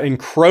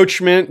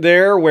encroachment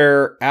there,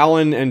 where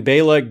Alyn and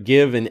Baela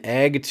give an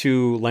egg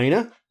to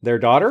Laena, their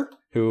daughter,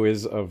 who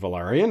is a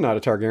Velaryon, not a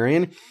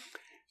Targaryen.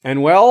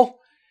 And well,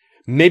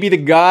 maybe the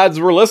gods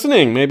were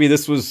listening. Maybe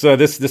this was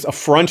this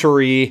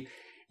effrontery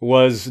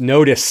was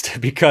noticed,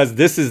 because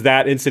this is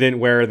that incident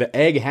where the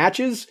egg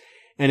hatches,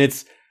 and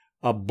it's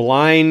a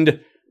blind,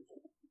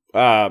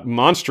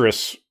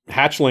 monstrous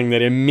hatchling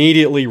that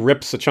immediately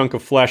rips a chunk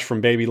of flesh from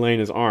baby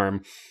Laena's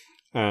arm.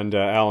 And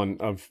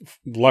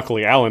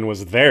luckily Alyn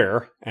was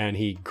there, and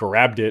he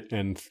grabbed it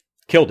and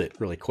killed it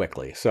really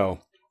quickly. So,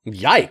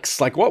 yikes!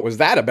 Like, what was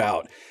that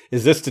about?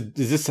 Is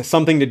this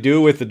something to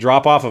do with the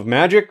drop off of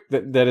magic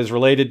that is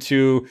related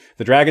to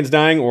the dragons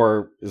dying,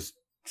 or is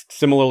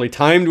similarly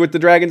timed with the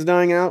dragons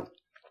dying out?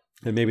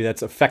 And maybe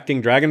that's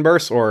affecting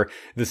Dragonburst, or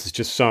this is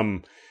just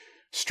some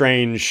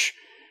strange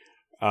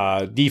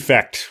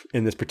defect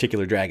in this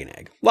particular dragon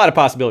egg. A lot of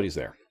possibilities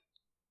there.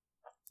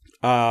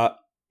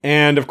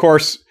 And of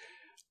course,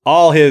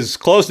 all his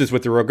closeness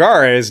with the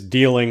Rogares,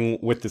 dealing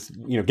with this,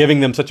 giving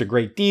them such a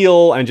great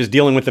deal and just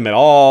dealing with them at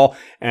all,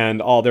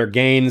 and all their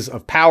gains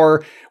of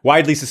power,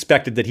 widely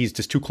suspected that he's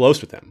just too close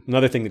with them.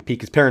 Another thing that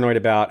Peake is paranoid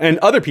about, and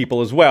other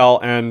people as well.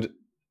 And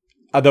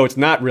although it's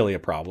not really a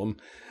problem,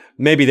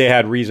 maybe they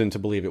had reason to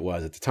believe it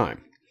was at the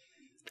time.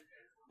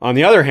 On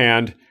the other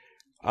hand,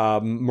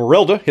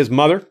 Marilda, his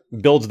mother,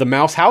 builds the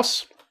Mouse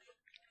House,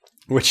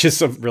 which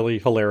is a really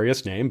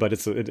hilarious name, but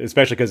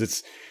especially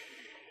because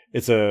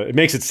it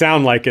makes it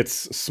sound like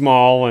it's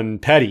small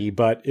and petty,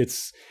 but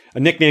it's a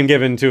nickname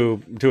given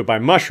to it by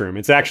Mushroom.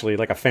 It's actually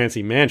like a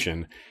fancy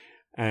mansion.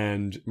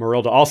 And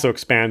Marilda also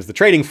expands the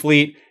trading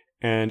fleet,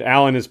 and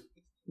Alyn is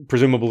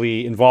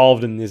presumably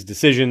involved in his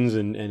decisions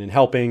and in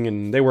helping,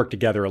 and they work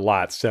together a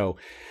lot. So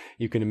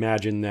you can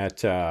imagine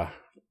that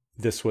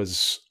this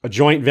was a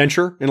joint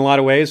venture in a lot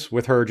of ways,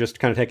 with her just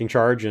kind of taking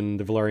charge and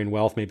the Velaryon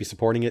wealth maybe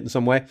supporting it in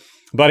some way.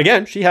 But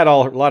again, she had a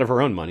lot of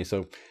her own money,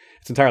 so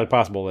it's entirely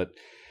possible that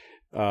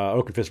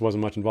Oakenfist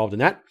wasn't much involved in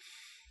that.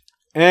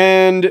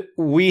 And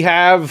we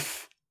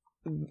have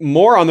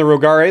more on the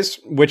Rogares,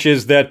 which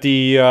is that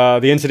the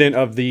incident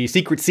of the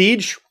secret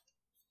siege,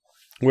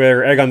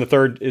 where Aegon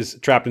III is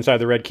trapped inside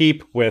the Red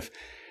Keep with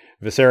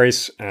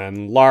Viserys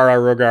and Lara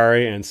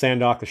Rogari and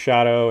Sandok the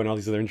Shadow and all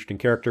these other interesting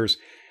characters,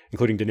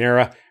 including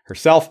Daenerys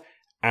herself.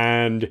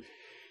 And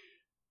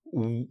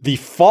the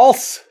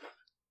false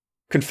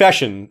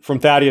confession from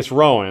Thaddeus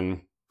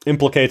Rowan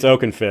implicates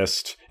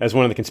Oakenfist as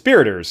one of the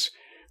conspirators.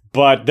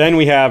 But then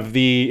we have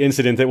the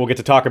incident that we'll get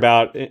to talk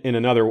about in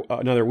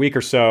another week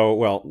or so.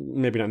 Well,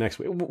 maybe not next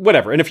week.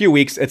 Whatever. In a few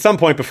weeks, at some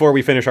point before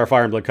we finish our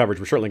Fire and Blood coverage,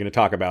 we're certainly going to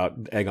talk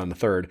about Aegon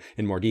III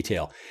in more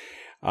detail.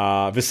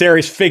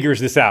 Viserys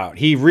figures this out.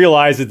 He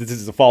realizes that this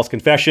is a false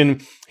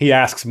confession. He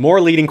asks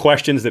more leading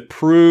questions that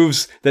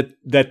proves that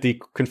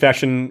the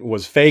confession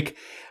was fake.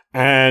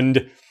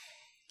 And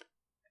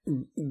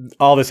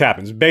all this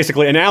happens.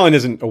 Basically, and Alyn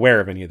isn't aware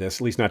of any of this,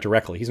 at least not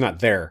directly. He's not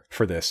there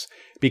for this,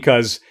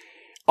 because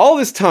all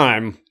this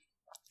time,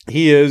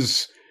 he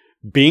is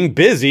being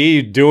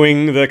busy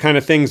doing the kind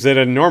of things that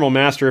a normal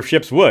master of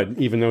ships would,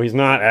 even though he's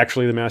not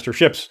actually the master of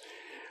ships.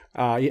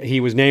 He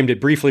was named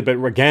it briefly,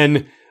 but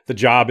again, the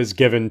job is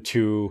given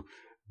to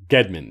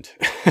Gedmund.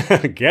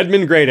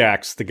 Gedmund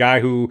Greataxe, the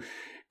guy who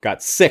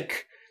got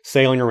sick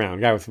sailing around,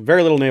 a guy with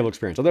very little naval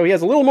experience, although he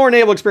has a little more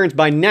naval experience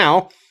by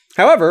now.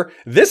 However,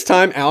 this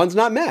time, Alyn's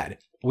not mad.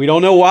 We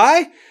don't know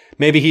why.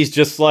 Maybe he's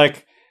just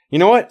like, you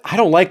know what? I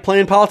don't like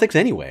playing politics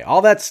anyway.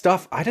 All that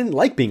stuff, I didn't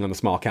like being on the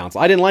small council.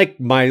 I didn't like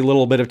my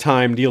little bit of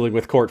time dealing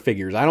with court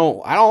figures. I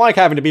don't like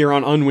having to be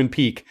around Unwin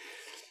Peak.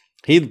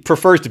 He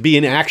prefers to be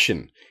in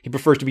action. He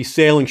prefers to be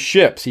sailing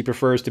ships. He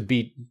prefers to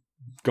be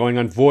going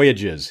on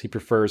voyages. He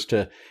prefers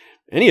to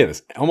any of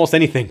this, almost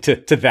anything to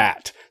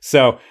that.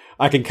 So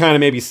I can kind of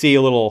maybe see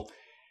a little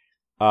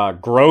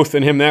growth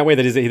in him that way.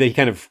 That he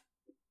kind of,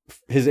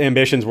 his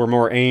ambitions were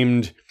more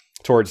aimed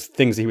towards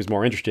things he was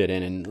more interested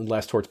in and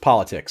less towards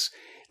politics.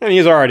 And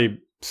he's already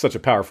such a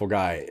powerful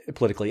guy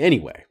politically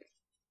anyway.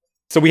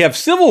 So we have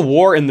civil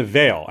war in the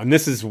Vale, and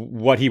this is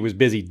what he was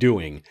busy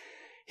doing.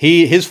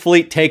 His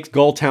fleet takes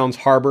Gulltown's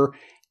harbor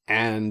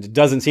and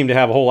doesn't seem to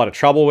have a whole lot of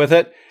trouble with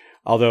it,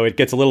 although it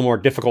gets a little more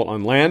difficult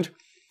on land.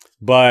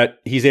 But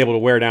he's able to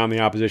wear down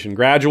the opposition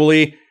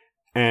gradually,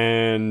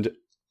 and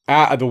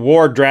the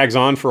war drags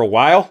on for a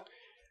while.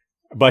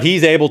 But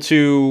he's able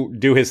to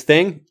do his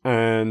thing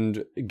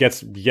and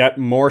gets yet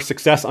more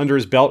success under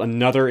his belt.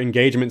 Another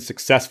engagement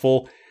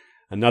successful,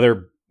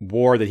 another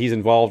war that he's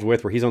involved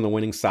with where he's on the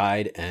winning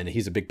side, and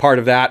he's a big part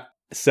of that.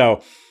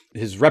 So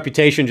his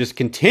reputation just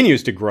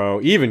continues to grow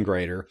even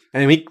greater.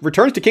 And he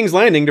returns to King's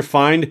Landing to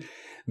find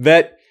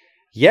that,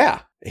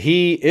 yeah,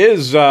 he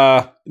is,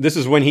 this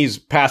is when he's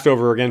passed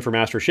over again for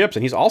Master of Ships,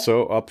 and he's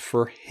also up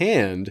for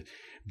Hand,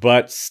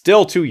 but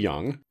still too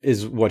young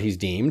is what he's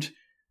deemed.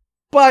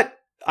 But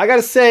I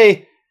gotta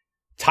say,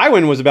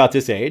 Tywin was about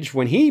this age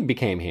when he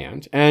became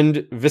Hand, and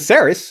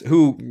Viserys,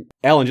 who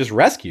Alyn just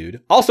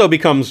rescued, also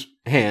becomes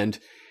Hand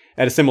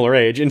at a similar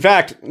age. In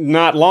fact,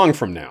 not long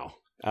from now.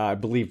 I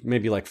believe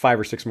maybe like 5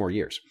 or 6 more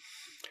years.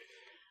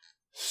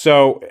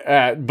 So,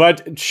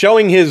 but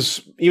showing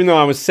even though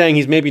I was saying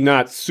he's maybe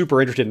not super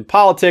interested in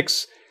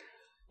politics,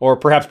 or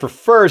perhaps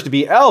prefers to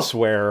be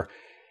elsewhere,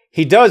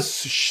 he does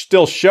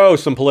still show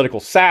some political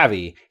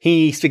savvy.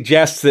 He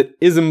suggests that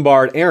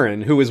Isambard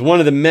Arryn, who is one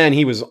of the men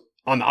he was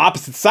on the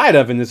opposite side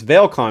of in this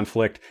Vale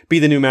conflict, be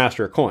the new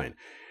Master of Coin.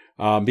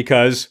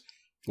 Because,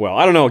 well,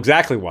 I don't know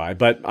exactly why,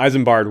 but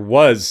Isambard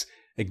was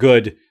a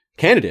good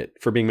candidate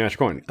for being Master of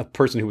Coin, a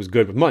person who was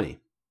good with money.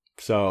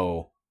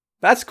 So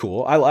that's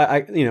cool.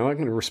 I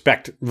can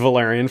respect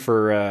Velaryon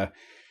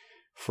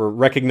for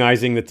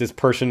recognizing that this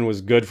person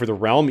was good for the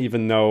realm,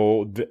 even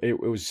though it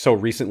was so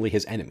recently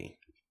his enemy.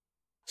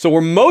 So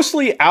we're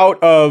mostly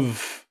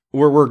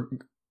we're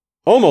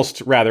almost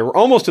to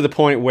the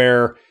point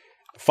where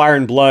Fire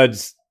and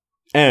Blood's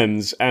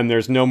ends, and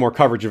there's no more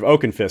coverage of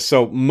Oakenfist.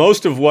 So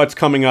most of what's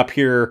coming up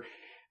here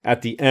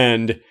at the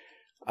end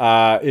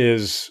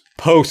is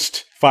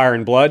post Fire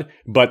and Blood,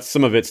 but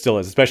some of it still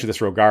is, especially this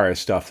Rogaris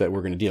stuff that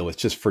we're going to deal with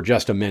for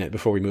just a minute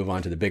before we move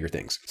on to the bigger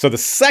things. So the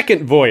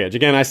second voyage,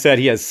 again, I said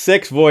he has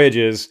 6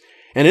 voyages.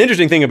 And an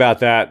interesting thing about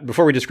that,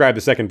 before we describe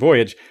the second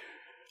voyage,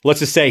 let's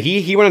just say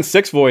he went on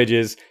 6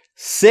 voyages,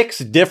 6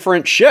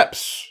 different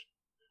ships,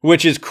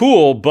 which is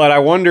cool, but I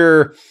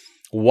wonder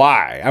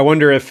why. I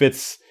wonder if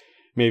it's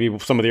maybe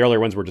some of the earlier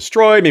ones were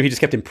destroyed. Maybe he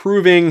just kept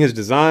improving his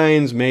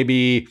designs.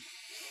 Maybe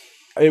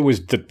it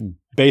was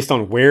based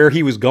on where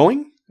he was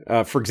going.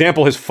 For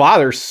example, his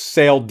father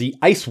sailed the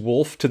Ice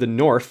Wolf to the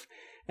north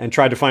and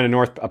tried to find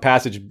a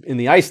passage in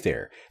the ice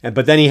there.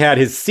 But then he had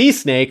his Sea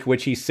Snake,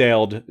 which he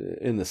sailed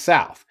in the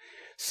south.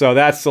 So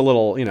that's a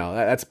little,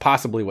 that's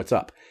possibly what's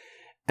up.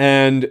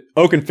 And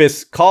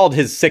Oakenfist called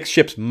his 6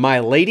 ships My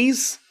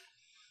Ladies,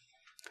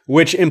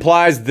 which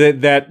implies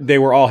that they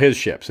were all his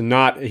ships and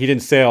he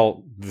didn't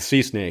sail the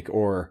Sea Snake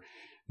or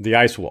the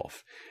Ice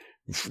Wolf.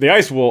 The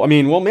Ice Wolf,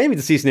 maybe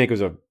the Sea Snake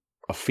was a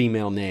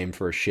female name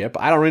for a ship.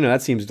 I don't really know.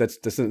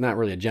 That's not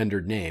really a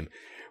gendered name.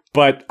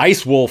 But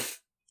Ice Wolf,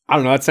 I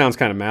don't know. That sounds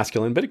kind of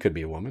masculine, but it could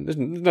be a woman. There's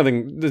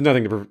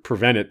nothing to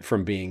prevent it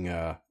from being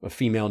a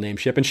female name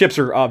ship. And ships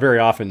are very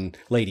often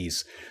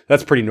ladies.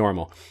 That's pretty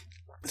normal.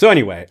 So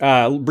anyway,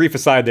 brief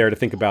aside there to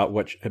think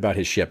about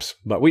his ships,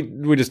 but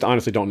we just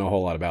honestly don't know a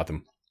whole lot about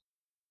them.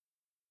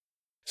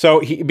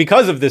 So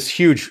because of the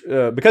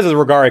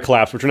Rogari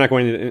collapse, which we're not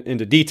going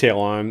into detail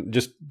on,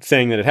 just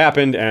saying that it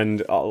happened,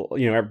 and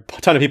a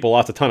ton of people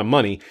lost a ton of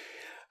money,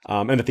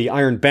 and that the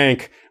Iron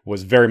Bank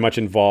was very much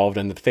involved,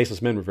 and that the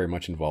Faceless Men were very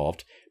much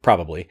involved,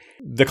 probably.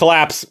 The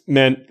collapse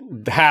meant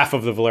half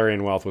of the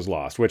Velaryon wealth was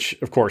lost, which,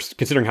 of course,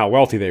 considering how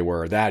wealthy they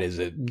were, that is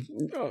an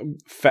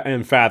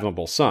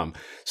unfathomable sum.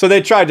 So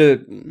they tried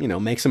to,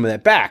 make some of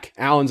that back.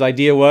 Alyn's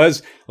idea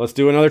was, let's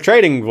do another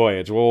trading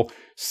voyage. We'll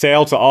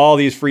sail to all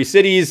these free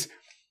cities,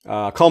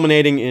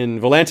 culminating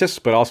in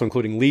Volantis, but also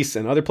including Lys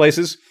and other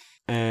places.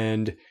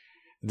 And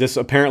this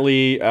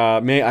apparently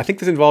I think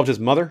this involved his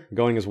mother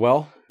going as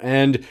well.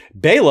 And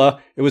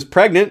Bela, was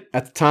pregnant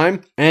at the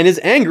time and is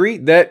angry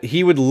that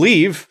he would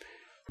leave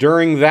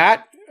during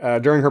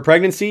her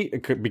pregnancy,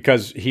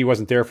 because he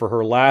wasn't there for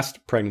her last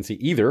pregnancy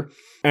either.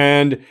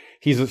 And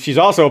she's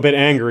also a bit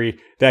angry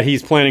that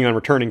he's planning on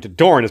returning to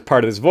Dorne as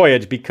part of this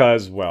voyage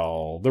because,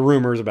 the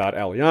rumors about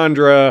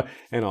Alejandra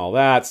and all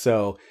that.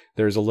 So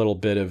there's a little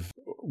bit of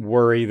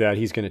worry that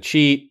he's going to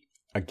cheat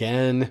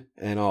again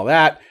and all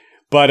that.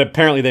 But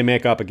apparently they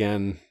make up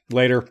again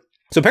later.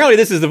 So apparently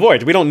this is the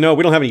voyage. We don't know.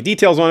 We don't have any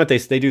details on it.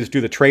 They do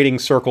the trading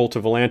circle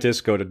to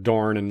Volantis, go to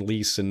Dorne and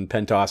Lys and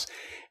Pentos.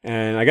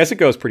 And I guess it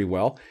goes pretty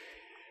well.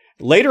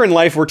 Later in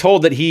life, we're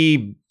told that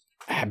he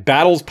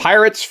battles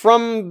pirates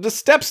from the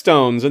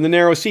Stepstones in the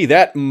Narrow Sea.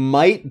 That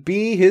might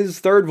be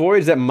his third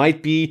voyage. That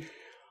might be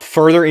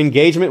further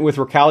engagement with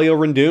Ricalio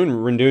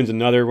Rendoon. Rendoon's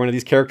another one of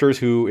these characters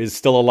who is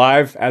still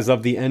alive as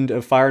of the end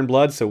of Fire and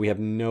Blood, so we have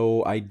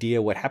no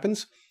idea what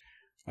happens.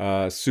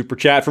 Super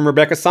chat from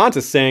Rebecca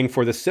Santos saying,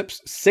 for the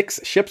 6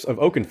 ships of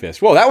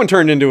Oakenfist. Well, that one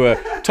turned into a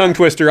tongue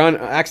twister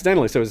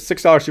accidentally, so it was a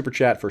 $6 super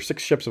chat for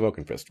 6 ships of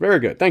Oakenfist. Very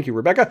good. Thank you,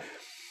 Rebecca.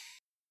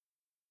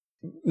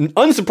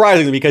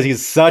 Unsurprisingly, because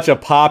he's such a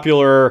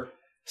popular,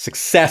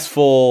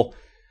 successful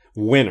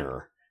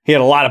winner, he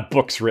had a lot of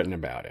books written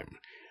about him.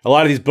 A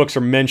lot of these books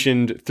are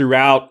mentioned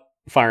throughout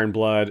Fire and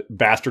Blood.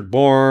 Bastard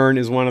Born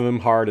is one of them.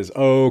 Hard as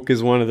Oak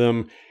is one of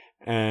them.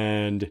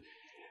 And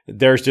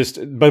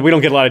but we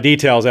don't get a lot of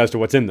details as to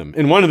what's in them.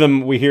 In one of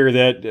them, we hear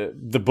that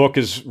the book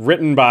is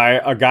written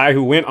by a guy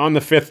who went on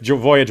the 5th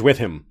voyage with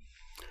him.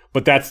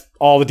 But that's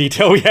all the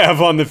detail we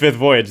have on the 5th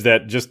voyage,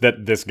 that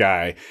this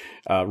guy,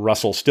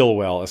 Russell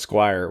Stillwell,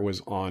 Esquire,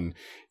 was on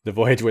the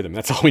voyage with him.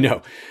 That's all we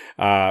know.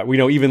 We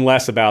know even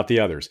less about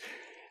the others.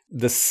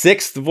 The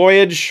 6th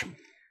voyage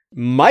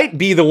might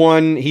be the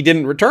one he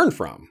didn't return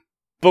from.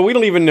 But we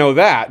don't even know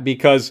that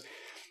because,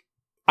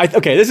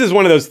 this is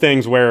one of those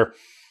things where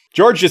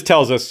George just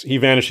tells us he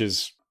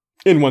vanishes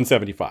in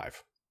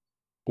 175.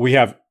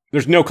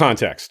 There's no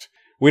context.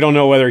 We don't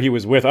know whether he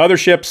was with other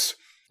ships.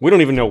 We don't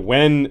even know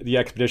when the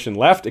expedition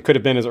left. It could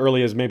have been as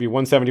early as maybe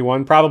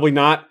 171. Probably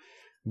not,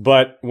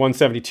 but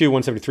 172,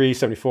 173,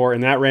 74,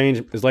 in that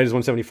range, as late as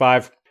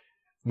 175.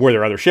 Were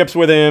there other ships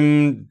with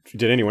him?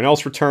 Did anyone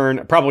else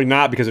return? Probably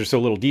not, because there's so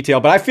little detail.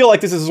 But I feel like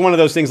this is one of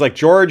those things like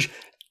George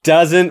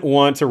doesn't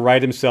want to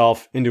write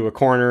himself into a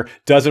corner,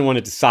 doesn't want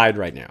to decide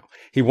right now.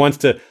 He wants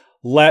to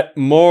let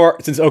more,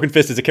 since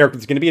Oakenfist is a character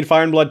that's going to be in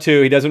Fire and Blood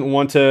too, he doesn't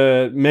want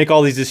to make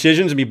all these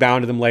decisions and be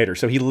bound to them later.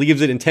 So he leaves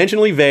it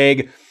intentionally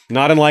vague,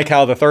 not unlike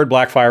how the 3rd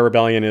Blackfire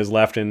Rebellion is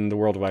left in the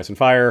World of Ice and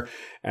Fire,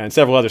 and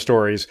several other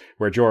stories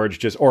where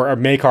George or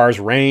Makar's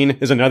Reign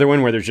is another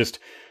one where there's just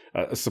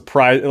a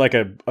surprise, like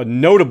a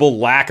notable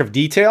lack of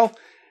detail.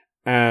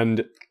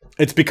 And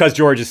it's because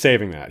George is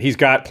saving that. He's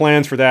got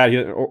plans for that,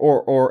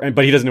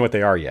 but he doesn't know what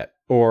they are yet.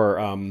 Or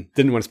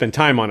didn't want to spend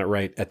time on it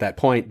right at that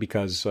point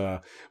because,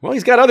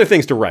 he's got other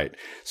things to write.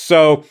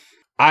 So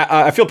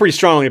I feel pretty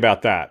strongly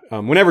about that.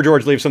 Whenever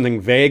George leaves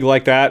something vague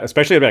like that,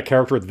 especially about a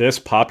character this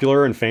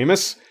popular and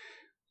famous,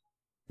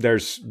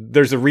 there's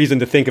a reason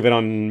to think of it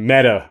on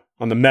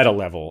the meta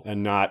level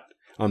and not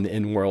on the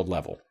in-world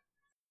level.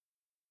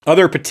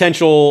 Other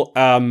potential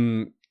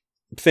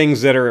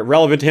things that are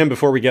relevant to him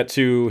before we get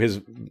to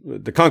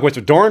the conquest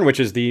of Dorne, which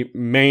is the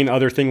main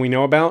other thing we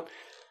know about.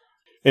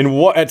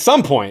 And at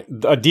some point,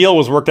 a deal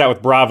was worked out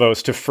with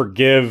Braavos to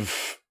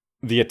forgive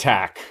the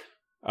attack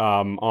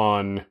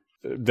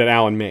that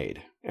Alyn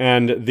made.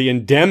 And the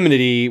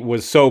indemnity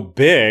was so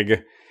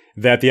big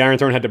that the Iron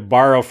Throne had to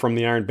borrow from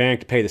the Iron Bank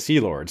to pay the Sea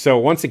Lord. So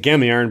once again,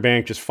 the Iron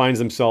Bank just finds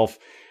himself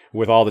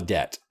with all the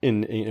debt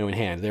in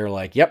hand. They're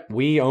like, yep,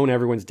 we own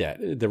everyone's debt.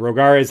 The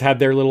Rogares had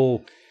their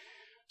little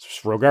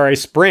Rogare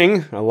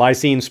Spring, a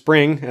Lysine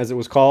Spring, as it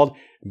was called,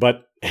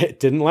 but it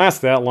didn't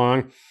last that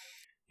long.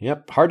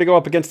 Yep, hard to go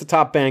up against the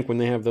top bank when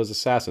they have those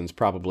assassins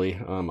probably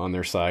on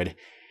their side.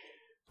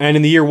 And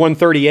in the year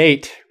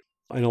 138,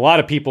 and a lot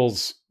of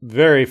people's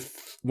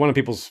one of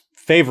people's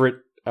favorite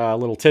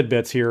little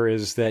tidbits here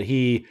is that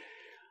he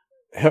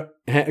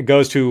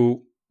goes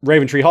to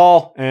Raventree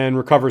Hall and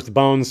recovers the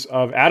bones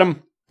of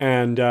Adam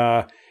and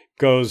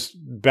goes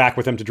back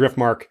with them to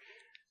Driftmark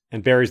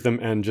and buries them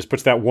and just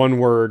puts that one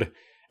word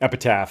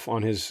epitaph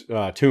on his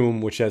tomb,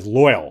 which says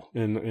loyal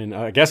in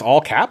I guess all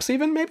caps,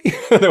 even maybe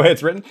the way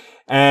it's written.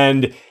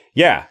 And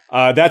yeah,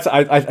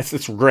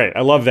 it's great.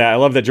 I love that. I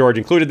love that George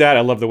included that.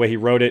 I love the way he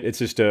wrote it. It's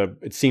just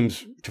it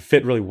seems to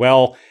fit really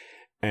well.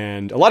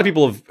 And a lot of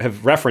people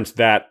have referenced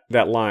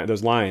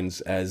those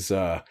lines as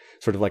sort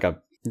of like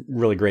a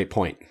really great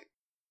point.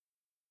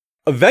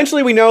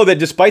 Eventually, we know that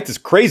despite this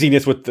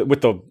craziness with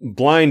the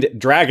blind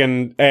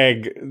dragon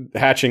egg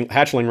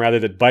hatchling rather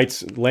that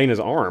bites Laena's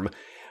arm,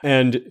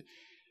 and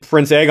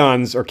King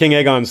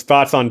Aegon's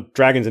thoughts on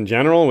dragons in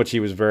general, which he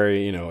was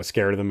very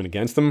scared of them and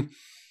against them,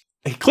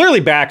 he clearly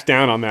backs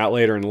down on that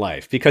later in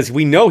life because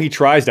we know he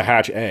tries to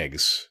hatch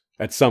eggs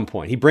at some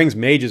point. He brings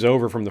mages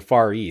over from the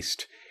Far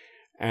East,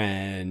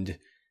 and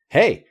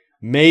hey,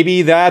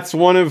 maybe that's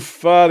one of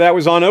that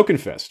was on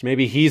Oakenfist.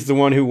 Maybe he's the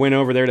one who went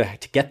over there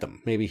to get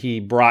them. Maybe he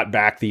brought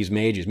back these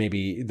mages.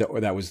 Maybe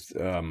that was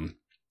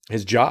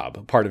his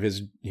job. Part of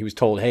he was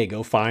told, hey,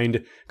 go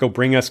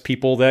bring us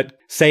people that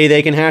say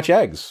they can hatch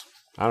eggs.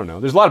 I don't know.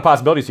 There's a lot of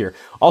possibilities here.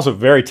 Also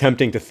very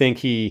tempting to think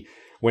he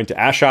went to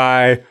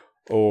Ashai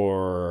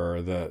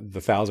or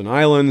the Thousand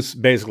Islands,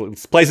 basically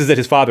places that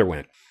his father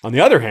went. On the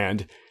other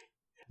hand,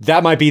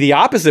 that might be the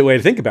opposite way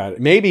to think about it.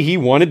 Maybe he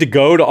wanted to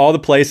go to all the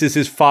places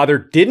his father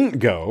didn't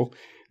go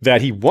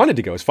that he wanted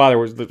to go. His father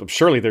was,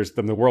 surely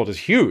the world is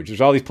huge.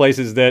 There's all these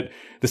places that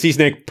the Sea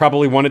Snake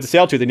probably wanted to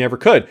sail to. They never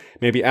could.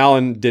 Maybe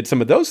Alyn did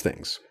some of those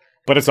things.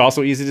 But it's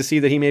also easy to see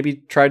that he maybe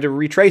tried to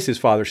retrace his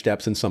father's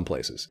steps in some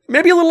places.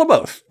 Maybe a little of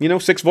both.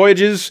 6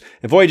 voyages.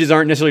 And voyages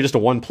aren't necessarily just to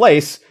one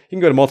place. You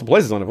can go to multiple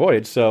places on a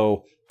voyage.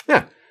 So,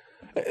 yeah.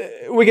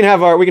 We can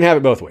have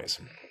it both ways.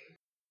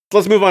 So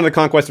let's move on to the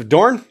conquest of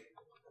Dorne.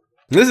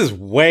 This is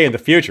way in the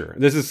future.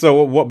 Basically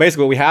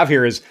what we have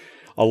here is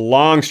a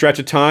long stretch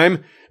of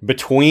time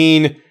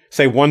between,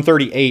 say,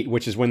 138,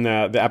 which is when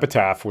the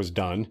epitaph was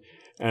done,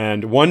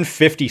 and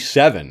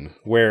 157,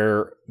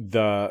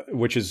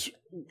 which is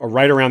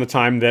right around the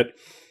time that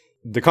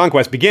the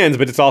conquest begins,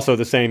 but it's also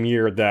the same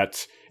year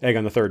that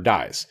Aegon III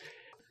dies.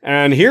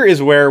 And here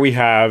is where we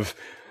have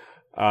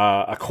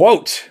a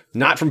quote,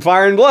 not from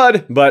Fire and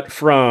Blood, but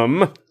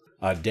from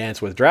A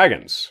Dance with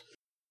Dragons.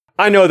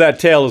 I know that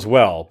tale as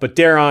well, but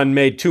Daeron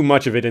made too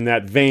much of it in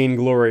that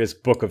vainglorious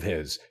book of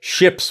his.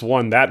 Ships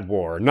won that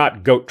war,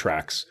 not goat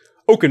tracks.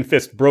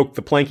 Oakenfist broke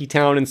the planky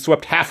town and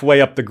swept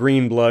halfway up the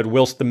green blood,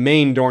 whilst the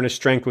main Dornish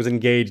strength was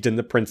engaged in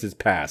the Prince's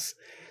Pass.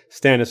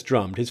 Stannis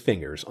drummed his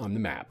fingers on the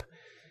map.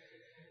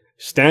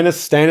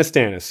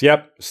 Stannis.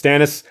 Yep,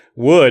 Stannis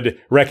would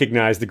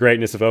recognize the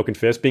greatness of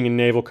Oakenfist, being a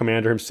naval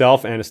commander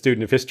himself and a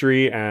student of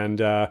history, and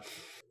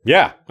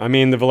yeah, I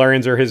mean, the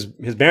Velaryons are his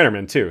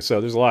bannermen too,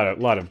 so there's a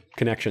lot of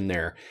connection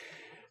there.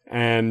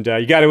 And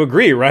you got to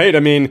agree, right?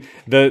 I mean,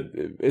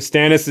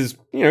 Stannis is,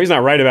 he's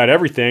not right about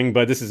everything,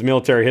 but this is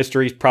military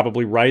history. He's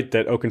probably right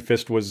that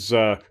Oakenfist was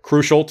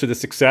crucial to the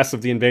success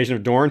of the invasion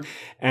of Dorne,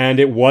 and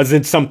it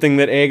wasn't something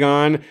that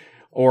Aegon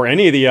or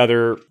any of the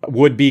other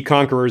would-be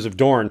conquerors of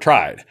Dorne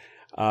tried.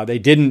 They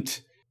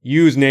didn't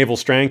use naval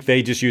strength,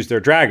 they just used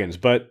their dragons,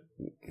 but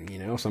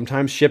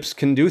sometimes ships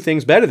can do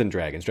things better than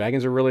dragons.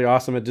 Dragons are really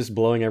awesome at just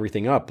blowing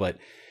everything up, but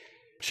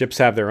ships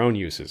have their own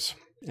uses.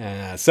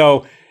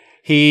 So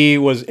he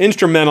was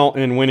instrumental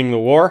in winning the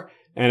war.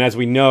 And as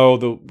we know,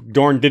 the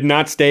Dorne did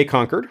not stay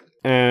conquered.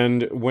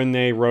 And when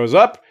they rose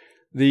up,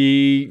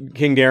 the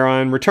King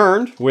Daeron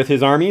returned with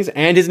his armies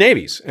and his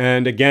navies.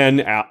 And again,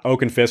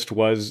 Oakenfist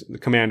was the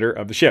commander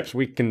of the ships.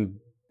 We can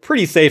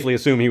pretty safely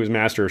assume he was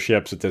master of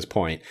ships at this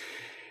point.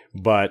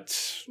 But,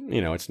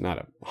 it's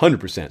not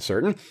 100%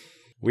 certain.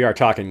 We are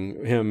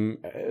talking him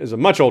as a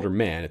much older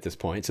man at this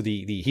point, so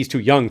the he's too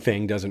young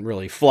thing doesn't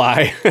really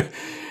fly.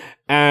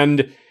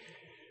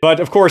 But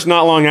of course,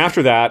 not long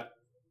after that,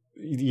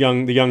 the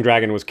young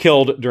dragon was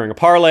killed during a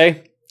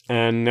parley,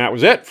 And that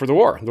was it for the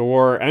war. The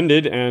war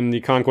ended, and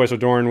the conquest of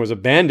Dorne was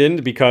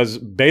abandoned because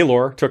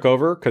Baelor took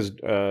over, because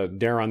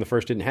Daeron the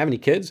First didn't have any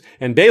kids.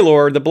 And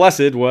Baelor the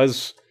Blessed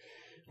was,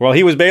 well,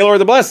 he was Baelor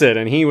the Blessed,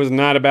 and he was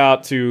not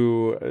about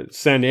to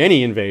send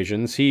any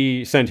invasions.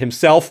 He sent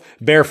himself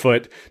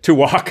barefoot to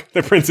walk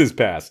the Prince's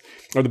Pass,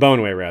 or the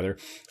Boneway, rather.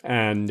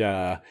 And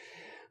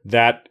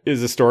that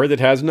is a story that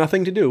has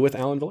nothing to do with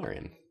Alyn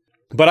Velaryon.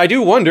 But I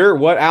do wonder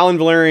what Alyn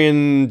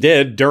Velaryon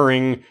did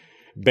during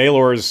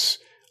Baelor's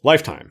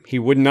lifetime. He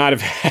would not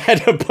have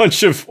had a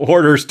bunch of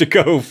orders to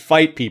go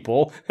fight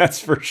people, that's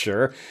for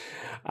sure.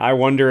 I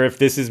wonder if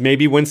this is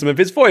maybe when some of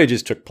his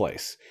voyages took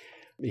place.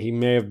 He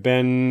might have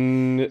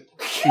been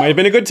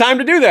a good time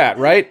to do that,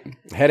 right?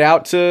 Head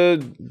out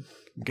to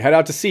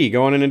sea,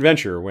 go on an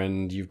adventure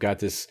when you've got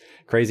this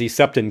crazy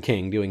Septon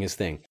King doing his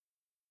thing.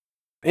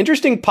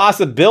 Interesting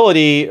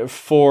possibility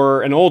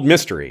for an old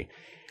mystery.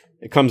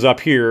 It comes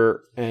up here,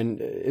 and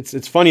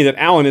it's funny that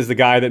Alyn is the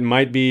guy that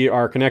might be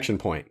our connection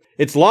point.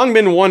 It's long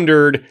been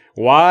wondered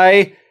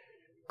why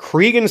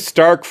Cregan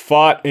Stark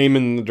fought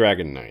Aemon the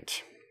Dragon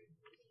Knight.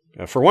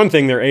 For one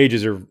thing, their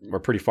ages are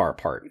pretty far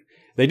apart.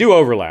 They do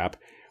overlap,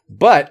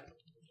 but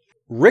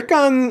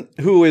Rickon,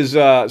 who is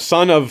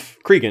son of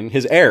Cregan,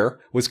 his heir,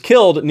 was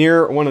killed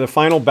near one of the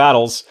final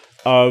battles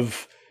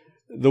of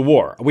the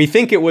war. We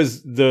think it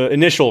was the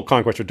initial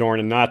conquest of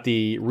Dorne and not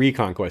the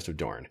reconquest of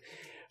Dorne.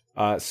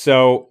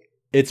 So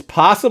it's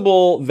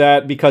possible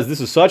that because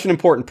this is such an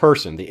important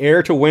person, the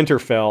heir to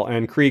Winterfell,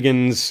 and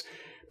Cregan's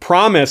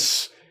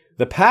promise,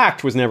 the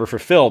pact, was never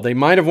fulfilled, they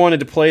might have wanted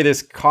to play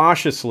this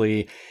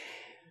cautiously.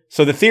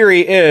 So the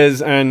theory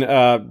is, and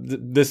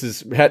this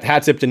is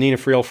hat tip to Nina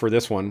Friel for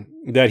this one,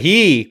 that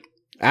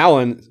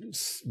Alyn,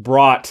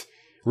 brought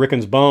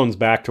Rickon's bones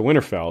back to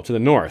Winterfell, to the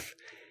north,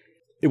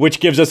 which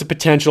gives us a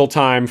potential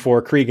time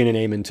for Cregan and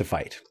Aemon to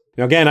fight.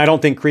 Now, again, I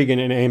don't think Cregan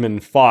and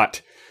Aemon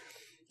fought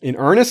in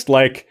earnest,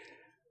 like,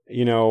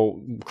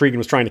 Cregan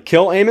was trying to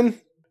kill Aemon,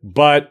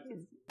 but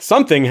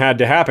something had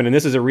to happen, and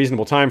this is a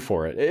reasonable time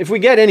for it. If we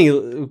get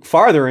any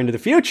farther into the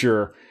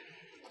future,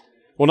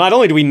 well, not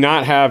only do we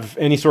not have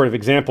any sort of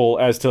example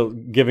as to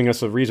giving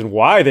us a reason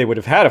why they would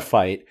have had a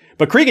fight,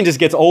 but Cregan just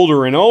gets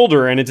older and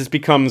older, and it just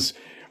becomes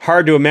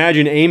hard to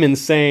imagine Aemon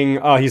saying,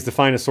 oh, he's the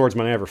finest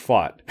swordsman I ever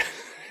fought.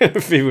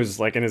 If he was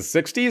like in his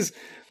 60s,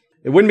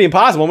 it wouldn't be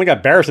impossible. And we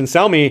got Barristan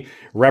Selmy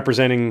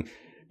representing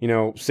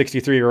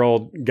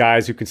 63-year-old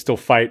guys who can still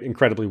fight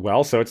incredibly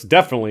well. So it's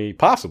definitely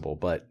possible,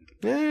 but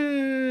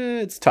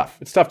it's tough.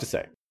 It's tough to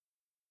say.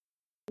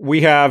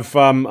 We have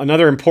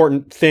another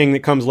important thing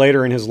that comes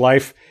later in his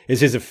life is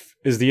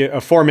the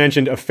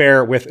aforementioned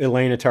affair with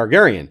Aelena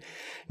Targaryen.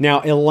 Now,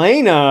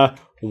 Aelena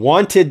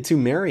wanted to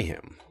marry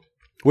him,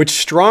 which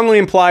strongly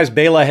implies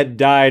Baela had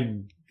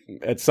died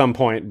at some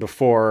point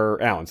before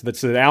Alyn.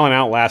 So that Alyn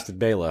outlasted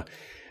Baela,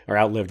 or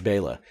outlived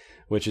Baela,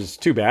 which is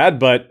too bad,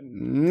 but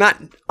not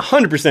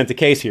 100% the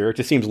case here. It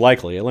just seems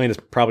likely. Elena's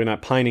probably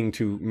not pining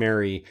to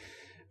marry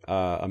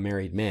a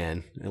married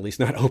man, at least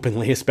not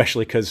openly,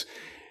 especially because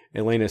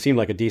Aelena seemed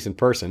like a decent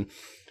person.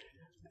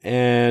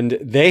 And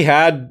they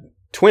had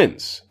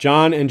twins,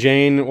 Jon and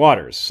Jane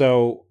Waters.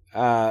 So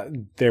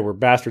they were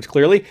bastards,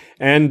 clearly.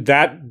 And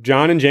that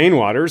Jon and Jane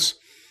Waters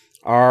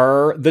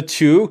are the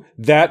two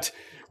that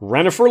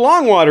Yennefer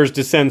Longwaters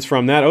descends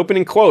from. That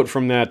opening quote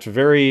from that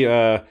very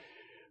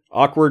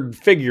awkward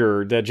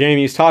figure that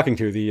Jaime's talking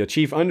to, the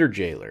chief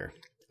underjailer.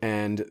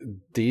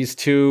 And these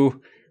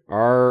two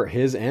are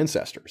his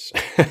ancestors.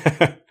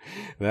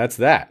 That's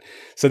that.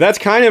 So that's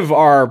kind of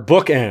our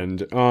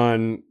bookend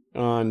on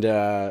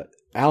Alyn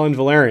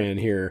Velaryon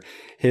here.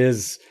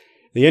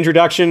 The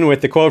introduction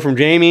with the quote from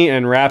Jaime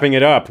and wrapping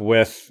it up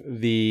with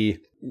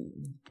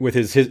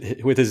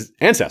his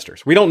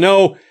ancestors. We don't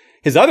know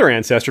his other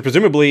ancestor.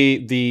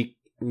 Presumably the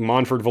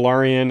Montfort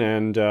Velaryon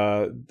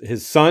and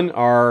his son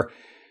are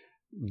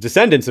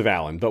descendants of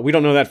Alyn, but we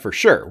don't know that for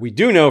sure. We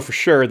do know for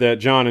sure that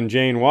Jon and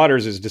Jane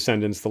Waters'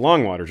 descendants, the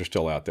Longwaters, are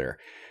still out there.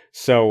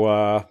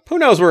 So who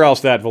knows where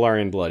else that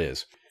Velaryon blood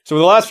is. So for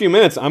the last few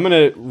minutes, I'm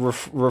going to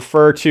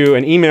refer to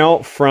an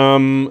email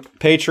from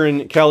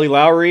patron Kelly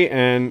Lowry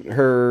and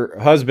her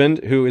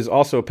husband, who is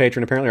also a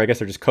patron, apparently, or I guess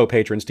they're just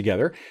co-patrons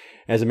together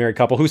as a married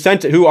couple, she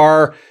says,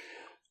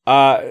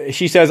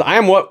 I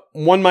am what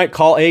one might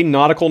call a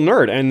nautical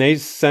nerd. And they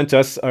sent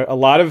us a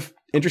lot of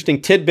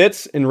interesting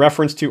tidbits in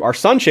reference to our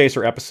Sun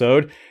Chaser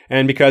episode.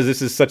 And because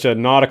this is such a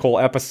nautical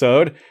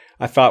episode,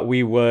 I thought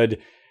we would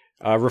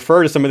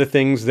refer to some of the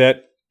things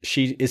that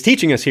she is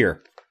teaching us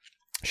here.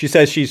 She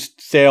says she's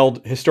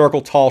sailed historical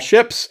tall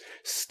ships,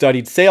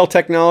 studied sail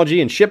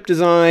technology and ship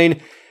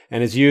design,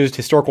 and has used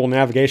historical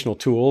navigational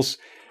tools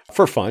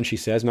for fun, she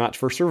says, not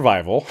for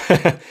survival.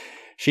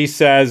 She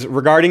says,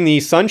 regarding the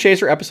Sun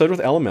Chaser episode with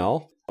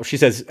LML, she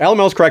says,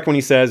 LML is correct when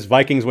he says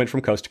Vikings went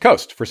from coast to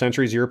coast. For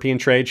centuries, European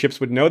trade ships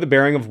would know the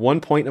bearing of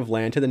one point of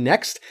land to the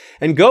next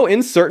and go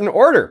in certain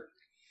order,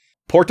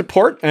 port to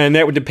port, and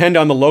that would depend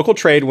on the local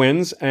trade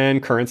winds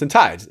and currents and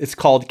tides. It's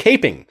called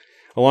caping,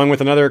 along with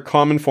another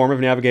common form of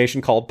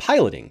navigation called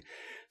piloting.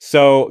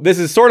 So this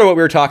is sort of what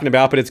we were talking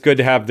about, but it's good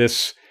to have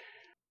this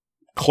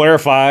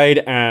clarified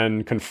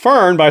and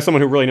confirmed by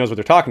someone who really knows what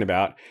they're talking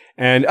about.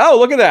 And oh,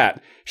 look at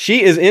that.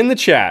 She is in the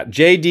chat.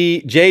 J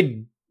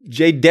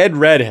Dead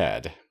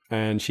Redhead.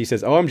 And she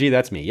says, OMG,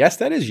 that's me. Yes,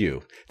 that is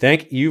you.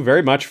 Thank you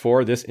very much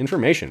for this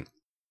information.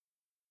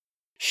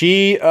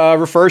 She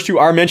refers to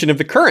our mention of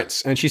the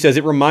currents, and she says,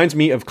 it reminds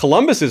me of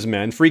Columbus's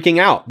men freaking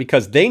out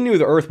because they knew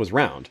the earth was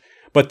round,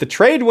 but the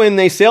trade wind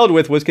they sailed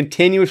with was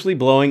continuously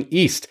blowing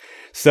east.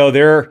 So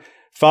their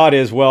thought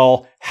is,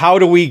 well, how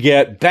do we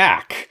get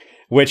back?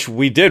 Which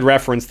we did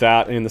reference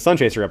that in the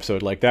Sunchaser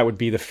episode. Like, that would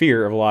be the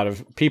fear of a lot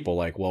of people.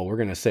 Like, well, we're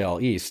going to sail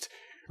east,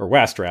 or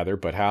west rather,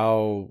 but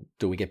how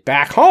do we get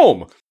back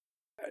home?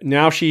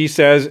 Now she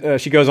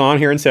says, she goes on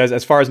here and says,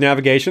 as far as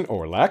navigation,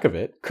 or lack of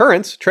it,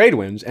 currents, trade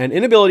winds, and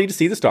inability to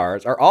see the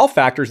stars are all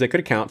factors that could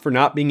account for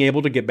not being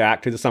able to get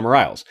back to the Summer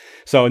Isles.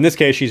 So in this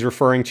case, she's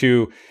referring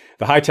to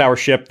the Hightower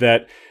ship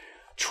that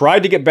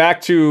tried to get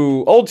back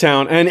to Old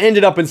Town and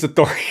ended up in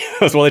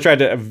Satoria. Well, they tried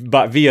to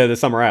via the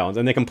Summer Islands,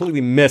 and they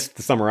completely missed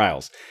the Summer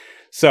Isles.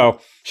 So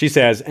she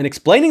says, and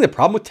explaining the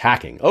problem with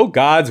tacking. Oh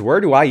gods, where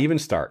do I even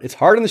start? It's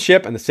hard on the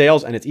ship and the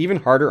sails, and it's even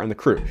harder on the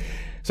crew.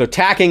 So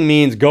tacking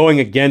means going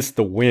against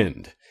the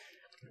wind.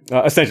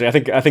 Essentially,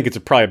 I think it's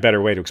probably a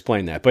better way to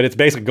explain that, but it's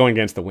basically going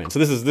against the wind. So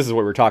this is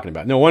what we're talking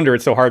about. No wonder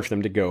it's so hard for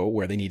them to go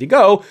where they need to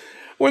go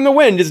when the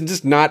wind is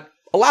just not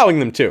allowing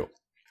them to.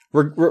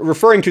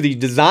 Referring to the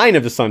design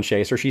of the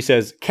Sunchaser, she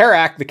says,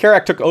 the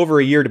Carrack took over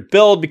a year to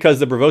build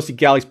because the Braavosi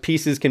galley's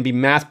pieces can be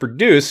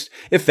mass-produced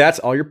if that's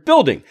all you're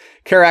building.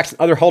 Carracks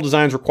and other hull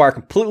designs require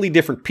completely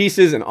different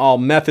pieces and all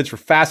methods for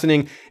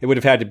fastening. It would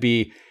have had to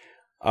be,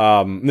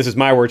 this is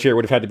my words here, it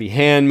would have had to be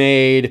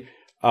handmade,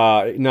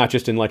 not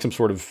just in like some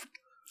sort of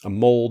a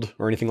mold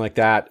or anything like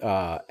that,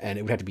 and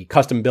it would have to be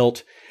custom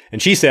built.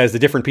 And she says the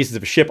different pieces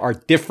of a ship are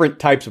different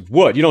types of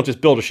wood. You don't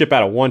just build a ship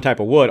out of one type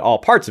of wood, all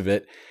parts of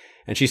it.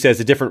 And she says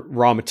the different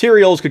raw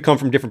materials could come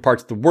from different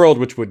parts of the world,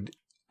 which would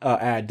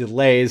add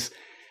delays.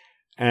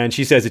 And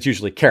she says it's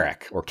usually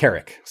Carrack or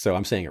Carrack. So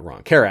I'm saying it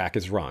wrong. Carrack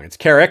is wrong. It's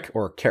Carrack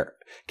or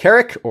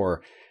Carrack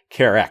or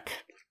Carrack.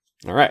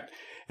 All right.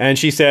 And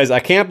she says,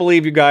 I can't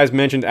believe you guys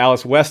mentioned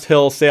Alice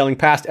Westhill sailing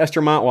past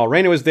Estermont while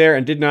Reyna was there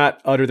and did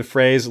not utter the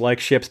phrase like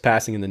ships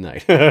passing in the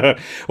night.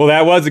 Well,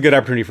 that was a good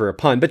opportunity for a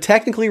pun. But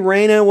technically,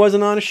 Reyna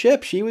wasn't on a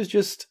ship. She was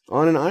just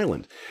on an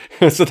island.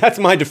 So that's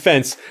my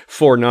defense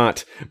for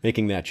not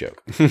making that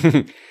joke.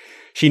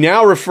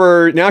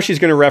 Now she's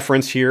going to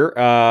reference here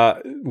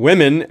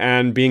women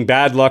and being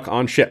bad luck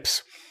on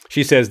ships.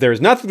 She says, there is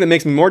nothing that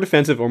makes me more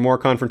defensive or more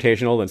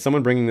confrontational than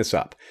someone bringing this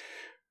up.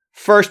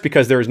 First,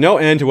 because there is no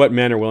end to what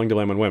men are willing to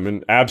blame on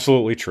women.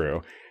 Absolutely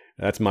true.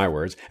 That's my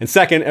words. And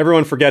second,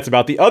 everyone forgets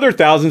about the other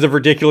thousands of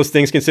ridiculous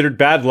things considered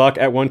bad luck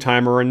at one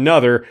time or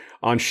another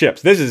on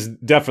ships. This is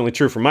definitely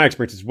true from my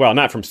experience as well.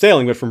 Not from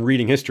sailing, but from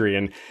reading history.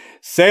 And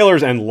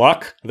sailors and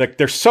luck, like,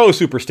 they're so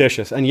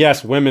superstitious. And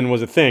yes, women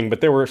was a thing, but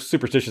they were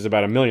superstitious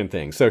about a million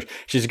things. So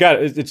she's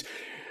got, it's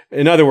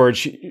in other words,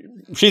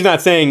 she's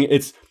not saying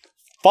it's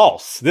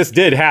false. This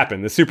did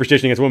happen. The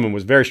superstition against women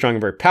was very strong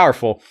and very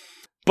powerful,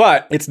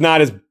 but it's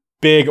not as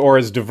big or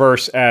as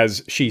diverse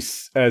as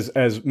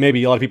as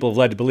maybe a lot of people have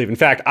led to believe. In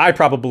fact, I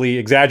probably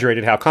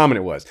exaggerated how common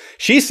it was.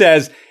 She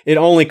says it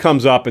only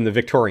comes up in the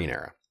Victorian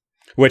era,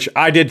 which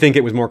I did think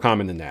it was more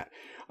common than that.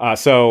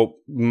 So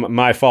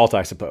my fault,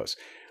 I suppose.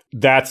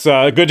 That's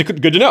good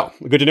to know.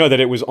 Good to know that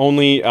it was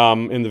only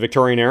in the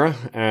Victorian era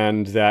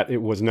and that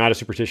it was not a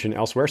superstition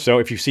elsewhere. So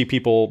if you see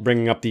people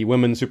bringing up the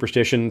women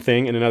superstition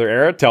thing in another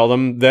era, tell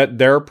them that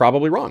they're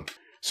probably wrong.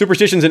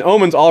 Superstitions and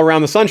omens all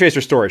around the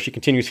Sunchaser story. She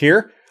continues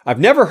here. I've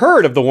never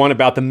heard of the one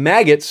about the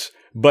maggots,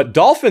 but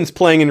dolphins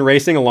playing and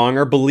racing along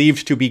are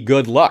believed to be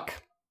good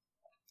luck.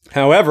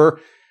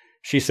 However,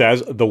 she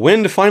says, the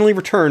wind finally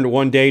returned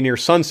one day near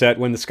sunset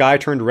when the sky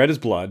turned red as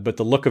blood, but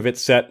the look of it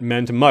set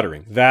men to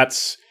muttering.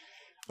 That's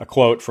a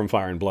quote from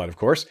Fire and Blood, of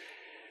course.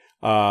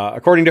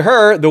 According to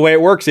her, the way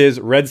it works is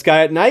red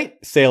sky at night,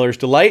 sailors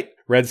delight.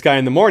 Red sky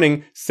in the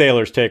morning,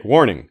 sailors take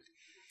warning.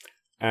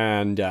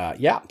 And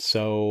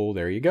so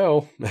there you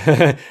go.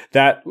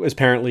 That was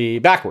apparently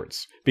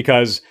backwards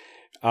because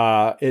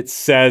it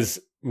says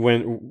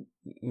when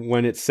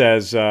it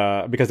says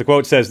because the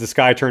quote says the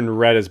sky turned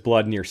red as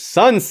blood near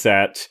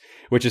sunset,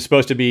 which is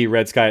supposed to be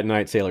red sky at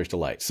night, sailors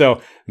delight.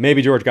 So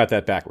maybe George got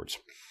that backwards.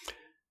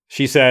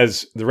 She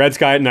says the red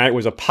sky at night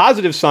was a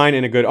positive sign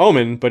and a good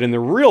omen, but in the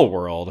real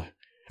world.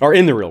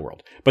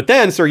 But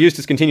then Sir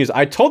Eustace continues,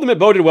 I told them it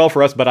boded well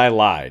for us, but I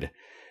lied.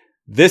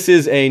 This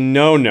is a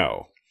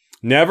no-no.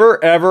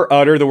 Never, ever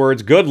utter the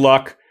words good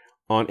luck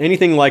on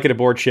anything like it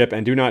aboard ship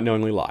and do not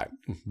knowingly lie.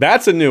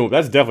 That's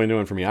definitely a new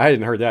one for me. I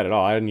hadn't heard that at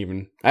all. I hadn't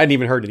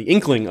even heard the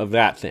inkling of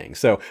that thing.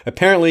 So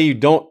apparently you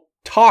don't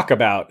talk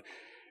about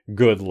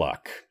good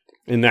luck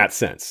in that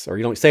sense, or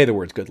you don't say the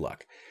words good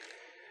luck.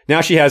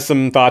 Now she has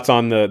some thoughts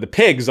on the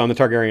pigs on the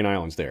Targaryen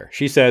Islands there.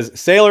 She says,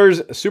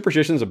 sailors'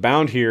 superstitions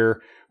abound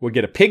here would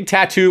get a pig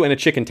tattoo and a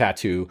chicken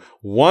tattoo,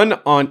 one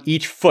on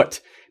each foot,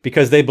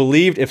 because they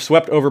believed if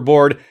swept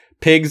overboard,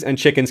 pigs and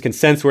chickens can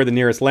sense where the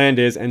nearest land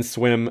is and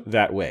swim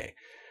that way.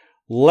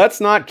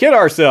 Let's not kid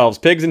ourselves.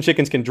 Pigs and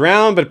chickens can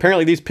drown, but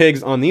apparently these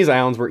pigs on these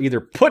islands were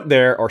either put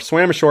there or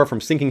swam ashore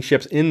from sinking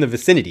ships in the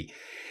vicinity.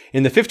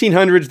 In the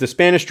 1500s, the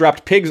Spanish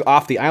dropped pigs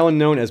off the island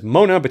known as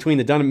Mona between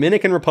the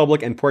Dominican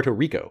Republic and Puerto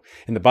Rico,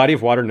 in the body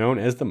of water known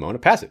as the Mona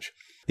Passage.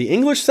 The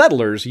English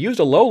settlers used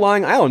a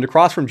low-lying island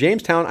across from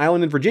Jamestown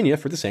Island in Virginia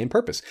for the same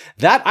purpose.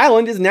 That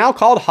island is now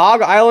called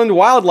Hog Island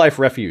Wildlife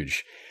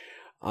Refuge.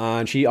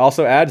 And she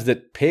also adds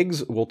that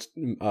pigs will,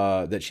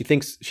 that she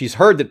thinks she's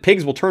heard that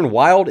pigs will turn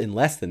wild in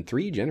less than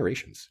 3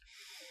 generations.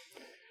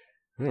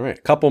 All right,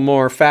 a couple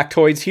more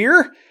factoids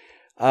here.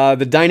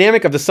 The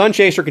dynamic of the Sun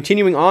Chaser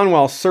continuing on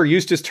while Sir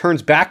Eustace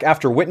turns back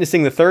after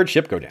witnessing the third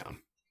ship go down.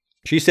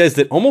 She says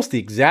that almost the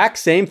exact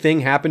same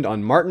thing happened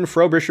on Martin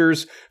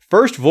Frobisher's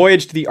first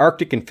voyage to the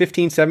Arctic in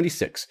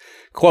 1576.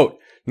 Quote,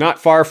 not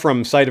far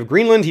from sight of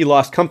Greenland, he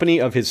lost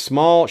company of his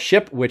small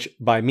ship, which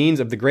by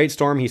means of the great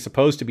storm he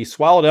supposed to be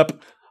swallowed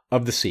up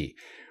of the sea,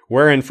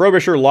 wherein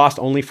Frobisher lost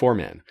only 4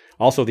 men.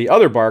 Also the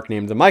other bark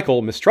named the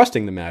Michael,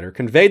 mistrusting the matter,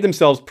 conveyed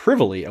themselves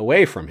privily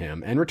away from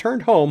him and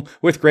returned home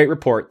with great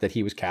report that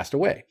he was cast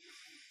away.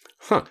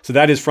 So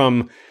that is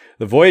from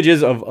the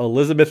Voyages of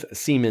Elizabethan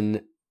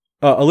Seamen,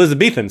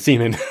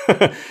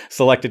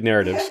 Selected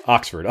Narratives,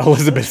 Oxford,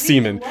 Elizabeth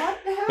Seaman.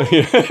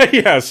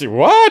 Yes,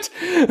 what?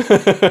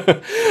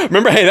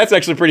 Remember, hey, that's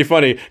actually pretty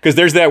funny, because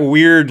there's that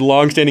weird,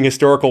 long-standing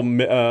historical,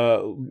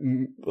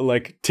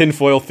 like,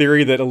 tinfoil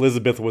theory that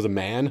Elizabeth was a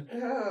man,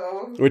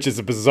 which is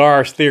a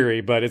bizarre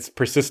theory, but it's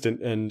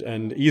persistent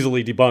and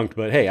easily debunked.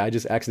 But hey, I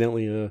just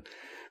accidentally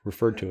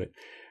referred to it.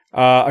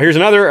 Here's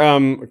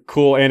another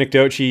cool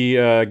anecdote she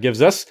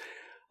gives us.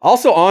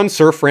 Also on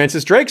Sir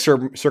Francis Drake's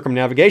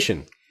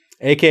circumnavigation,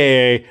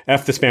 a.k.a.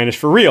 F the Spanish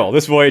for real.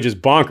 This voyage is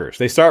bonkers.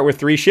 They start with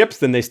 3 ships,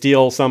 then they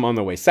steal some on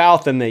the way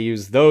south, then they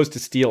use those to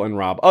steal and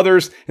rob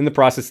others. In the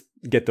process,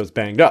 get those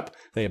banged up.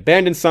 They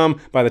abandon some.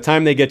 By the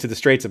time they get to the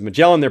Straits of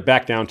Magellan, they're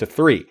back down to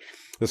 3.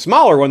 The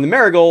smaller one, the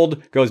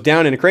Marigold, goes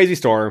down in a crazy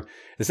storm.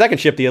 The second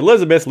ship, the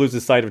Elizabeth,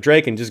 loses sight of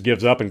Drake and just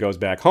gives up and goes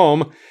back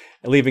home,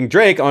 leaving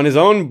Drake on his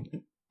own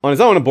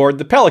aboard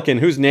the Pelican,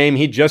 whose name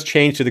he just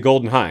changed to the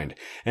Golden Hind.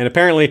 And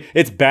apparently,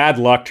 it's bad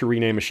luck to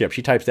rename a ship.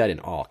 She types that in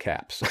all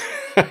caps.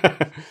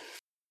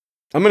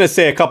 I'm going to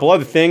say a couple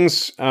other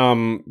things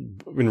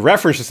in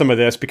reference to some of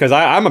this, because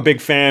I'm a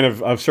big fan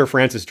of Sir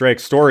Francis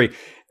Drake's story.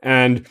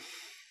 And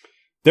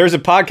there's a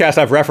podcast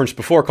I've referenced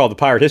before called the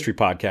Pirate History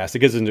Podcast. It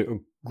gets into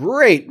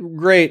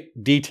great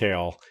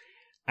detail.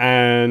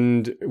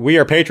 And we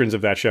are patrons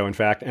of that show, in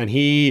fact. And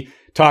he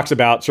talks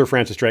about Sir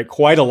Francis Drake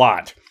quite a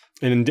lot,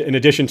 in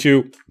addition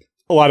to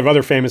a lot of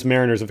other famous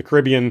mariners of the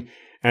Caribbean.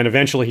 And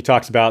eventually he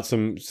talks about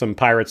some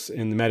pirates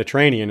in the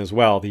Mediterranean as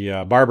well,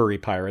 the Barbary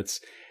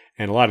pirates,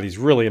 and a lot of these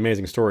really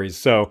amazing stories.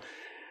 So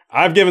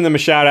I've given them a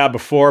shout out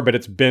before, but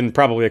it's been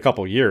probably a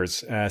couple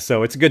years.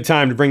 So it's a good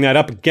time to bring that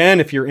up again.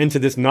 If you're into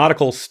this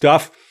nautical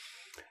stuff,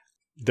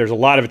 there's a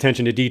lot of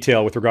attention to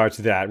detail with regards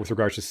to that, with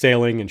regards to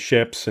sailing and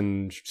ships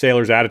and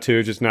sailors'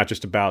 attitudes. It's not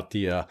just about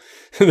the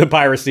the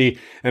piracy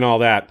and all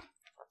that.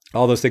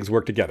 All those things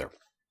work together.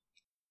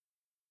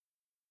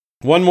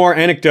 One more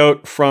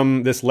anecdote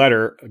from this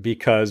letter,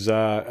 because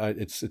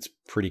it's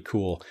pretty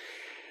cool.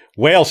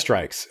 Whale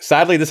strikes.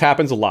 Sadly, this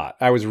happens a lot.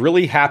 I was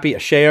really happy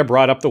Ashea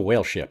brought up the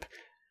whale ship.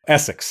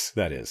 Essex,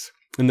 that is.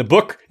 In the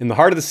book, In the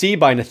Heart of the Sea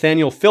by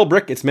Nathaniel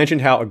Philbrick, it's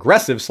mentioned how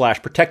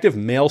aggressive/protective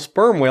male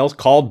sperm whales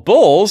called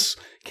bulls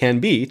can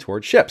be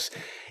toward ships.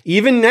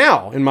 Even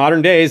now, in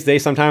modern days, they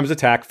sometimes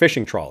attack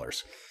fishing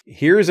trawlers.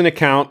 Here's an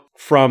account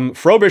from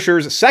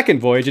Frobisher's second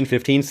voyage in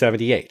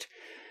 1578.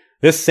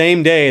 This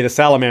same day, the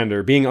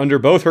Salamander, being under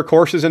both her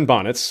courses and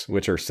bonnets,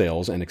 which are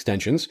sails and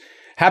extensions,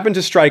 happened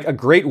to strike a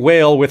great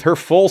whale with her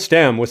full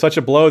stem with such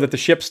a blow that the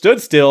ship stood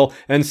still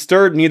and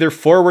stirred neither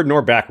forward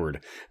nor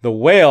backward. The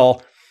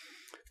whale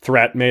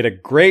threat made a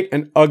great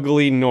and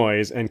ugly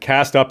noise and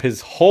cast up his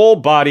whole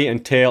body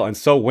and tail and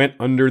so went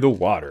under the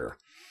water.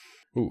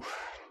 Ooh.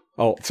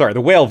 Oh, sorry,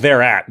 the whale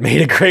thereat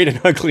made a great and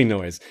ugly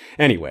noise.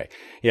 Anyway,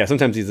 yeah,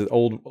 sometimes these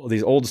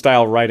old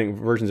style writing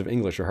versions of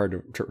English are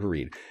hard to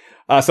read.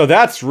 So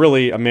that's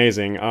really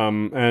amazing.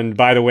 And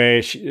by the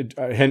way,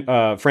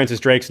 Francis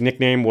Drake's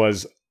nickname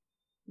was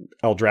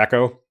El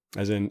Draco,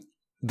 as in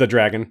the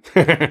dragon.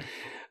 A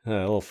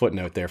little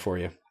footnote there for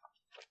you.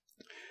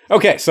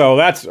 Okay, so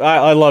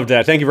I loved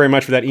that. Thank you very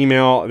much for that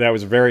email. That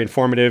was very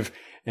informative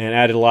and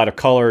added a lot of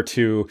color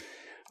to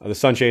the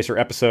Sun Chaser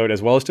episode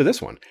as well as to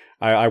this one.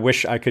 I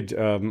wish I could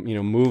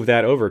move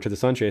that over to the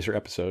Sun Chaser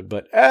episode,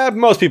 but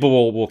most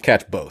people will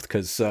catch both,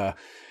 because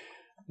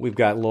we've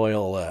got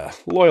loyal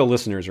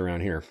listeners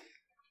around here.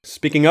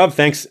 Speaking of,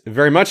 thanks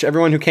very much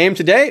everyone who came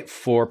today,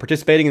 for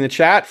participating in the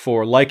chat,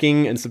 for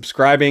liking and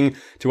subscribing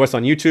to us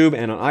on YouTube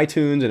and on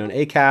iTunes and on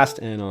Acast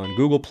and on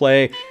Google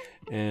Play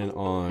and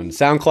on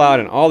SoundCloud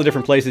and all the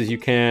different places you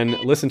can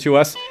listen to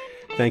us.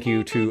 Thank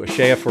you to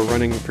Ashea for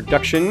running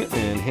production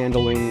and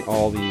handling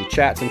all the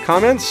chats and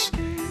comments.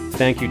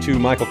 Thank you to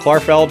Michael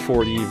Klarfeld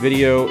for the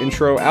video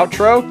intro,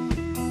 outro.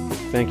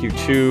 Thank you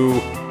to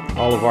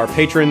all of our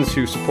patrons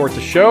who support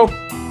the show,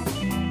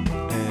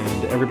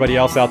 and everybody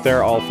else out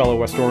there, all fellow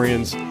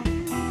Westorians.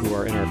 who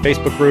are in our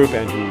Facebook group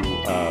and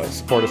who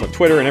support us on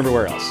Twitter and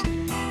everywhere else.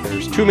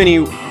 There's too many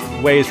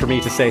ways for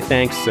me to say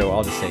thanks, so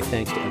I'll just say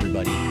thanks to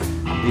everybody.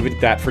 Leave it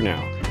at that for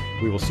now.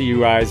 We will see you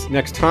guys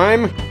next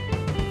time.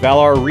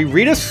 Valar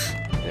reread us,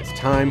 and it's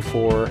time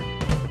for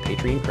the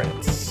Patreon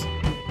credits.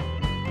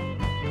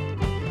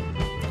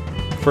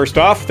 First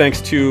off,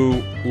 thanks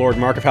to Lord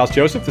Mark of House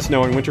Joseph, the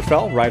Snow in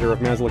Winterfell, rider of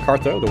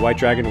Mazalacartho, the white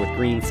dragon with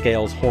green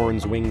scales,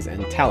 horns, wings,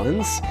 and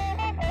talons.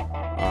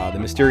 The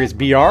mysterious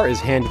BR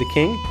is Hand to the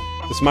King.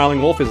 The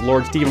Smiling Wolf is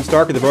Lord Stephen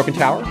Stark of the Broken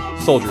Tower.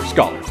 Soldier,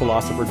 scholar,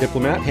 philosopher,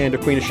 diplomat, Hand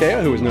of Queen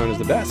Ashea, who is known as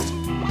the best.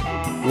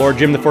 Lord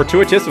Jim the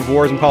Fortuitous of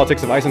Wars and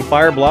Politics of Ice and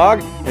Fire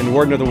blog and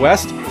Warden of the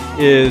West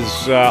is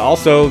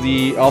also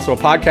a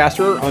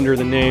podcaster under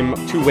the name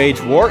To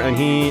Wage War, and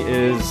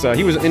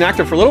he was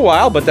inactive for a little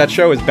while, but that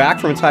show is back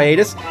from its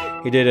hiatus.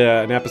 He did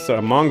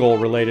a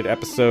Mongol-related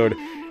episode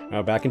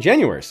back in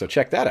January, so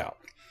check that out.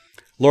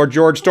 Lord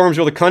George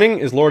Stormsville the Cunning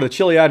is Lord of the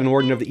Chiliad and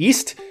Warden of the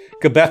East.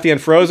 Gabethi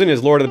Unfrozen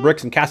is Lord of the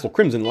Bricks and Castle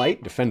Crimson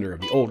Light, Defender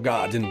of the Old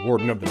Gods and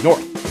Warden of the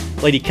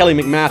North. Lady Kelly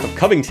McMath of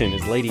Covington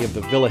is Lady of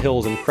the Villa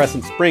Hills and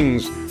Crescent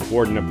Springs,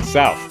 Warden of the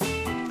South.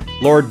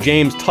 Lord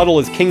James Tuttle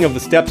is King of the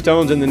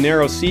Stepstones and the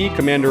Narrow Sea,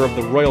 Commander of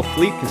the Royal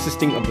Fleet,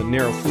 consisting of the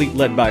Narrow Fleet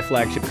led by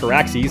flagship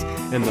Caraxes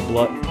and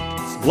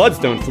the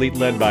Bloodstone Fleet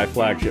led by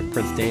flagship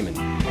Prince Daemon.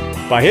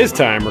 By his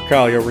time,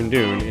 Recalio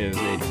Rendoon is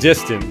a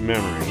distant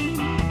memory.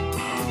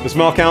 The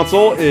Small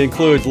Council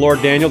includes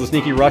Lord Daniel, the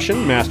Sneaky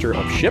Russian, Master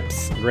of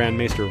Ships, Grand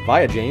Maester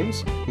Via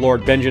James,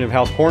 Lord Benjen of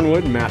House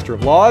Hornwood, Master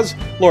of Laws,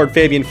 Lord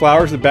Fabian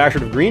Flowers, the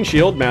Bastard of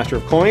Greenshield, Master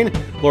of Coin,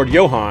 Lord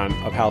Johann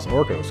of House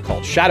Orcos,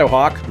 called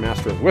Shadowhawk,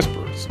 Master of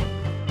Whisperers.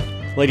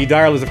 Lady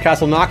Direliz of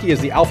Castle Naki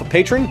is the Alpha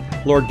Patron,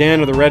 Lord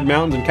Dan of the Red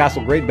Mountains and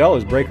Castle Great Bell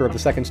is Breaker of the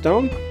Second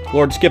Stone,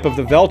 Lord Skip of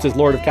the Veldt is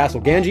Lord of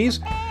Castle Ganges,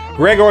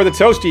 Gregor the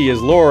Toasty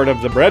is Lord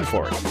of the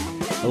Breadfort.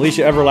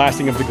 Alicia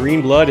Everlasting of the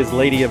Green Blood is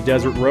Lady of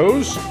Desert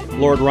Rose.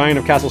 Lord Ryan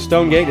of Castle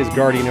Stonegate is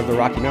Guardian of the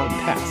Rocky Mountain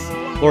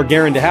Pass. Lord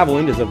Garen de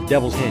Haviland is of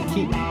Devil's Hand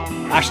Keep.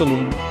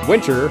 Ashlyn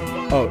Winter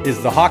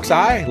is the Hawk's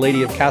Eye,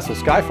 Lady of Castle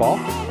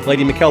Skyfall.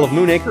 Lady Mikkel of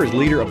Moonacre is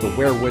leader of the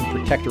Werewood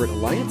Protectorate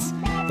Alliance.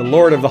 The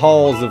Lord of the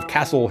Halls of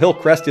Castle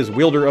Hillcrest is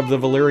wielder of the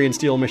Valyrian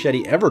Steel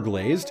Machete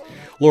Everglazed.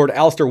 Lord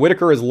Alistair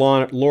Whitaker is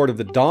Lord of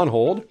the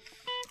Dawnhold.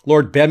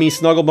 Lord Bemmy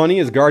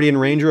Snugglebunny is Guardian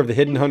Ranger of the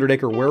Hidden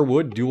 100-Acre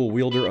Werewood, dual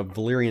wielder of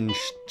Valyrian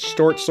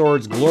Stort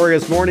Swords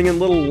Glorious Morning and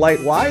Little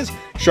Light Wise,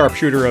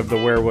 sharpshooter of the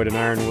Werewood and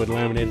Ironwood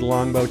Laminated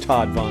Longbow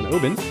Todd Von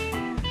Oben.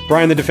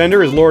 Brian the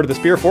Defender is Lord of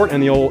the Spearfort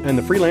and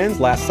the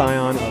Freelands, last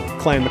scion of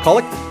Clan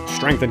McCulloch,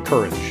 strength and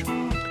courage.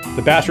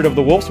 The Bastard of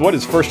the Wolfswood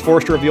is first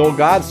Forester of the Old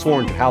Gods,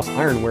 sworn to House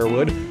Iron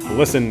Werewood,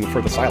 listen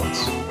for the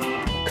silence.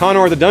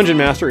 Connor the Dungeon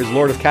Master is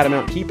Lord of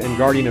Catamount Keep and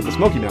Guardian of the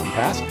Smoky Mountain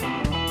Pass.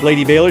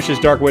 Lady Baelish is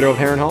Dark Widow of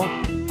Harrenhal.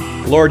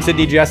 Lord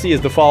Sidney Jesse is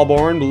the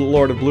Fallborn,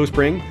 Lord of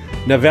Bluespring.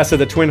 Navessa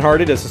the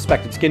Twin-Hearted, a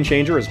suspected skin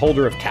changer, is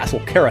holder of Castle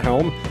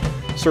Carahelm.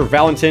 Sir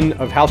Valentin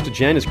of House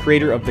Degen is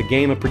creator of the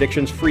Game of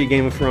Predictions, free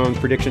Game of Thrones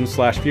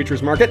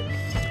predictions/futures market.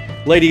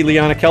 Lady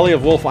Liana Kelly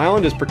of Wolf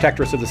Island is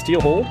protectress of the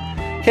Steelhold.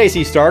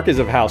 Casey Stark is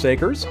of House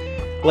Acres.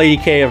 Lady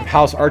Kay of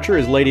House Archer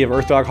is Lady of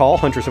Earthdog Hall,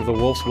 huntress of the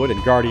Wolfswood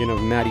and guardian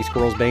of Maddie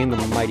Squirrelsbane,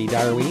 the mighty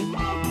Direween.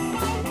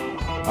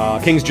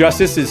 King's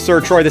Justice is Sir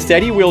Troy the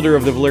Steady, wielder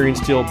of the Valyrian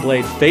Steel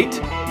Blade Fate.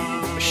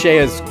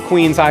 Shea's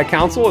Queen's High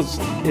Council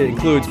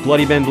includes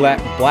Bloody Ben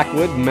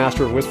Blackwood,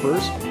 Master of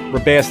Whisperers.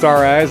 Rebea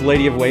Star Eyes,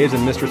 Lady of Waves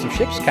and Mistress of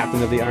Ships,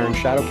 Captain of the Iron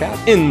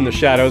Shadowcat. In the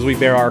shadows we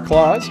bear our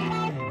claws.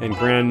 And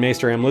Grand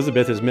Maester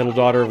Elizabeth is middle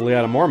daughter of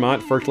Lyanna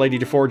Mormont, First Lady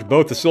to forge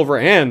both the Silver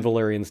and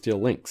Valyrian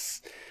Steel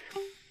links.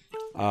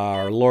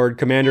 Our Lord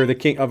Commander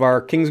of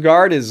our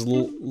Kingsguard is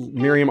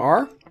Miriam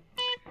R.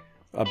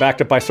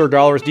 Backed up by Sir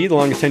Dolorous D, the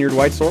longest tenured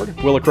White Sword.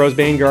 Willa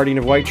Crowsbane, Guardian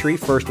of White Tree,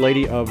 First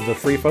Lady of the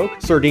Free Folk.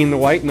 Sir Dean the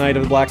White, Knight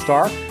of the Black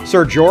Star.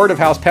 Sir Jord of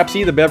House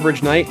Pepsi, the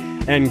Beverage Knight.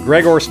 And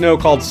Gregor Snow,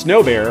 called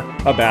Snow Bear,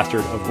 a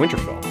bastard of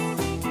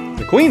Winterfell.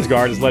 The Queen's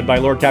Guard is led by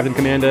Lord Captain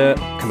Commander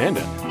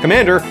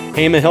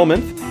Haima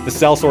Hillmonth, the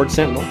Sellsword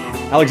Sentinel.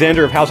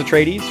 Alexander of House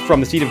Atreides, from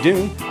the Seat of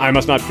Doom. I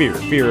must not fear.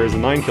 Fear is the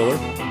mind killer.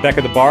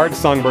 Becca the Bard,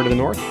 Songbird of the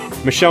North.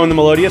 Michonne the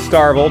Melodious,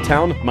 Star of Old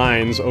Town,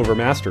 Minds over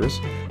Masters.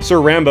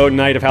 Sir Rambo,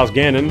 Knight of House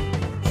Ganon,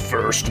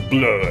 First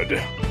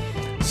Blood.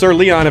 Sir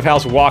Leon of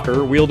House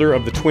Walker, wielder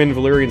of the twin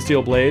Valyrian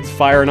Steel Blades,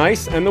 Fire and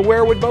Ice, and the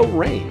Werewood Bow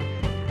Rain.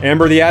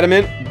 Amber the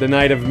Adamant, the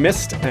Knight of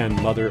Mist, and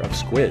Mother of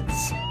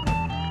Squids.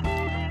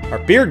 Our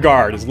Beard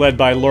Guard is led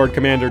by Lord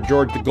Commander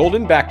George the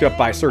Golden, backed up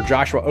by Sir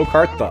Joshua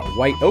Oakhart, the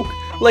White Oak,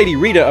 Lady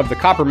Rita of the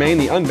Coppermane,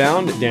 the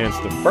Unbound, Dance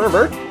the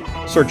Fervor,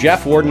 Sir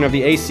Jeff, Warden of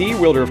the AC,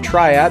 wielder of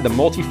Triad, the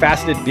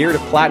multifaceted Beard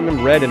of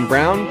Platinum, Red and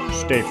Brown,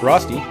 Stay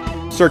Frosty,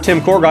 Sir Tim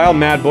Corgyle,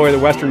 Mad Boy of the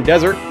Western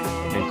Desert,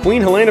 and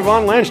Queen Helena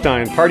von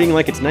Landstein, partying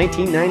like it's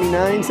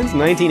 1999 since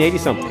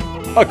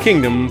 1980-something. A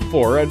kingdom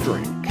for a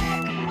drink.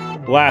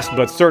 Last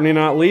but certainly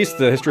not least,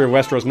 the History of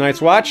Westeros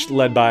Night's Watch,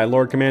 led by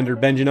Lord Commander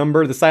Benjen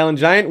Umber, the Silent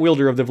Giant,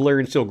 wielder of the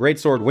Valyrian Steel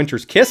Greatsword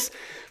Winter's Kiss,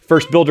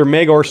 First Builder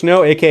Maegor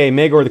Snow, aka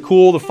Maegor the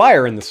Cool, the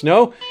Fire in the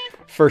Snow,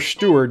 First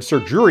Steward Sir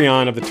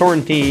Jurion of the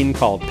Torrentine,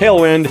 called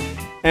Palewind,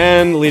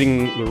 and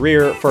leading the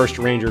rear, First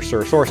Ranger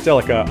Sir Sor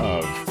Stelica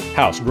of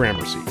House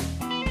Gramercy.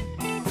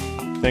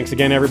 Thanks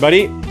again,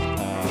 everybody.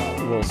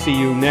 We'll see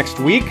you next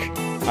week.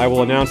 I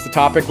will announce the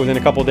topic within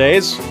a couple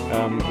days.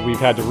 We've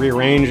had to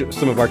rearrange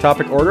some of our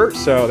topic order,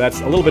 so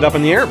that's a little bit up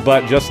in the air,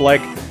 but just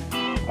like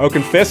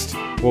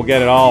Oakenfist, we'll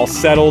get it all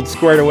settled,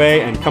 squared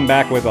away, and come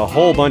back with a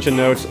whole bunch of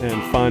notes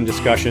and fun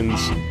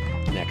discussions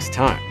next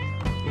time.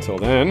 Until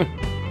then,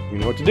 you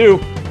know what to do.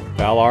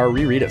 Valar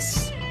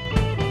Rereadus.